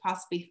as you could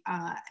possibly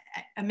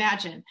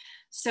imagine.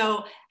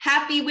 So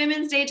happy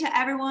Women's Day to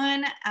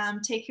everyone.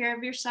 Take care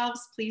of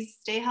yourselves. Please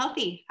stay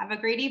healthy. Have a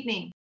great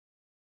evening.